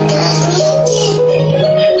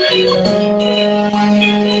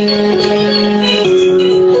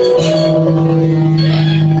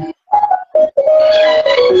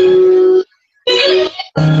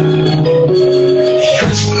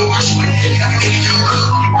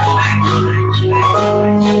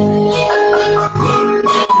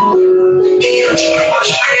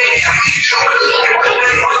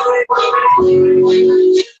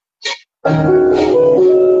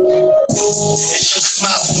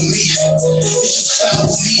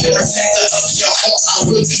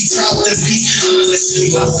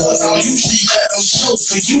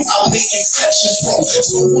 For you, I'll make exceptions for.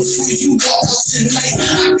 So before you walk up tonight,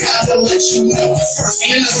 I gotta let you know. First,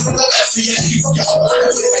 you never love after you. Y'all, I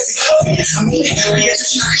mean, I guess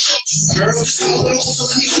it's not. Girl, just come a little closer,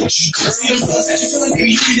 let me put you. See them blood that you're feeling,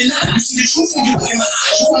 baby, you did not. You see the truth when you look in my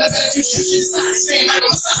eyes. You want a better future, just not staying right on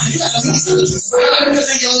the side. You gotta be still just because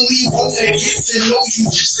they only want to get to know you.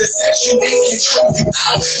 Just to set you in control you.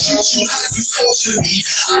 I'll treat you how you supposed to be.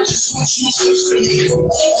 I just want you close to me.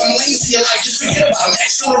 I'm lazy, I like just forget about me.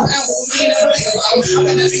 Still around with me, never think about me. I'm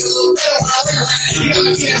gonna think a little better when I think about it. You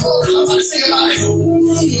gotta get home, I'm about to think about it.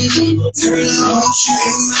 Girl, I want you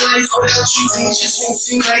in my life. Without you, things just won't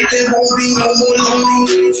seem right. There won't be no more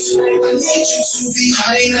lonely nights. I need you to be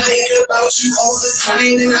mine. I think about you all the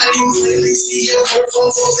time, and I can clearly see your heart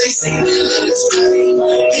although they say that love is blind.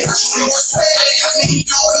 If I show you say, I need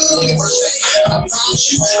your good birthday. I promise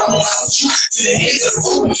you, I'll allow you to the end of the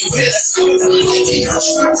road. Let's go. If I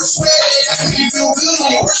show you say, I need your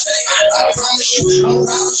good birthday. I promise you, I'll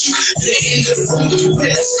allow you to the end of the road.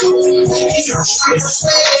 Let's go. If I show you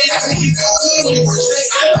say, I need your good birthday.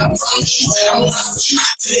 I promise you, I'll allow you to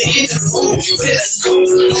the end of the road. Let's go.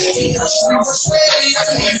 If I show you say, I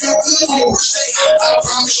need your good birthday. I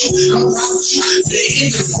promise you, I'll allow you to the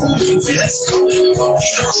end of the road. Let's go.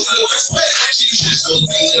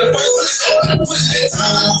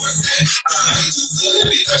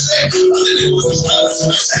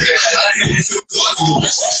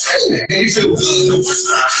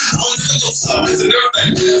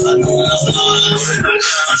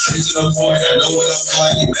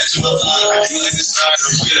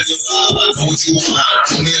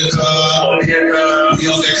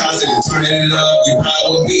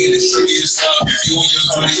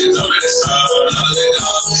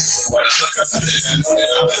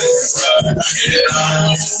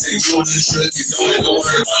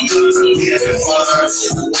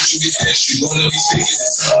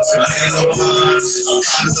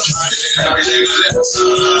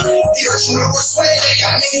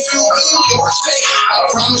 I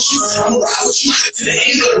promise you, I'm ride with you to the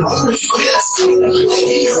end of the road. Let's go. I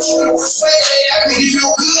can give you a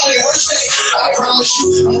good on your worst day. I promise you,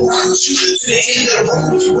 I'm ride with you to the end of the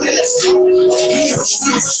road. Let's go. I can give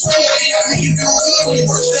you a good on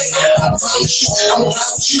your worst day. I promise you, I'm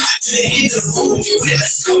ride with you to the end of the road.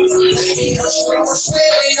 Let's go.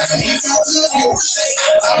 I can give you a good on your worst day.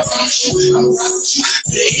 I promise you, I'm ride with you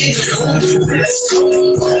to the end of the road. Let's go.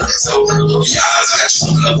 So, your eyes are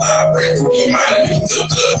actually gonna vibrate through your mind. Feel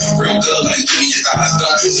good, real good, like you your eyes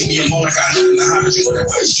done. See me in morning, got nothing to hide. You that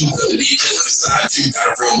way, you could leave it beside you. Got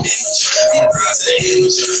a real image. I'm a rise to the end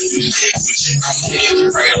with you. You the dick with you. I'm here, you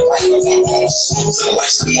right up right up on all. Smoke to the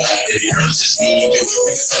lights in the morning. If it hurts, just me and you.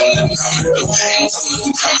 Niggas telling them coming through. Ain't telling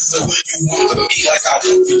them coming through. You want to be like I do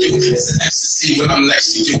for you. It's an ecstasy when I'm next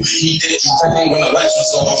to you. He did you wrong when the lights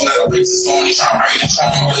was off. Now the lights is on. He trying to write it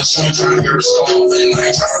wrong. But it's trying to hear us all. And I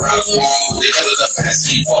ain't trying to ride along. They cut it up fast.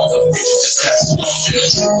 He fall. The bitch just passed along. In the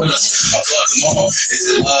truth with us. I love them all. Is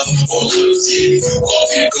it love or loyalty? All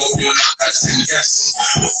can go through. I just didn't guess.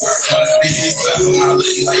 Where I'm gonna be. But I'm not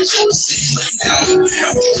living like Josie. Lay down.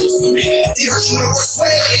 How you close to me. Here's the worst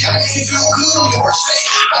way. I can feel good on your worst day.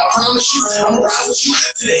 I promise you, I'm ride with you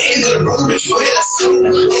to the end of the road. Let's go.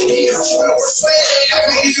 Here's the worst way. I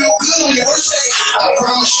can feel good on your worst day. I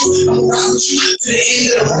promise you, I'm ride with you to the end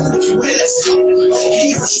of the road. Let's go.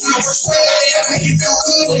 Here's the worst way. I can feel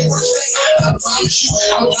good on your worst day. I promise you,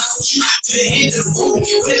 I'm ride with you to the end of the road.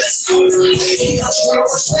 Let's go. Here's the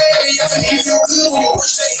worst way. I can feel good on your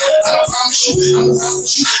worst day. I promise you, I'm ride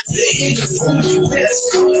with you to the end of the road. Let's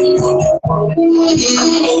go.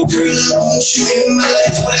 Girl, I want you in my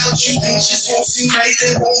life. Without you anxious, won't seem right,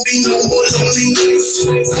 there won't be no more lonely nights.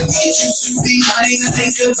 I need you to be mine, I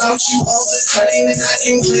think about you all the time, and I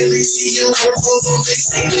can clearly see your work, although they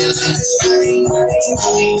say that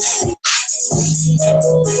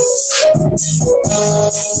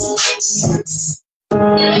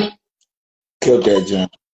Killed that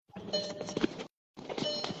jump.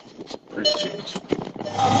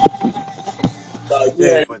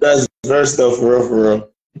 Yeah, that's verse though, for real, for real.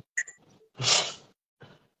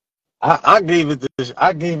 I gave it to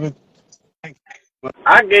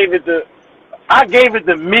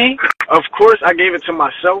me. Of course, I gave it to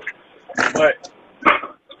myself, but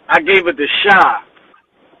I gave it to Shy.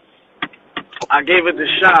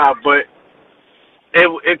 But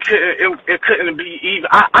it couldn't be even.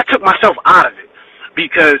 I took myself out of it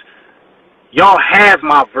because y'all have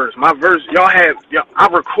my verse. My verse, I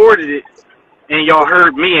recorded it, and y'all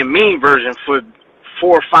heard me and Mean version for 4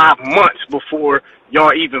 or 5 months before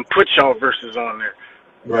y'all even put y'all verses on there.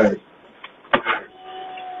 Right.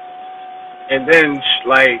 And then,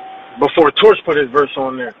 like, before Torch put his verse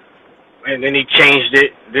on there, and then he changed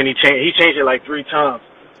it. Then he changed it like 3 times,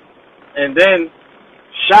 and then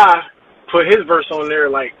Shy put his verse on there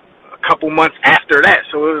like a couple months after that.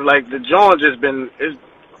 So it was like the John just been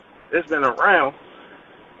it's been around.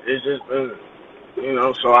 It's just been, you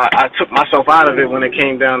know. So I took myself out of it when it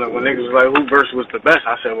came down to when niggas was like, who verse was the best?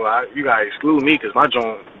 I said, well, you gotta exclude me because my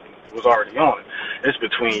John was already on it. It's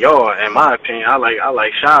between y'all. In my opinion, I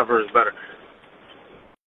like Shy verse better.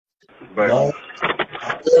 But no,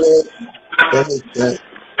 I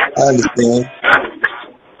understand.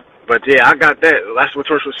 But yeah, I got that. That's what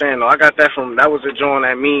Torch was saying though. I got that that was the joint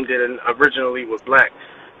that Mean did originally with Black,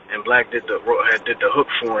 and Black did the hook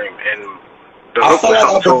for him, and the hook was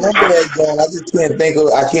something totally different. That joint. I just can't think of.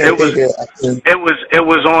 I can't think of. It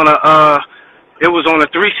was on a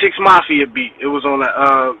 3-6 Mafia beat. It was on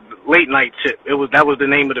a Late Night Tip. That was the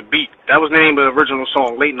name of the beat. That was the name of the original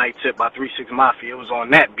song, Late Night Tip by 3-6 Mafia. It was on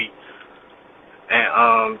that beat.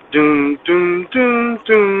 And doom doom doom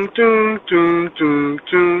doom doom doom doom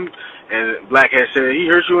doom, and Black had said he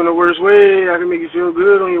hurt you in the worst way. I can make you feel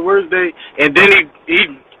good on your worst day. And then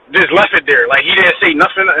he just left it there, like he didn't say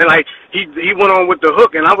nothing. And like he went on with the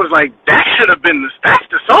hook, and I was like, that should have been that's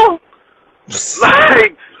the song.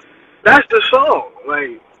 Like that's the song.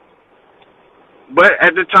 Like, but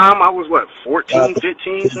at the time I was what 14,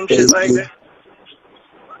 15, some shit like that.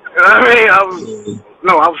 I mean,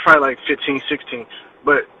 I was probably like 15, 16.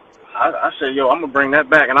 But I said, yo, I'm going to bring that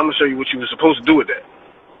back, and I'm going to show you what you were supposed to do with that.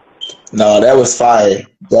 No, that was fire.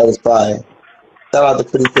 That was fire. Shout out to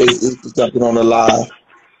Pretty Face E for jumping on the live.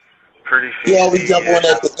 Pretty Face. She always jump on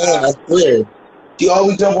at the end, I swear. She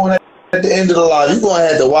always jump on at the end of the live. You're going to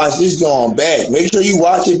have to watch this going back. Make sure you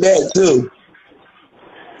watch it back, too.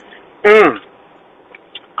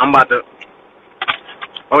 I'm about to...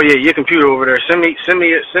 Oh yeah, your computer over there. Send me something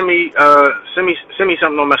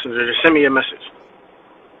on Messenger. Just send me a message.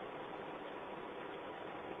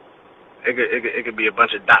 It could be a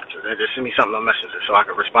bunch of dots. Just send me something on Messenger so I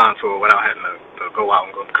can respond to it without having to go out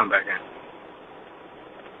and come back in.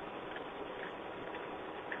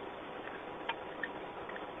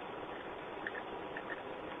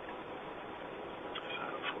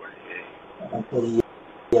 I'm putting you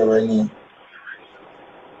there right now.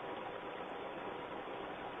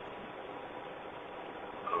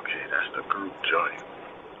 The group joint.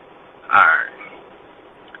 Alright,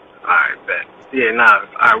 bet. Yeah, nah,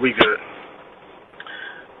 alright, we good.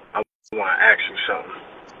 I want to ask you something.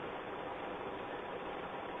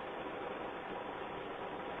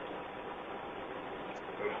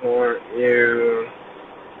 Alright. Yeah.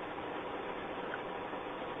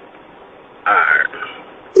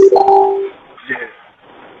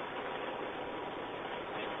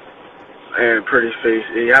 And Pretty Face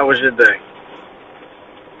E, how was your day?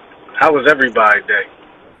 How was everybody's day?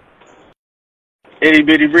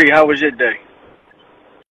 IttyBittyRee, how was your day?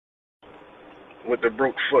 With the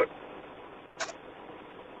broke foot.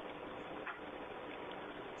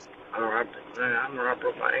 I remember I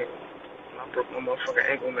broke my ankle. I broke my motherfucking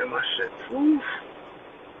ankle, man, my shit. Oof.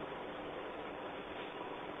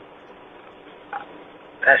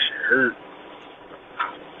 That shit hurt.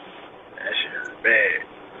 That shit hurt bad.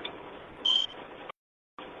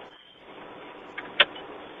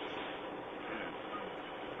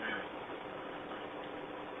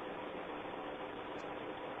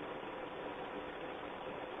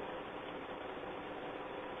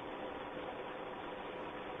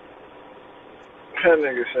 That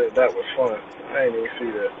nigga said that was fun. I ain't even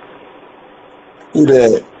see that. Who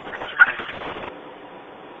that?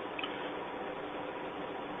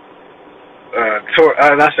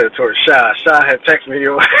 And I said towards Shy. Shy had texted me. He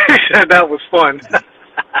said that was fun.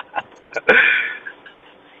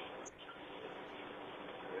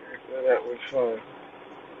 That was fun.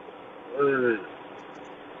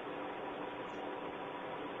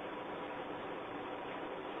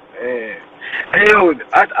 Man. Hey, yo,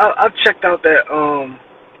 I checked out that I'm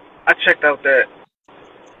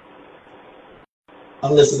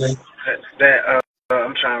listening.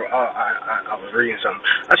 I'm trying. I was reading something.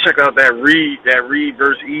 I checked out that Reed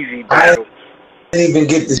versus Easy I battle. didn't even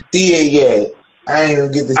get to see it yet. I ain't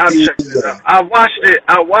even get to see it yet. I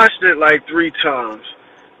watched it like 3 times,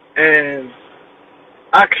 and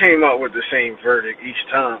I came up with the same verdict each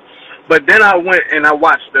time. But then I went and I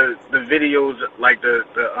watched the videos, like the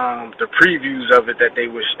previews of it that they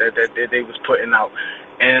was putting out,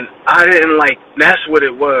 and I didn't like. That's what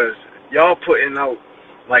it was. Y'all putting out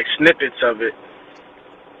like snippets of it,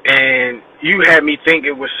 and you had me think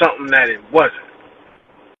it was something that it wasn't.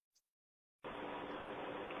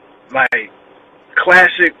 Like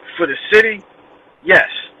classic for the city, yes,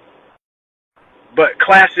 but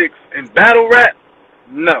classic in battle rap,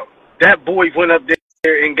 no. That boy went up there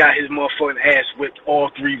and got his motherfucking ass whipped all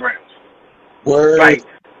 3 rounds. Word.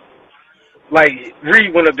 Like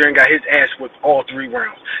Reed went up there and got his ass whipped all 3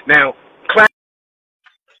 rounds. Now,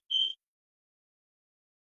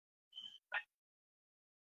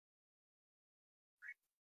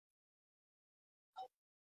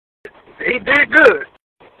 he did good,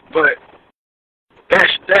 but that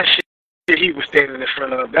shit he was standing in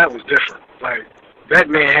front of, that was different. Like that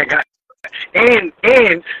man had got and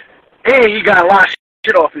he got a lot of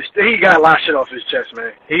shit off his chest,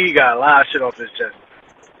 man. He got a lot of shit off his chest.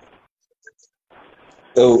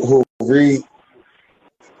 Who Reed?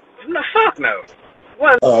 No, fuck no.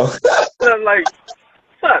 What? Oh. Like,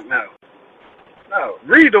 fuck no. No,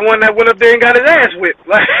 Reed the one that went up there and got his ass whipped.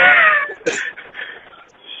 Like,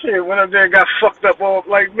 shit, went up there and got fucked up. All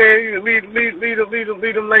like, man, you leave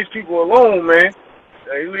them nice people alone, man.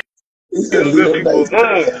 Like, leave them good people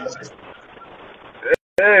alone.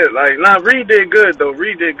 Yeah, like, nah, Reed did good though.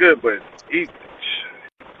 Reed did good, but Easy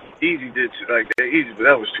did like that. Easy, but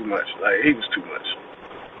that was too much. Like, he was too much.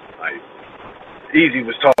 Like, Easy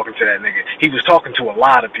was talking to that nigga. He was talking to a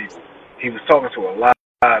lot of people.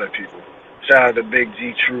 Shout out to Big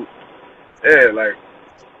G Troop. Yeah, like,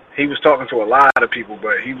 he was talking to a lot of people,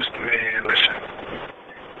 but he was, man, listen.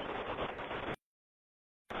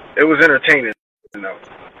 It was entertaining, you know.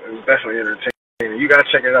 It was definitely entertaining. You gotta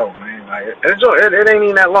check it out, man. Like, it ain't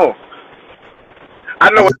even that long. I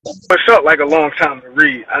know it felt like a long time to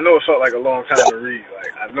read. Like, I know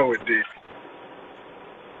it did.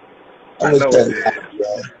 Like,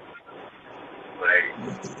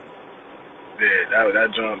 yeah,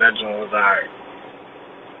 that joint was alright.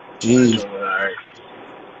 Jeez. That joint was alright.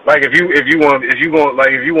 Like, if you want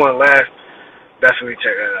to laugh, definitely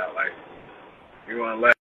check that out. Like, if you want to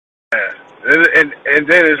laugh. And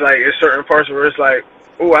then it's like, it's certain parts where it's like,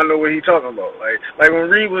 oh, I know what he's talking about. Like when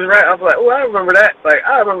Reed was right, I was like, oh, I remember that. Like,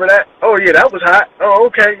 I remember that. Oh, yeah, that was hot. Oh,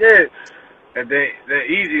 okay, yeah. And then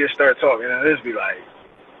Easy to start talking, and this be like,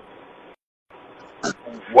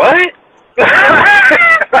 what?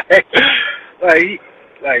 like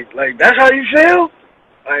that's how you feel?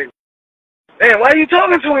 Like, man, why are you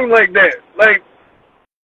talking to him like that? Like,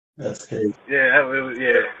 that's crazy. Yeah,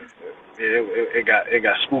 it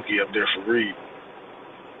got spooky up there for Reed.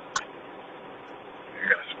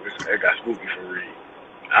 It got spooky for Reed.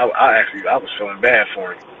 I was feeling bad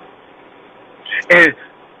for him. And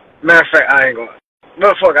matter of fact, I ain't gonna.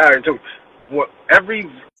 Motherfucker, I already told you. What, every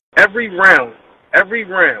round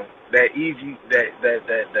that Easy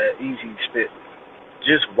spit,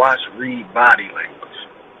 just watch Reed body language.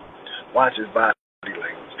 Just watch his body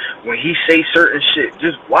language. When he say certain shit,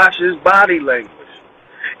 just watch his body language.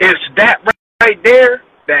 It's that right there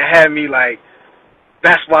that had me like,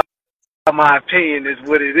 that's why my opinion is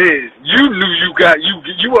what it is. You knew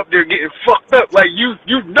you up there getting fucked up. Like, you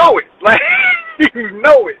know it. Like, you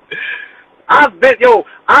know it. I've been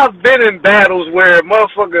in battles where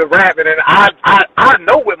motherfucker rapping and I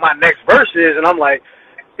know what my next verse is, and I'm like,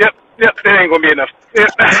 yep, that ain't gonna be enough.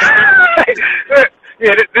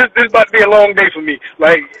 Yeah, this about to be a long day for me.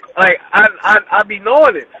 Like I be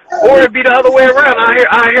knowing it, or it'd be the other way around.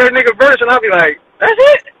 I hear a nigga verse and I'll be like, that's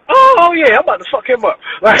it. Oh yeah, I'm about to fuck him up.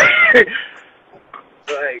 Like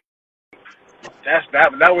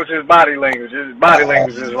that was his body language. His body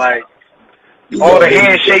language is like all the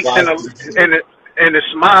handshakes and the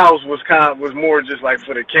smiles was more just like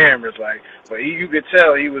for the cameras. Like, but you could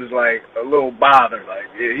tell he was like a little bothered. Like,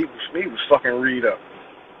 yeah, he was fucking Reed up.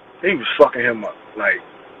 He was fucking him up. Like,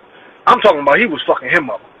 I'm talking about he was fucking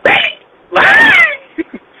him up bad. Like,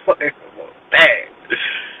 It was bad.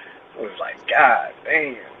 It was like, God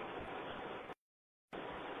damn.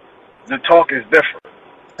 The talk is different.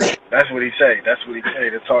 That's what he say. That's what he say.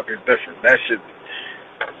 The talk is different. That shit.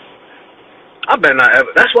 I better not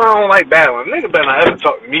ever. That's why I don't like battling. Nigga better not ever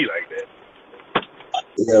talk to me like that.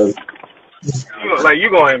 Yo, You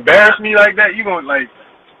gonna embarrass me like that? You gonna like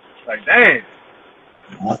damn.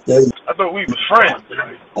 I feel you. I thought we was friends.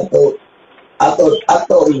 I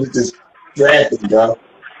thought it was just drafting, bro.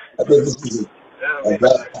 I thought this was a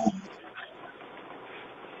rap.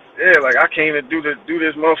 Yeah, like I came to do this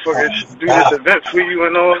motherfucker, do this event for you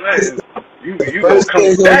and all that. And you gonna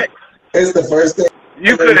come back? It's the first thing.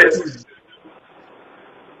 You could have.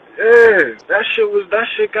 Yeah, that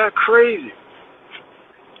shit got crazy.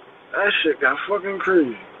 That shit got fucking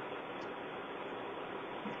crazy.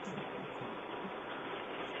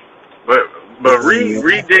 But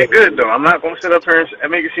Reed did good though. I'm not gonna sit up here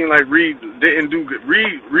and make it seem like Reed didn't do good.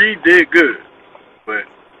 Reed did good, but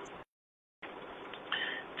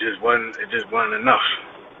it just wasn't enough.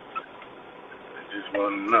 It just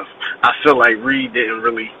wasn't enough. I feel like Reed didn't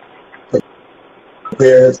really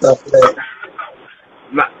prepare stuff for that.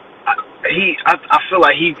 I feel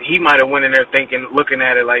like he might have went in there looking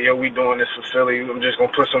at it like, yo, we doing this for Philly. I'm just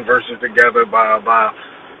gonna put some verses together by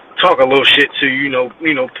talk a little shit to you know,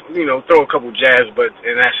 throw a couple jabs,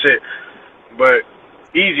 and that's it. But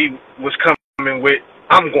Easy was coming with,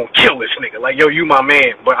 I'm gonna kill this nigga. Like, yo, you my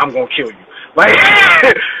man, but I'm gonna kill you. Like,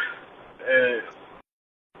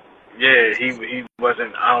 yeah, he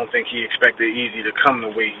wasn't. I don't think he expected Easy to come the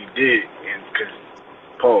way he did, and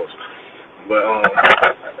pause. But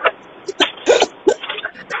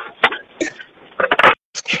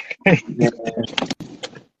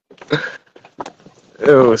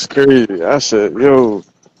It was crazy. I said, yo,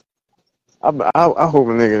 I hope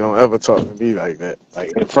a nigga don't ever talk to me like that.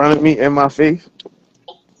 Like, in front of me, in my face,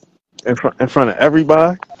 in front of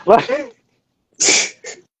everybody. Like,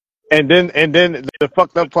 and then the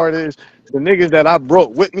fucked up part is, the niggas that I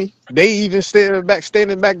brought with me, they even standing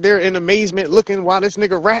back there in amazement looking while this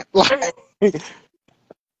nigga rap. Like,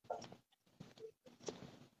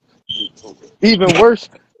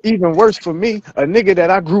 even worse for me, a nigga that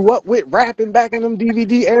I grew up with rapping back in them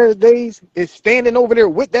DVD era days is standing over there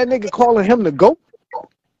with that nigga calling him the GOAT.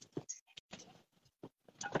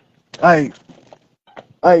 Like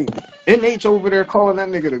NH over there calling that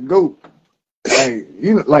nigga the GOAT. Like,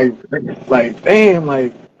 you know, like damn,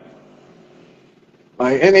 like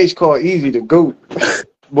NH called Easy the GOAT.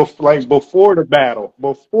 Before the battle.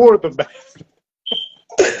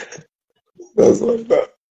 That's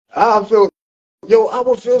what I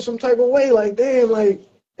would feel some type of way, like, damn, like,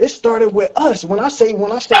 it started with us. When I say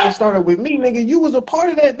it started with me, nigga, you was a part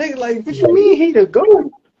of that, nigga. Like, what you mean he the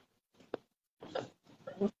GOAT?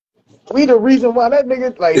 We the reason why that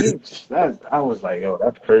nigga, like, I was like, yo,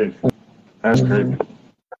 that's crazy. That's crazy.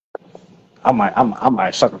 I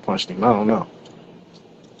might sucker punch him. I don't know.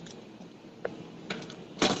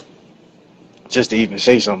 Just to even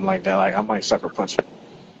say something like that, like, I might sucker punch him.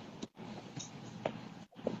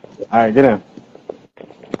 All right, get in.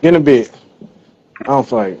 Get in a bit. I don't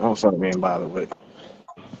feel like being bothered with.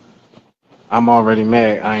 I'm already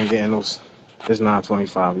mad. I ain't getting those. It's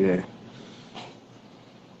 9:25. Yeah.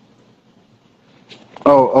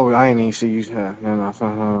 Oh, I ain't even see you.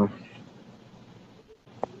 No.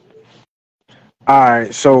 All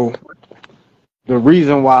right. So the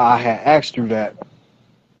reason why I had asked you that.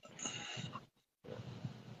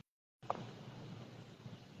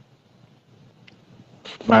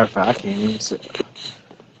 Matter of fact, I can't even sit.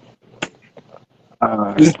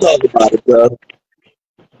 Just talk about it, bro.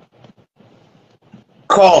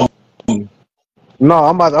 Call me. No,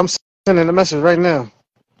 I'm sending a message right now.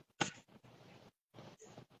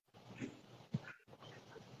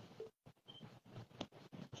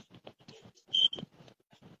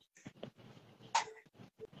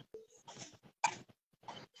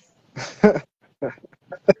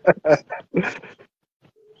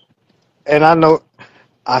 And I know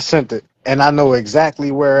I sent it, and I know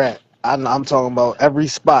exactly where at. I'm talking about every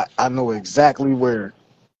spot. I know exactly where.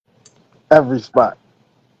 Every spot.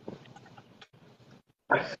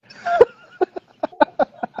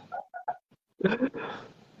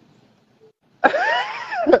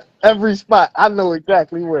 Every spot. I know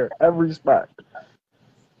exactly where. Every spot.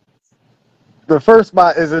 The first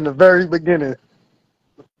spot is in the very beginning.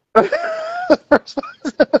 The first spot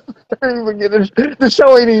is in the very beginning. The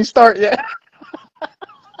show ain't even start yet.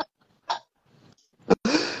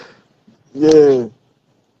 Yeah.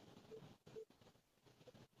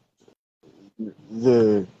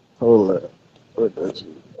 Yeah. Hold up. What that shit?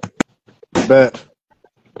 Bet.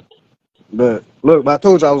 Look, Look, I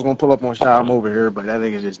told you I was gonna pull up on Shy. I'm over here, but that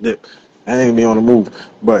nigga just dipped. That nigga be on the move.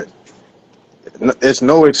 But it's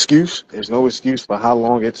no excuse. There's no excuse for how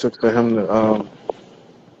long it took for him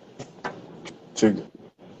to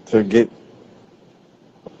get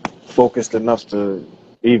focused enough to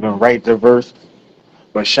even write the verse.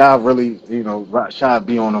 But Shy really, Shy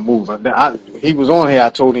be on the move. He was on here.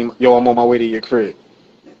 I told him, yo, I'm on my way to your crib.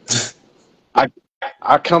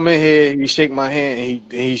 I come in here, he shake my hand,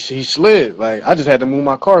 and he slid. Like, I just had to move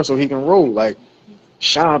my car so he can roll. Like,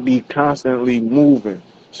 Shy be constantly moving,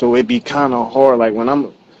 so it be kind of hard. Like, when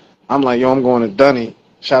I'm like, yo, I'm going to Dunny.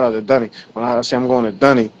 Shout out to Dunny. When I say I'm going to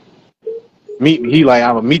Dunny, meet me. He like,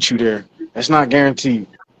 I will meet you there. That's not guaranteed.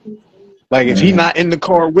 Like, if he not in the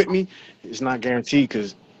car with me, it's not guaranteed,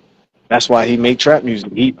 because that's why he make trap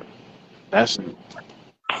music. He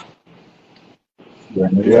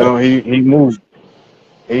moved.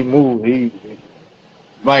 He moved.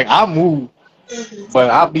 Like, I move, but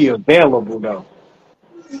I'll be available though.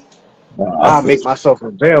 I'll make myself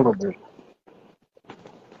available.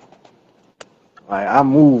 Like, I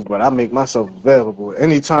move, but I make myself available.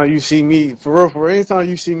 Anytime you see me, for real, anytime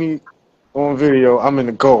you see me on video, I'm in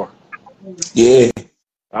the car. Yeah.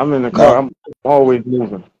 I'm in the car. I'm always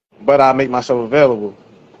moving, but I make myself available.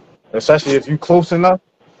 Especially if you close enough,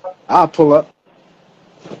 I'll pull up.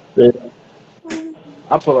 Yeah.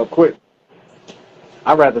 I'll pull up quick.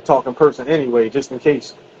 I'd rather talk in person anyway, just in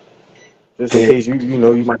case. Just in case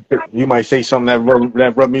you might say something that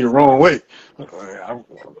rub me the wrong way. I'd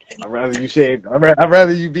rather you say it. I'd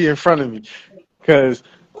rather you be in front of me, because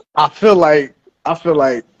I feel like a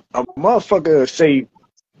motherfucker say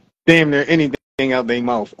damn near anything out their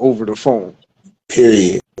mouth over the phone.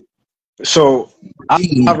 Period. So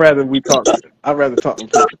I'd rather we talk. I'd rather talk in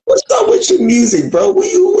person. What's up with your music, bro? When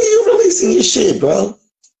you releasing your shit, bro?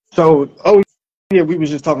 So, yeah, we was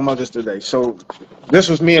just talking about this today. So this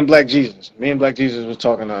was me and Black Jesus. Me and Black Jesus was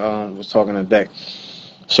talking to Deck.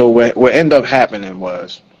 So what ended up happening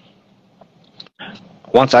was,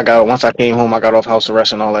 once I came home, I got off house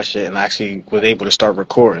arrest and all that shit, and I actually was able to start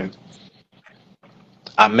recording.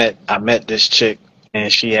 I met this chick,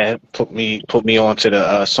 and she had put me onto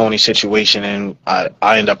the Sony situation, and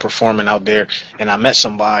I ended up performing out there, and I met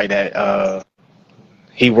somebody that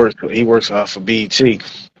he works for BET,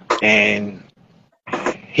 and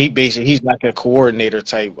he's like a coordinator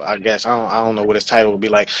type, I guess. I don't know what his title would be.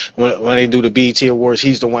 Like, when they do the BET Awards,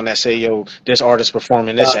 he's the one that say, yo, this artist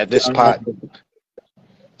performing this at this spot.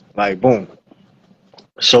 Like, boom.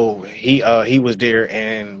 So he was there,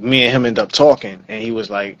 and me and him ended up talking, and he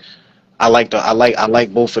was like, I like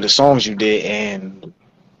both of the songs you did, and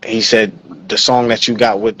he said the song that you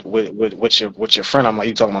got with your friend. I'm like,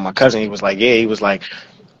 you talking about my cousin? He was like, yeah. He was like,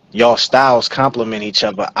 y'all styles complement each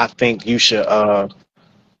other. I think you should do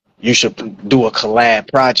a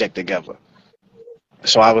collab project together.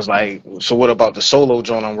 So I was like, so what about the solo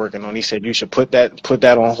joint I'm working on? He said, you should put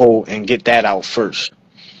that on hold and get that out first.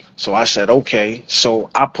 So I said, okay. So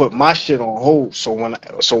I put my shit on hold. So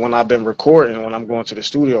when I've been recording, when I'm going to the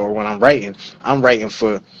studio or when I'm writing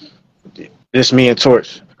for this, me and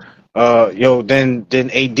Torch. Then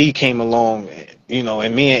AD came along,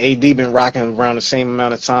 and me and AD been rocking around the same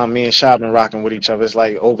amount of time. Me and Shy been rocking with each other. It's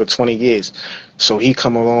like over 20 years. So he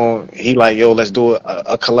come along, he like, yo, let's do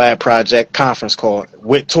a collab project conference call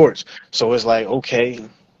with Torch. So it's like, okay,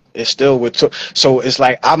 it's still with Torch. So it's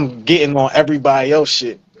like I'm getting on everybody else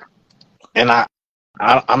shit, and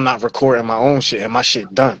I'm not recording my own shit, and my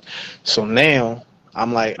shit done. So now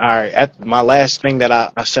I'm like, all right, my last thing that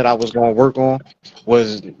I said I was going to work on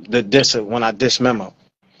was the diss when I diss Memo.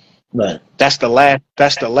 Right. That's the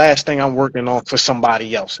last thing I'm working on for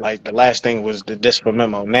somebody else. Like, the last thing was the diss for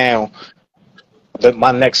Memo. Now,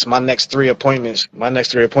 my next three appointments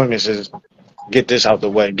is get this out the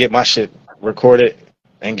way, get my shit recorded,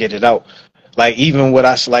 and get it out. Like, even with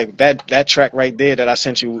us, like that track right there that I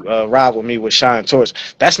sent you, Ride With Me with Shine Torch,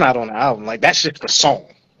 that's not on the album. Like, that's just a song.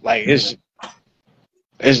 Like, it's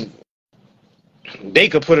they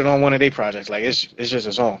could put it on one of their projects. Like, it's just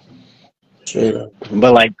a song. Straight up.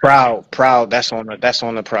 But like proud, that's on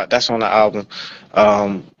the album.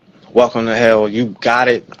 Welcome to Hell, you got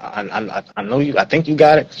it. I know you. I think you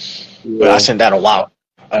got it. Yeah. But I sent that a while.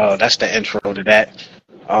 That's the intro to that.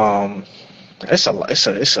 It's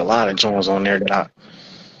a lot of joints on there that I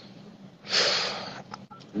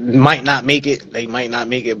might not make it. They might not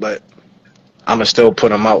make it, but I'ma still put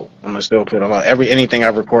them out. Anything I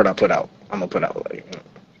record, I put out. I'm gonna put out, like,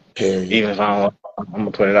 even if I don't, I'm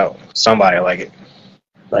gonna put it out. Somebody like it.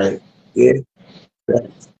 Right. Yeah.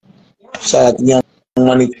 Shout out to Young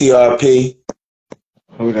Money T.R.P.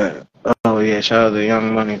 Who that? Oh yeah, shout out to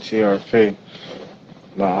Young Money T.R.P.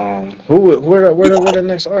 Where the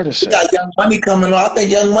next artist We at? got Young Money coming on. I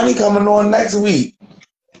think Young Money coming on next week.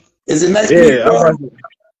 Is it next week, Yeah, bro?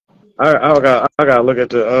 I gotta look at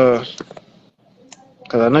the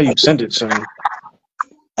cause I know you sent it to me.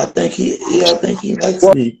 I think he next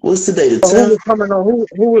Well, week. What's today? The who 10th? was coming on? Who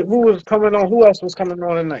was coming on? Who else was coming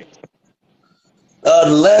on tonight? The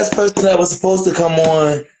last person that was supposed to come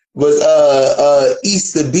on was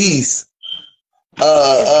East the Beast.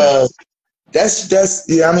 That's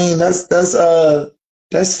yeah. I mean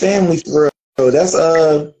that's family for real. That's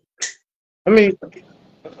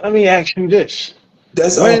Let me ask you this: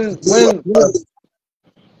 that's when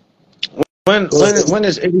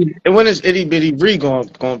is IttyBittyRee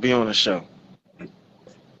gonna be on the show?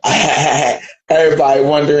 Everybody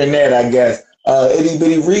wondering that, I guess.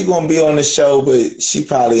 IttyBittyRee gonna be on the show, but she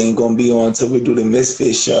probably ain't gonna be on until we do the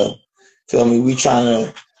Mysfit show. Feel me? We trying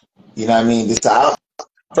to, you know what I mean? Decide.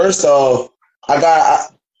 First off, I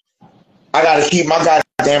gotta keep my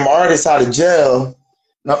goddamn artists out of jail.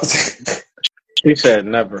 No. She said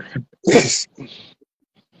never.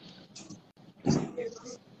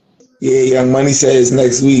 Yeah, Young Money says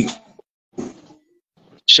next week.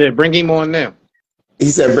 Shit, bring him on now. He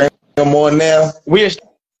said bring him on now. We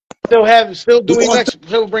still doing next.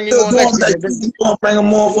 Still bring him on next week. You gonna bring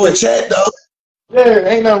him on for a chat though? Yeah,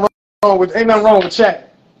 ain't nothing wrong with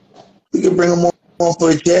chat. We can bring him on for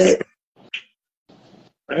a chat.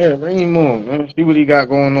 Yeah, bring him on, man. See what he got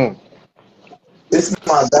going on. This is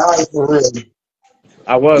my guy for real.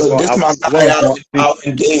 Look, this is my guy out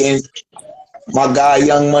in Dayton. My guy,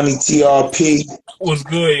 Young Money T.R.P. What's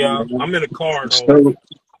good, y'all? I'm in a car though. So,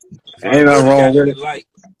 ain't nothing wrong with it. Like,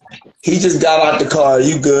 he just got out the car.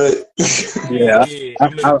 You good? Yeah,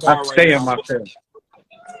 I'm in the car I stay right in now. my car.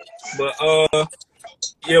 But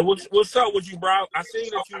yeah, what's up with you, bro? I seen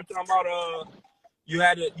that you were talking about you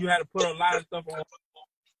had to put a lot of stuff on.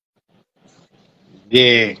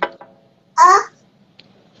 Yeah.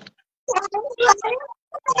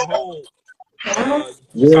 Hold.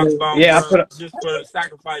 You talked about just for the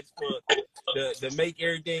sacrifice for the make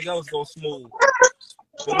everything else go smooth.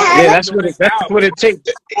 Yeah, that's what it takes.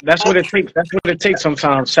 That's what it takes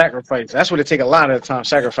sometimes, sacrifice. That's what it takes a lot of the time,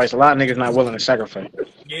 sacrifice. A lot of niggas not willing to sacrifice.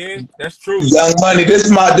 Yeah, that's true. Young Money, this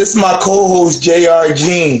is my co-host J.R.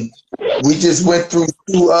 Jean. We just went through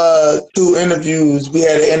two interviews. We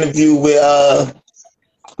had an interview with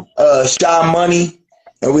Shy Money,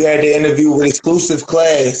 and we had the interview with Exclusive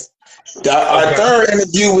Class. Our third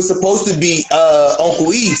interview was supposed to be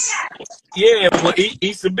Uncle East. Yeah, well,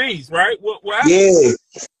 East the Beast, right? What happened? Yeah.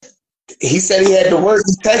 He said he had to work.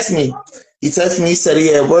 He texted me. He said he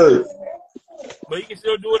had work. But he can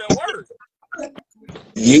still do it at work.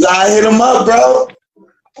 You gotta hit him up, bro.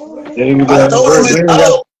 I told him it's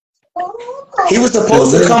up. He was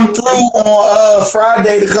supposed to come through on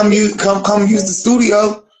Friday to come use the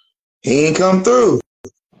studio. He ain't come through.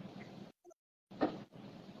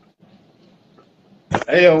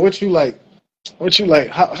 Hey, yo, what you like?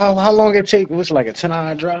 How long it take? What's like a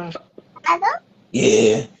 10-hour drive?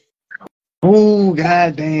 Yeah. Ooh,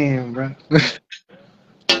 goddamn, bro.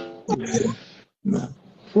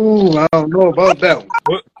 Ooh, I don't know about that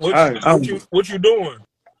one. What you doing?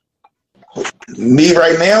 Me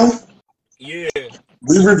right now? Yeah.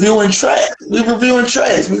 We reviewing tracks. We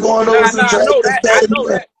going over some tracks.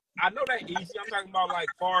 I know that easy. I'm talking about like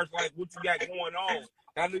far as like what you got going on.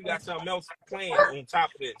 I know you got something else planned on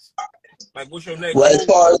top of this. Like what's your next as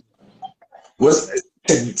far as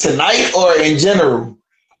tonight or in general?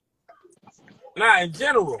 Nah, in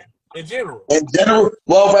general. In general.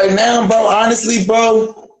 Well, right now, bro, honestly,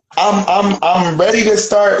 bro, I'm ready to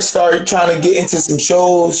start trying to get into some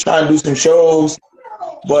shows, trying to do some shows,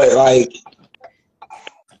 but like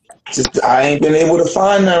I ain't been able to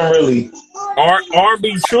find none really.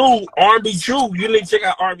 R&B True. You need to check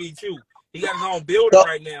out R&B True. He got his own building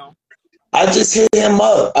right now. I just hit him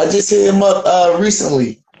up.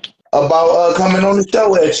 Recently about coming on the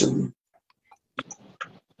show. Actually,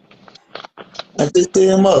 I just hit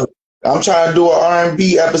him up. I'm trying to do an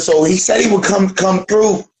R&B episode. He said he would come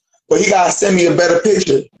through, but he gotta send me a better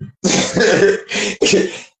picture.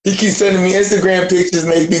 He keeps sending me Instagram pictures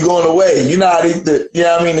and they be going away. You know how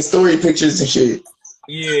the story pictures and shit.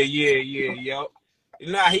 Yeah.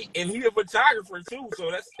 Nah, he a photographer too, so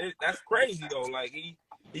that's crazy though. Like he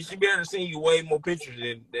should be able to send you way more pictures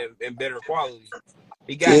and better quality.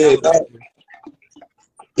 He got pictures.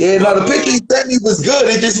 Yeah, the picture he sent me was good.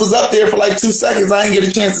 It just was up there for like 2 seconds. I didn't get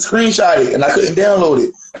a chance to screenshot it, and I couldn't download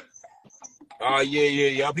it.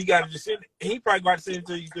 Yeah. He got to just send. He probably got to send it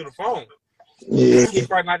to you through the phone. Yeah. He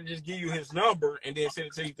probably got to just give you his number and then send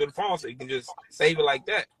it to you through the phone so you can just save it like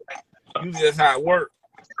that. Usually that's how it works.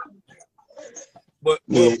 But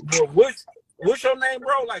Yeah. what's your name,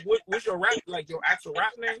 bro? Like what's your rap, like your actual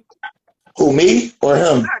rap name? Who, me or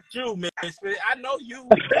him? Not you, man. I know you.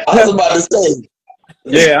 I was about to say.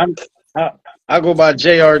 Yeah, I go by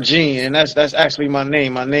J.R. Gene, and that's actually my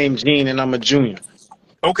name. My name Gene, and I'm a junior.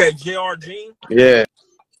 Okay, J.R. Gene. Yeah.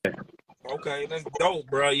 Okay, that's dope,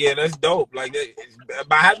 bro. Yeah, that's dope. Like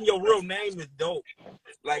by having your real name is dope.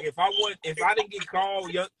 Like if I didn't get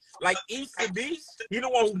called young, like East the Beast, he the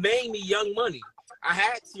one who named me Young Money. I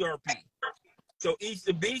had T.R.P. So East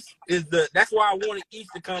the Beast is that's why I wanted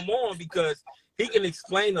East to come on, because he can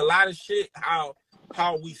explain a lot of shit how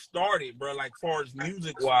we started, bro, like far as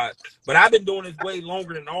music wise. But I've been doing this way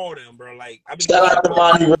longer than all them, bro. Like I've been Shout doing out to it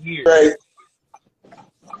for Monty years. Ray.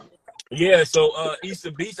 Yeah, so East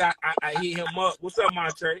the Beast, I hit him up. What's up,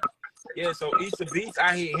 Montre? Yeah, so East the Beast,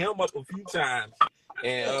 I hit him up a few times.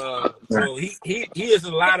 And so he has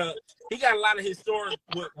he got a lot of history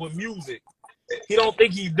with music. He don't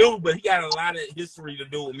think he do, but he got a lot of history to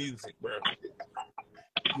do with music, bro.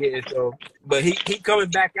 Yeah, so but he coming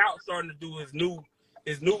back out, starting to do his new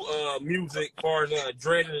music as far as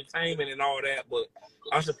Dread Entertainment and all that. But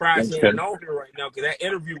I'm surprised he ain't on here right now, because that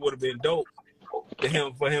interview would have been dope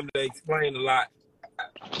for him to explain a lot.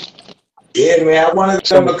 Yeah, man, I wanted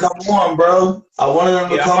them to come on, bro. I wanted them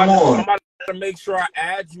to come on. I'm about to make sure I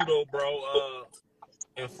add you though, bro,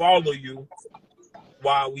 and follow you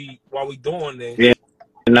while we doing this. Yeah.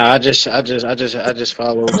 Nah, I just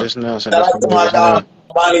followed just now. So Shout out to my dog,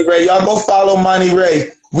 Monty Ray. Y'all go follow Monty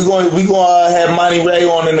Ray. We gonna have Monty Ray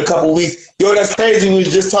on in a couple weeks. Yo, that's crazy. We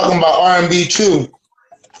was just talking about R&B too,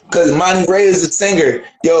 because Monty Ray is a singer.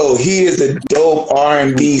 Yo, he is a dope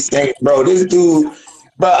R&B singer, bro. This dude,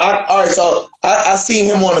 but all right. So I seen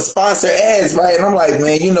him on the sponsor ads, right? And I'm like,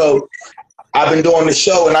 man, you know, I've been doing the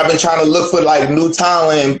show and I've been trying to look for like new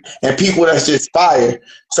talent and people that's just fire.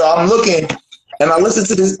 So I'm looking and I listen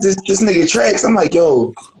to this nigga tracks. I'm like,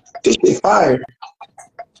 yo, this shit fire.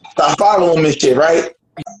 So I follow him and shit, right?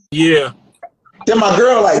 Yeah. Then my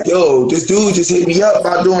girl like, yo, this dude just hit me up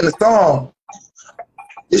about doing the song.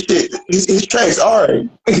 This shit, his tracks alright.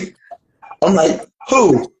 I'm like,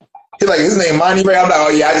 who? He's like, his name Monty Ray. I'm like, oh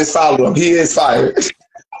yeah, I just followed him. He is fire.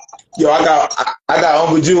 Yo, I got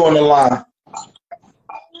Uncle Jew on the line.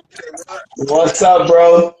 What's up,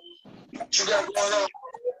 bro? What you got going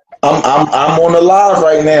on? I'm on the live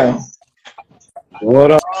right now.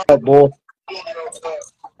 What up, boy?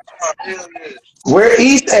 Where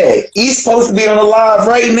East at? East supposed to be on the live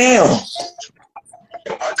right now.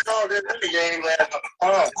 I called that nigga game last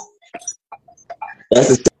night. That's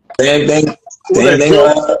the same thing. Same thing.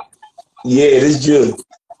 Yeah, this Jew.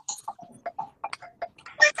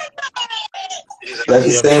 That's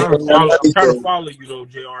the same thing. I'm trying to follow you though,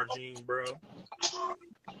 J.R. Gene, bro.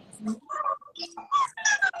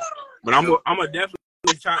 But I'm gonna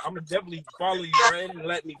definitely follow you, bro. And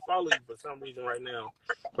let me follow you for some reason right now.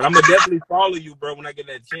 But I'm gonna definitely follow you, bro, when I get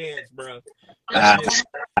that chance, bro.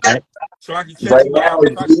 So I can check right you now out.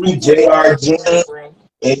 it's J.R.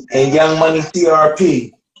 Gene and Young Money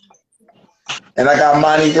T.R.P. And I got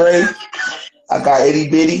Monty Gray. I got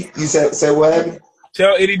IttyBitty. You said what happened?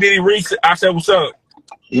 Tell IttyBittyRee I said what's up.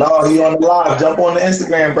 No, he on the live. Jump on the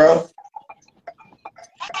Instagram, bro.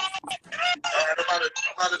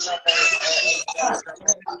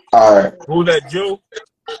 All right. Who's that, Joe?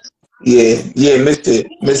 Yeah,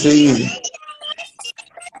 MysfitEaZy.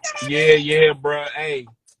 Yeah, bro. Hey,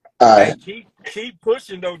 all right. Hey, keep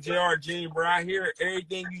pushing though, J.R. Gene, bro. I hear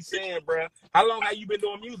everything you saying, bro. How long have you been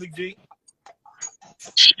doing music, G?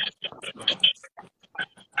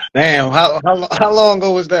 Damn, how long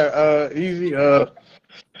ago was that? Easy.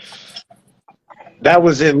 That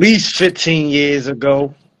was at least 15 years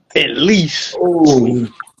ago. At least. Ooh.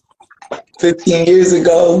 15 years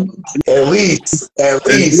ago. At least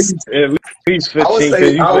 15.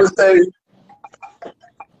 I would say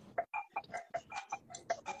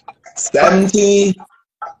 17,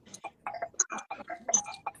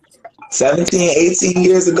 18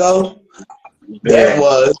 years ago. Yeah.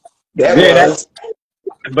 That was.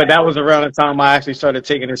 But that was around the time I actually started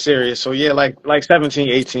taking it serious. So yeah, like 17,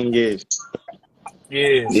 18 years.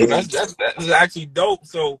 Yeah, so that's actually dope.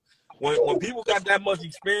 So when people got that much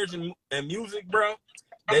experience in music, bro,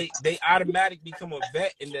 they automatically become a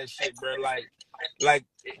vet in that shit, bro.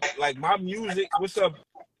 Like my music. What's up,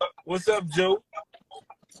 Joe?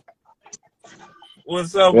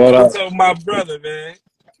 What's up, my brother, man?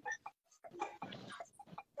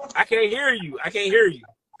 I can't hear you.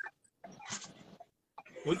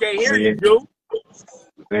 We can't hear you, Joe.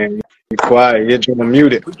 Man, be quiet. You're doing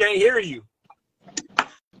muted. We can't hear you.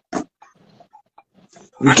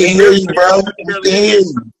 We can't hear you, bro. We can't hear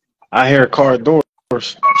you. I hear car doors.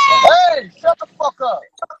 Hey, shut the fuck up.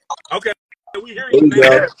 Okay, we hear There you, you man.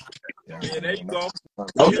 go. Yeah, there you go.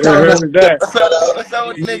 I'm Yeah, telling Heard that. What's up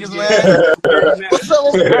with yeah, niggas, yeah. man? We heard you now. What's up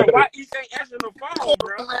with Bro, why East ain't answering the phone,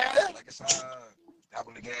 bro? man?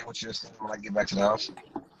 Apple the game with you when I get back to the house.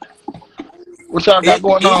 What y'all got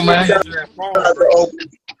going on, East man? ain't answering that phone, Shout bro.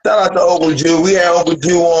 out to Uncle Jew. We had Uncle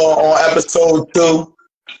Jew on episode 2.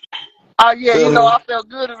 Oh yeah, Feel you know me? I felt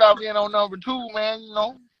good about being on number 2, man. You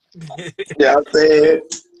know. Yeah, I said.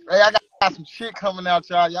 Hey, I got some shit coming out,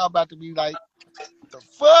 y'all. Y'all about to be like, the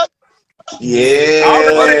fuck? All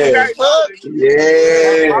the What shit you the Yeah. already fuck? told us.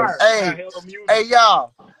 That's Yeah. fire. You got Hey, hell music. hey,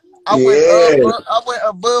 y'all. I Yeah. went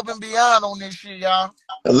above and beyond on this shit, y'all.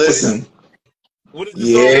 Listen. What is the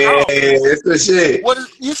song Yeah, called? it's the shit. What is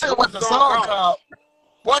you said? What's the song called?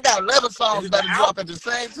 Boy, I got 11 Is songs it the that drop at the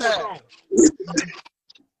same album time. song?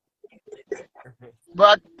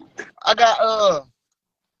 But I got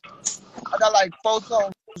like 4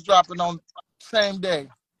 songs dropping on same day.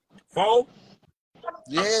 4?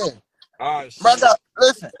 Yeah. Oh Bro,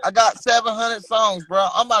 shit. I got 700 songs, bro.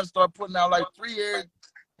 I'm about to start putting out like 3 every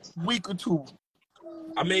week or 2.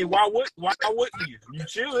 I mean, why wouldn't you? You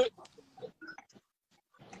should.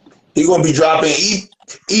 He gonna be dropping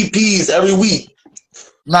EPs every week.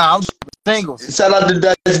 Nah, I'm singles. Shout out to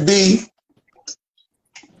Dutch B.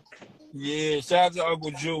 Yeah, shout out to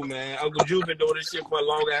Uncle Jew, man. Uncle Jew been doing this shit for a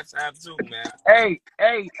long ass time too, man. Hey,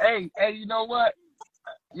 you know what?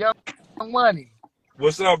 Young Money.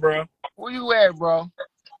 What's up, bro? Where you at, bro?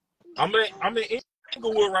 I'm in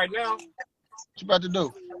Inglewood right now. What you about to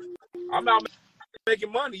do? I'm out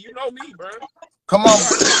making money. You know me, bro. Come on.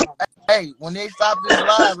 Hey, when they stop this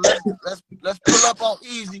live, let's pull up on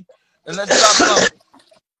Easy and let's drop something.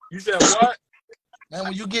 You said what? Man,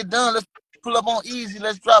 when you get done, let's pull up on Easy.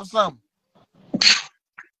 Let's drop something.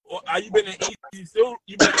 Well, are you been in Easy too?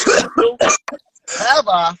 You been in Easy too? Have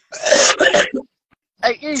I?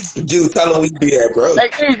 Hey, Easy. Dude, tell him we be at, bro. Hey,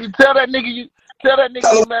 Easy, tell that nigga you met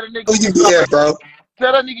a nigga. Who you be at, bro?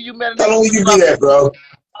 Tell that nigga you met a nigga. Tell him who you be at, bro.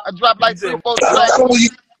 I dropped like 3 or 4 tracks. Tell him who you.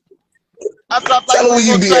 I dropped like Tell him 3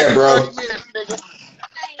 who or 4 you be tracks at, in bro. 30 minutes, nigga.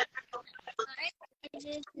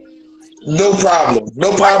 No problem.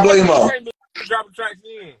 No problemo. Dropping tracks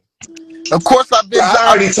in. Of course I've been. I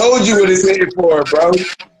already told you what it's hitting for, bro.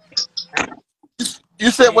 You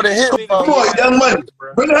said what it hit for. Come on, Young Money.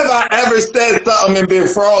 When have I ever said something and been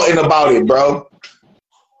frauding about it, bro?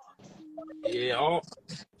 Yeah,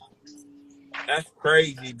 that's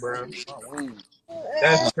crazy, bro.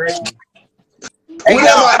 That's crazy. When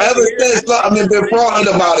have I ever said something and been frauding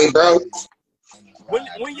about it, bro?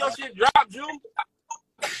 When your shit drop, Jew?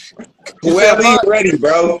 Whoever you ready,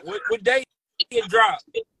 bro. What day it drop?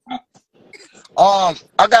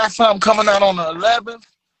 I got something coming out on the 11th.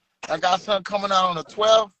 I got something coming out on the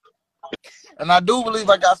 12th. And I do believe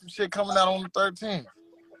I got some shit coming out on the 13th.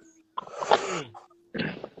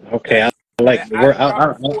 Okay, I like the work.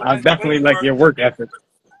 I definitely like your work ethic.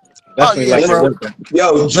 Definitely like your work ethic.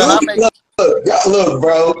 Yo, Juby, look,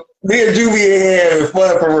 bro. Me and Juby in here having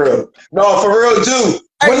fun for real. No, for real, Ju.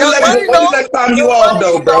 When the next time you off,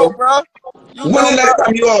 though, bro? When the next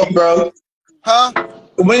time you off, bro? Huh?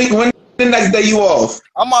 When the next day you off?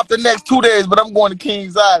 I'm off the next 2 days, but I'm going to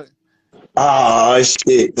Kings Island. Oh,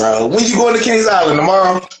 shit, bro. When you going to Kings Island?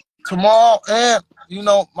 Tomorrow? Tomorrow, and, you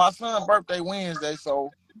know, my son's birthday Wednesday,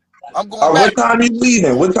 so I'm going back. What time you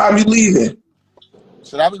leaving? What time you leaving?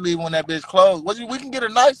 Should I be leaving when that bitch closed? We can get a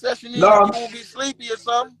night session in. No. You won't be sleepy or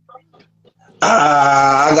something.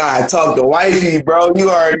 I gotta talk to wifey, bro. You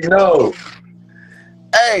already know.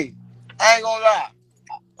 Hey, I ain't gonna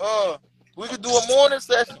lie. We could do a morning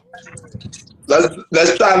session.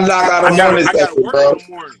 Let's try to knock out a morning session, bro.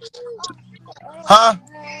 Huh?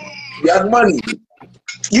 Young Money.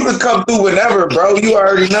 You can come through whenever, bro. You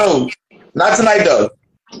already know. Not tonight, though.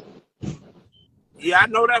 Yeah, I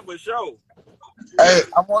know that for sure. Hey,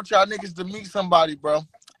 I want y'all niggas to meet somebody, bro.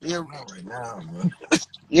 Yeah, right now, bro.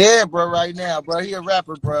 Yeah, bro, right now, bro. He a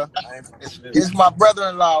rapper, bro. It's my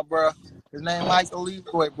brother-in-law, bro. His name Michael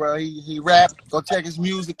Leroy, bro. He rap. Go check his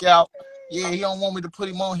music out. Yeah, he don't want me to put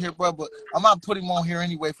him on here, bro, but I'm gonna put him on here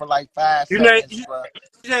anyway for like 5 seconds, bro.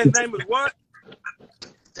 His name is what?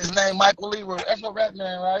 His name Michael Leroy. That's your rap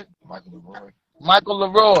name, right? Michael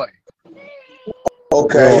Leroy.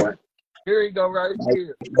 Okay. Here you go, right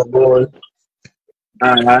here. Lord.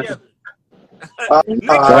 What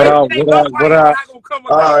up?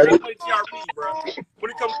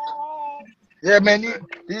 Yeah, man,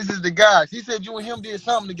 these is the guys. He said you and him did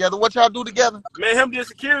something together. What y'all do together? Man, him did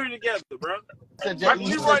security together, bro. Michael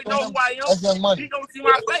Leroy know who I am. That's Young Money. He gonna see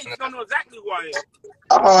my face. He gonna know exactly who I am.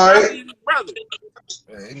 All right. He's his brother.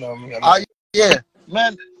 Yeah, you know me. Oh yeah,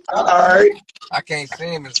 man. All right. I can't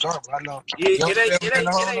see him in dark, but I know. Yeah, You don't stay it in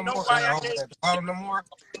the hole ain't no more. nobody I At can't. the bottom no more.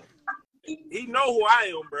 He know who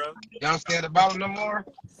I am, bro. You don't stay at the bottom no more.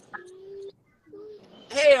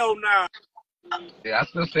 Hell nah. Yeah, I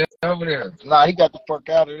still stay over there. Nah, he got the fuck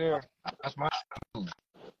out of there. That's my move.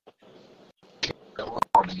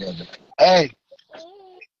 Together. Hey,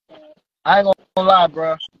 I ain't gonna lie,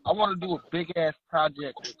 bro. I want to do a big ass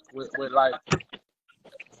project with like,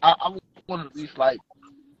 I want at least like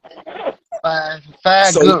five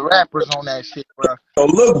So- good rappers on that shit, bro. So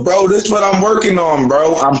look, bro, this is what I'm working on,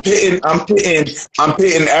 bro. I'm pitting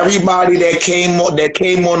everybody that came on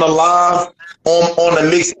the live on the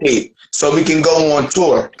mixtape, so we can go on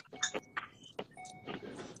tour.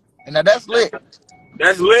 And now that's lit.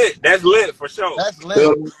 That's lit. That's lit for sure. That's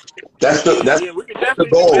lit. That's we can the definitely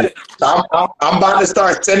goal. do that. I'm about to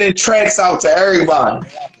start sending tracks out to everybody.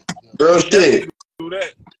 Real shit. Do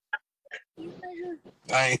that.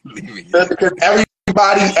 I ain't leaving you. Because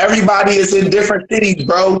everybody is in different cities,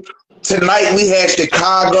 bro. Tonight we had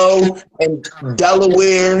Chicago and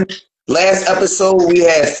Delaware. Last episode we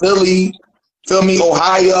had Philly, feel me,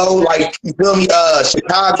 Ohio, like you feel me,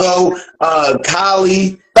 Chicago,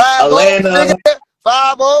 Cali, Atlanta.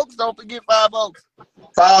 5 Oaks, don't forget 5 Oaks.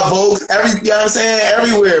 5 Oaks, you know what I'm saying?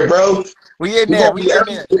 Everywhere, bro. We in there.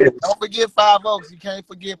 Don't forget 5 Oaks. You can't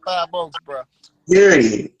forget 5 Oaks, bro.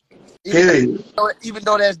 Period. Even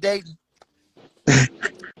though that's Dayton.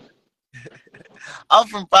 I'm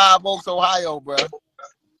from 5 Oaks, Ohio, bro.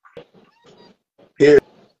 Period.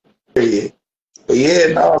 But yeah,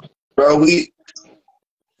 no, bro,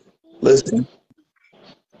 listen.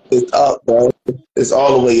 It's up, bro. It's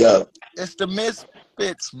all the way up. It's the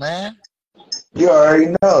Mysfits, man. You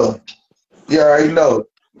already know.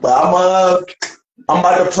 But I'm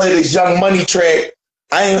about to play this Young Money track.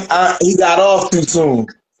 He got off too soon.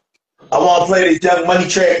 I want to play this Young Money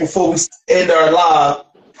track before we end our live.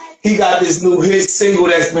 He got this new hit single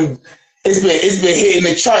that's been hitting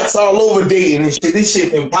the charts all over Dayton and shit. This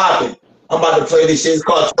shit been popping. I'm about to play this shit. It's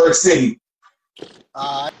called Twerk City.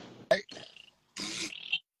 All right.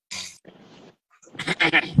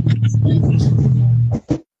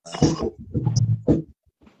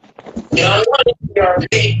 Young Money,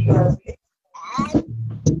 T.R.P.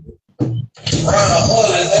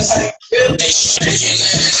 That's how you feel. They shaking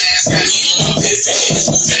that ass, got me on my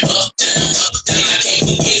pivot. Up, down, I can't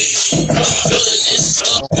forget it. I'm feeling this up,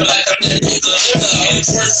 feel like I'm that nigga in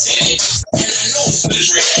Twerk City. And I know it's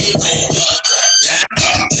ready, down, let's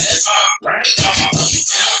right, down,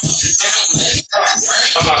 let's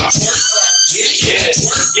right, get it,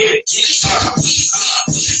 twerk, get it,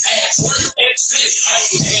 ass work, exit,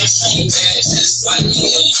 damn, just like me,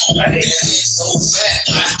 so fat,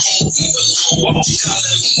 I can't even know. She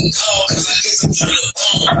calling me call, cause I guess I'm trying to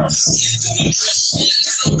bone. She's doing shit,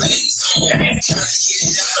 no babies on. Trying to get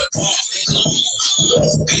it out of the park, nigga.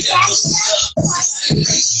 Beat that pussy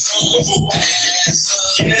up, ass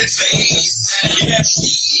up, that face, yeah,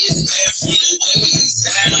 she is bad from the waist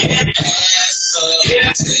down, ass up,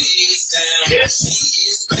 that face down, she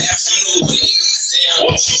is bad from the waist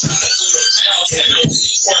down. She trying to go to mouth, and I'm in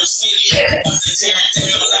Twerk City. I'm just tearing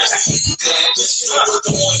down like that, but she don't put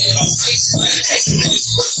the one in her face like that.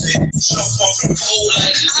 Jump off the pole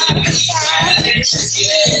like that. Shaking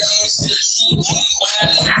that ass till she keep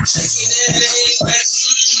wild. Shaking that ass like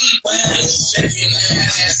she keep wild. Shaking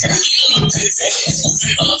that ass, got me on my pivot.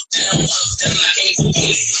 Up, down, I can't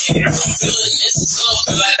forget it. I'm feeling this up,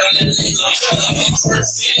 like I'm that nigga in Twerk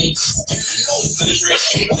City. No good,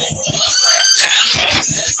 ready.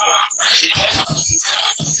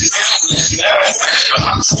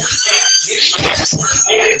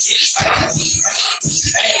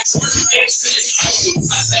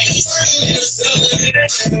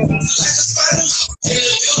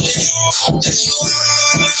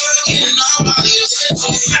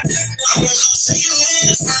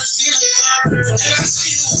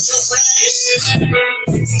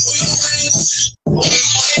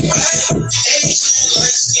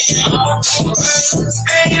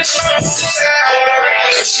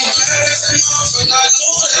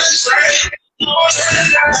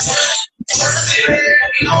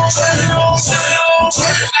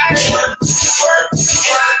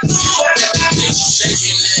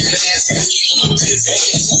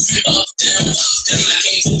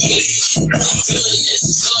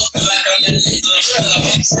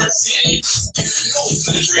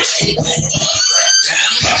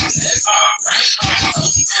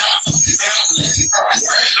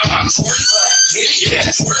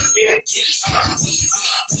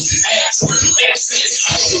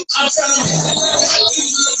 I'm trying to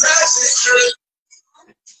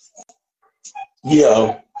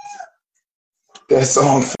Yo, that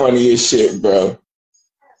song funny as shit, bro.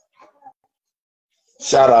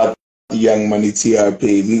 Shout out to Young Money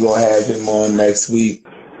T.R.P. We gonna have him on next week.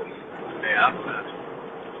 Yeah,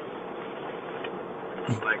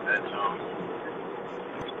 I like that song.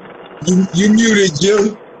 You muted,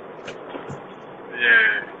 Jim.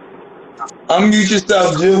 Yeah. Unmute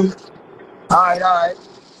yourself, Jim. All right.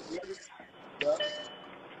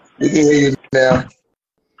 We can hear you now.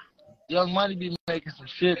 Young Money be making some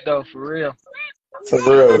shit though, for real. For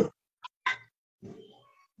real.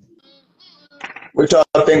 What y'all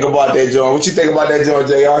think about that, John? What you think about that, John,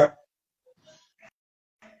 JR?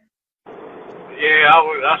 Yeah,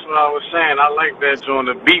 that's what I was saying. I like that joint.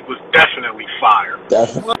 The beat was definitely fire.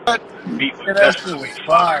 Definitely. What? The beat was Yeah, that shit definitely was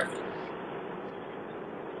fire. fire.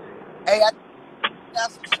 Hey, I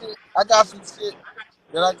got some shit. I got some shit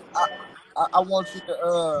that I want you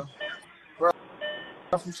to bro,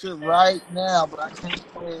 some shit right now, but I can't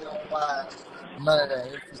say it on live. None of that.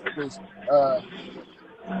 It's exclusive.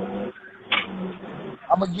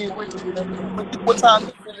 I'm gonna get with you. What time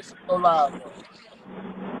you finish your live though?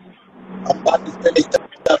 I'm about to finish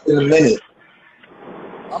up in a minute.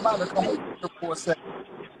 I'm about to come over here for a second.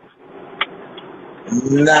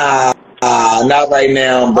 Nah, not right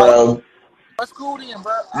now, bro. That's cool then,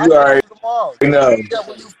 bro. You already know. Yeah,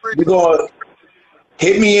 when you free. You gonna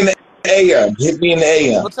hit me in the AM. Hit me in the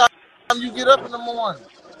AM. What time you get up in the morning?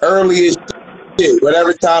 Early as shit.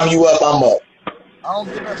 Whatever time you up, I'm up. I don't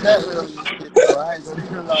get up that early and shit, so I ain't gonna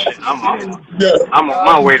hear like I'm on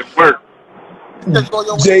my way to work.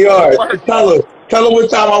 JR, tell her what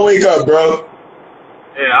time I wake up, bro.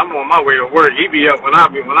 Yeah, I'm on my way to work. He be up when I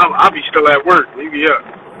be still at work. He be up.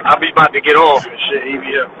 I be about to get off and shit. He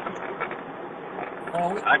be up.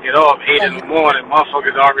 I get off 8 in the morning.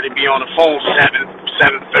 Motherfuckers already be on the phone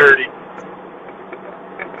 7:30.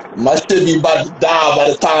 My shit be about to die by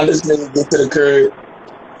the time this nigga get to the crib.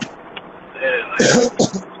 Yeah,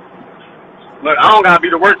 look, I don't gotta be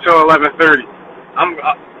to work till 11:30.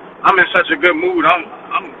 I'm in such a good mood.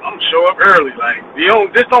 I'm show up early. Like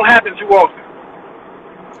this don't happen too often.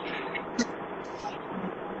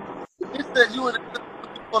 You said you were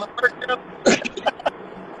gonna work out.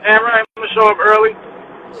 Yeah, right. I'm gonna show up early.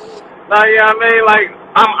 Nah, yeah, I mean, like,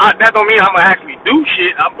 that don't mean I'm gonna actually do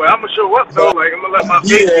shit. But I'm gonna show up though. Like, I'm gonna let my face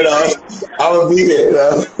be there. I'm gonna be there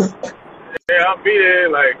though. Yeah, I'll be there.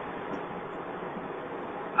 Like,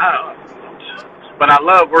 I don't know. But I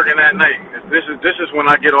love working at night. This is when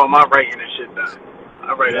I get all my writing and shit done.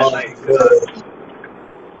 I write at night.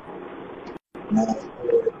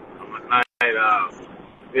 I'm a night owl.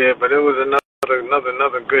 Yeah, but it was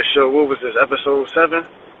another good show. What was this? Episode 7?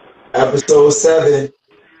 Episode 7.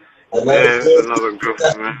 It's another good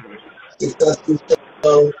one, man. Successful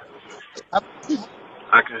show. I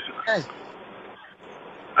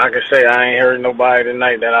can say I ain't heard nobody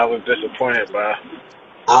tonight that I was disappointed by.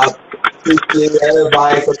 I appreciate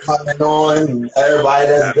everybody for coming on, and everybody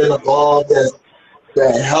that's been involved,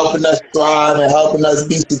 that helping us thrive and helping us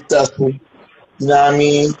be successful. You know what I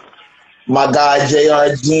mean? My guy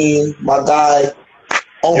J.R. Jean, my guy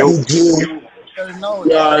Unkle Jew.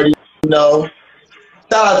 You already know.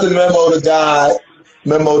 Shout out to Memo the God.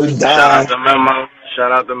 Memo the Don. Shout out to Memo.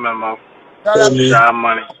 Shout out to Memo. Shout out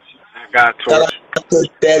Money. That guy Torch.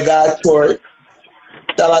 That guy Torch.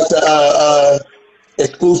 Shout out to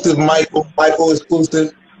exclusive Michael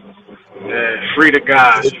exclusive. Yeah, free the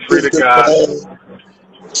guys. Free the guys.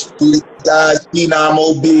 Free the guys. Fenom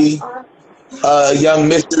OB. Young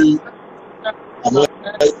Mystery. I'm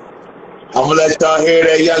gonna let y'all hear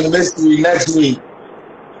that Young Mystery next week.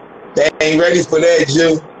 They ain't ready for that,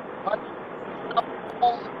 Jew.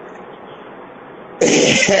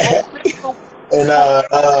 And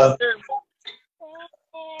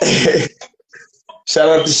shout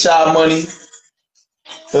out to Shy Money.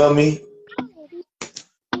 Feel me?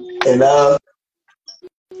 And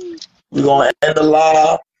we're gonna end the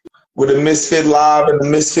live with a Mysfit live and the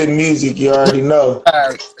Mysfit music. You already know.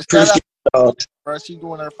 Appreciate y'all. Bro, she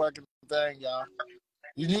doing her fucking thing, y'all.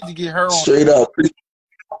 You need to get her on. Straight up.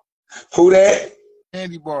 Who that?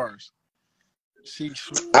 Candy bars.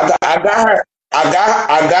 I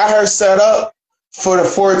got her set up for the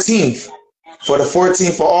 14th. For the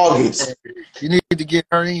 14th of August. You need to get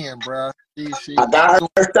her in, bro. I got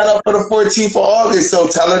her set up for the 14th of August, so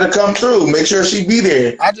tell her to come through. Make sure she be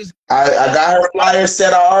there. I got her flyer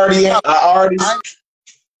set. I already set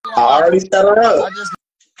her up. I just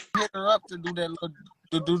hit her up to do that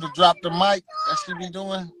the drop the mic that she be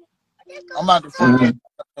doing. I'm about to forget.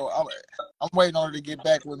 So I'm waiting on her to get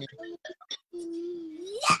back with me.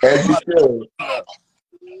 As you should.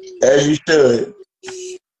 As you should.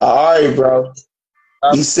 All right, bro.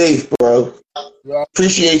 Be safe, bro. Yeah.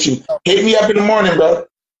 Appreciate you. Hit me up in the morning, bro.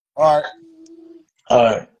 All right. All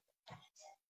right.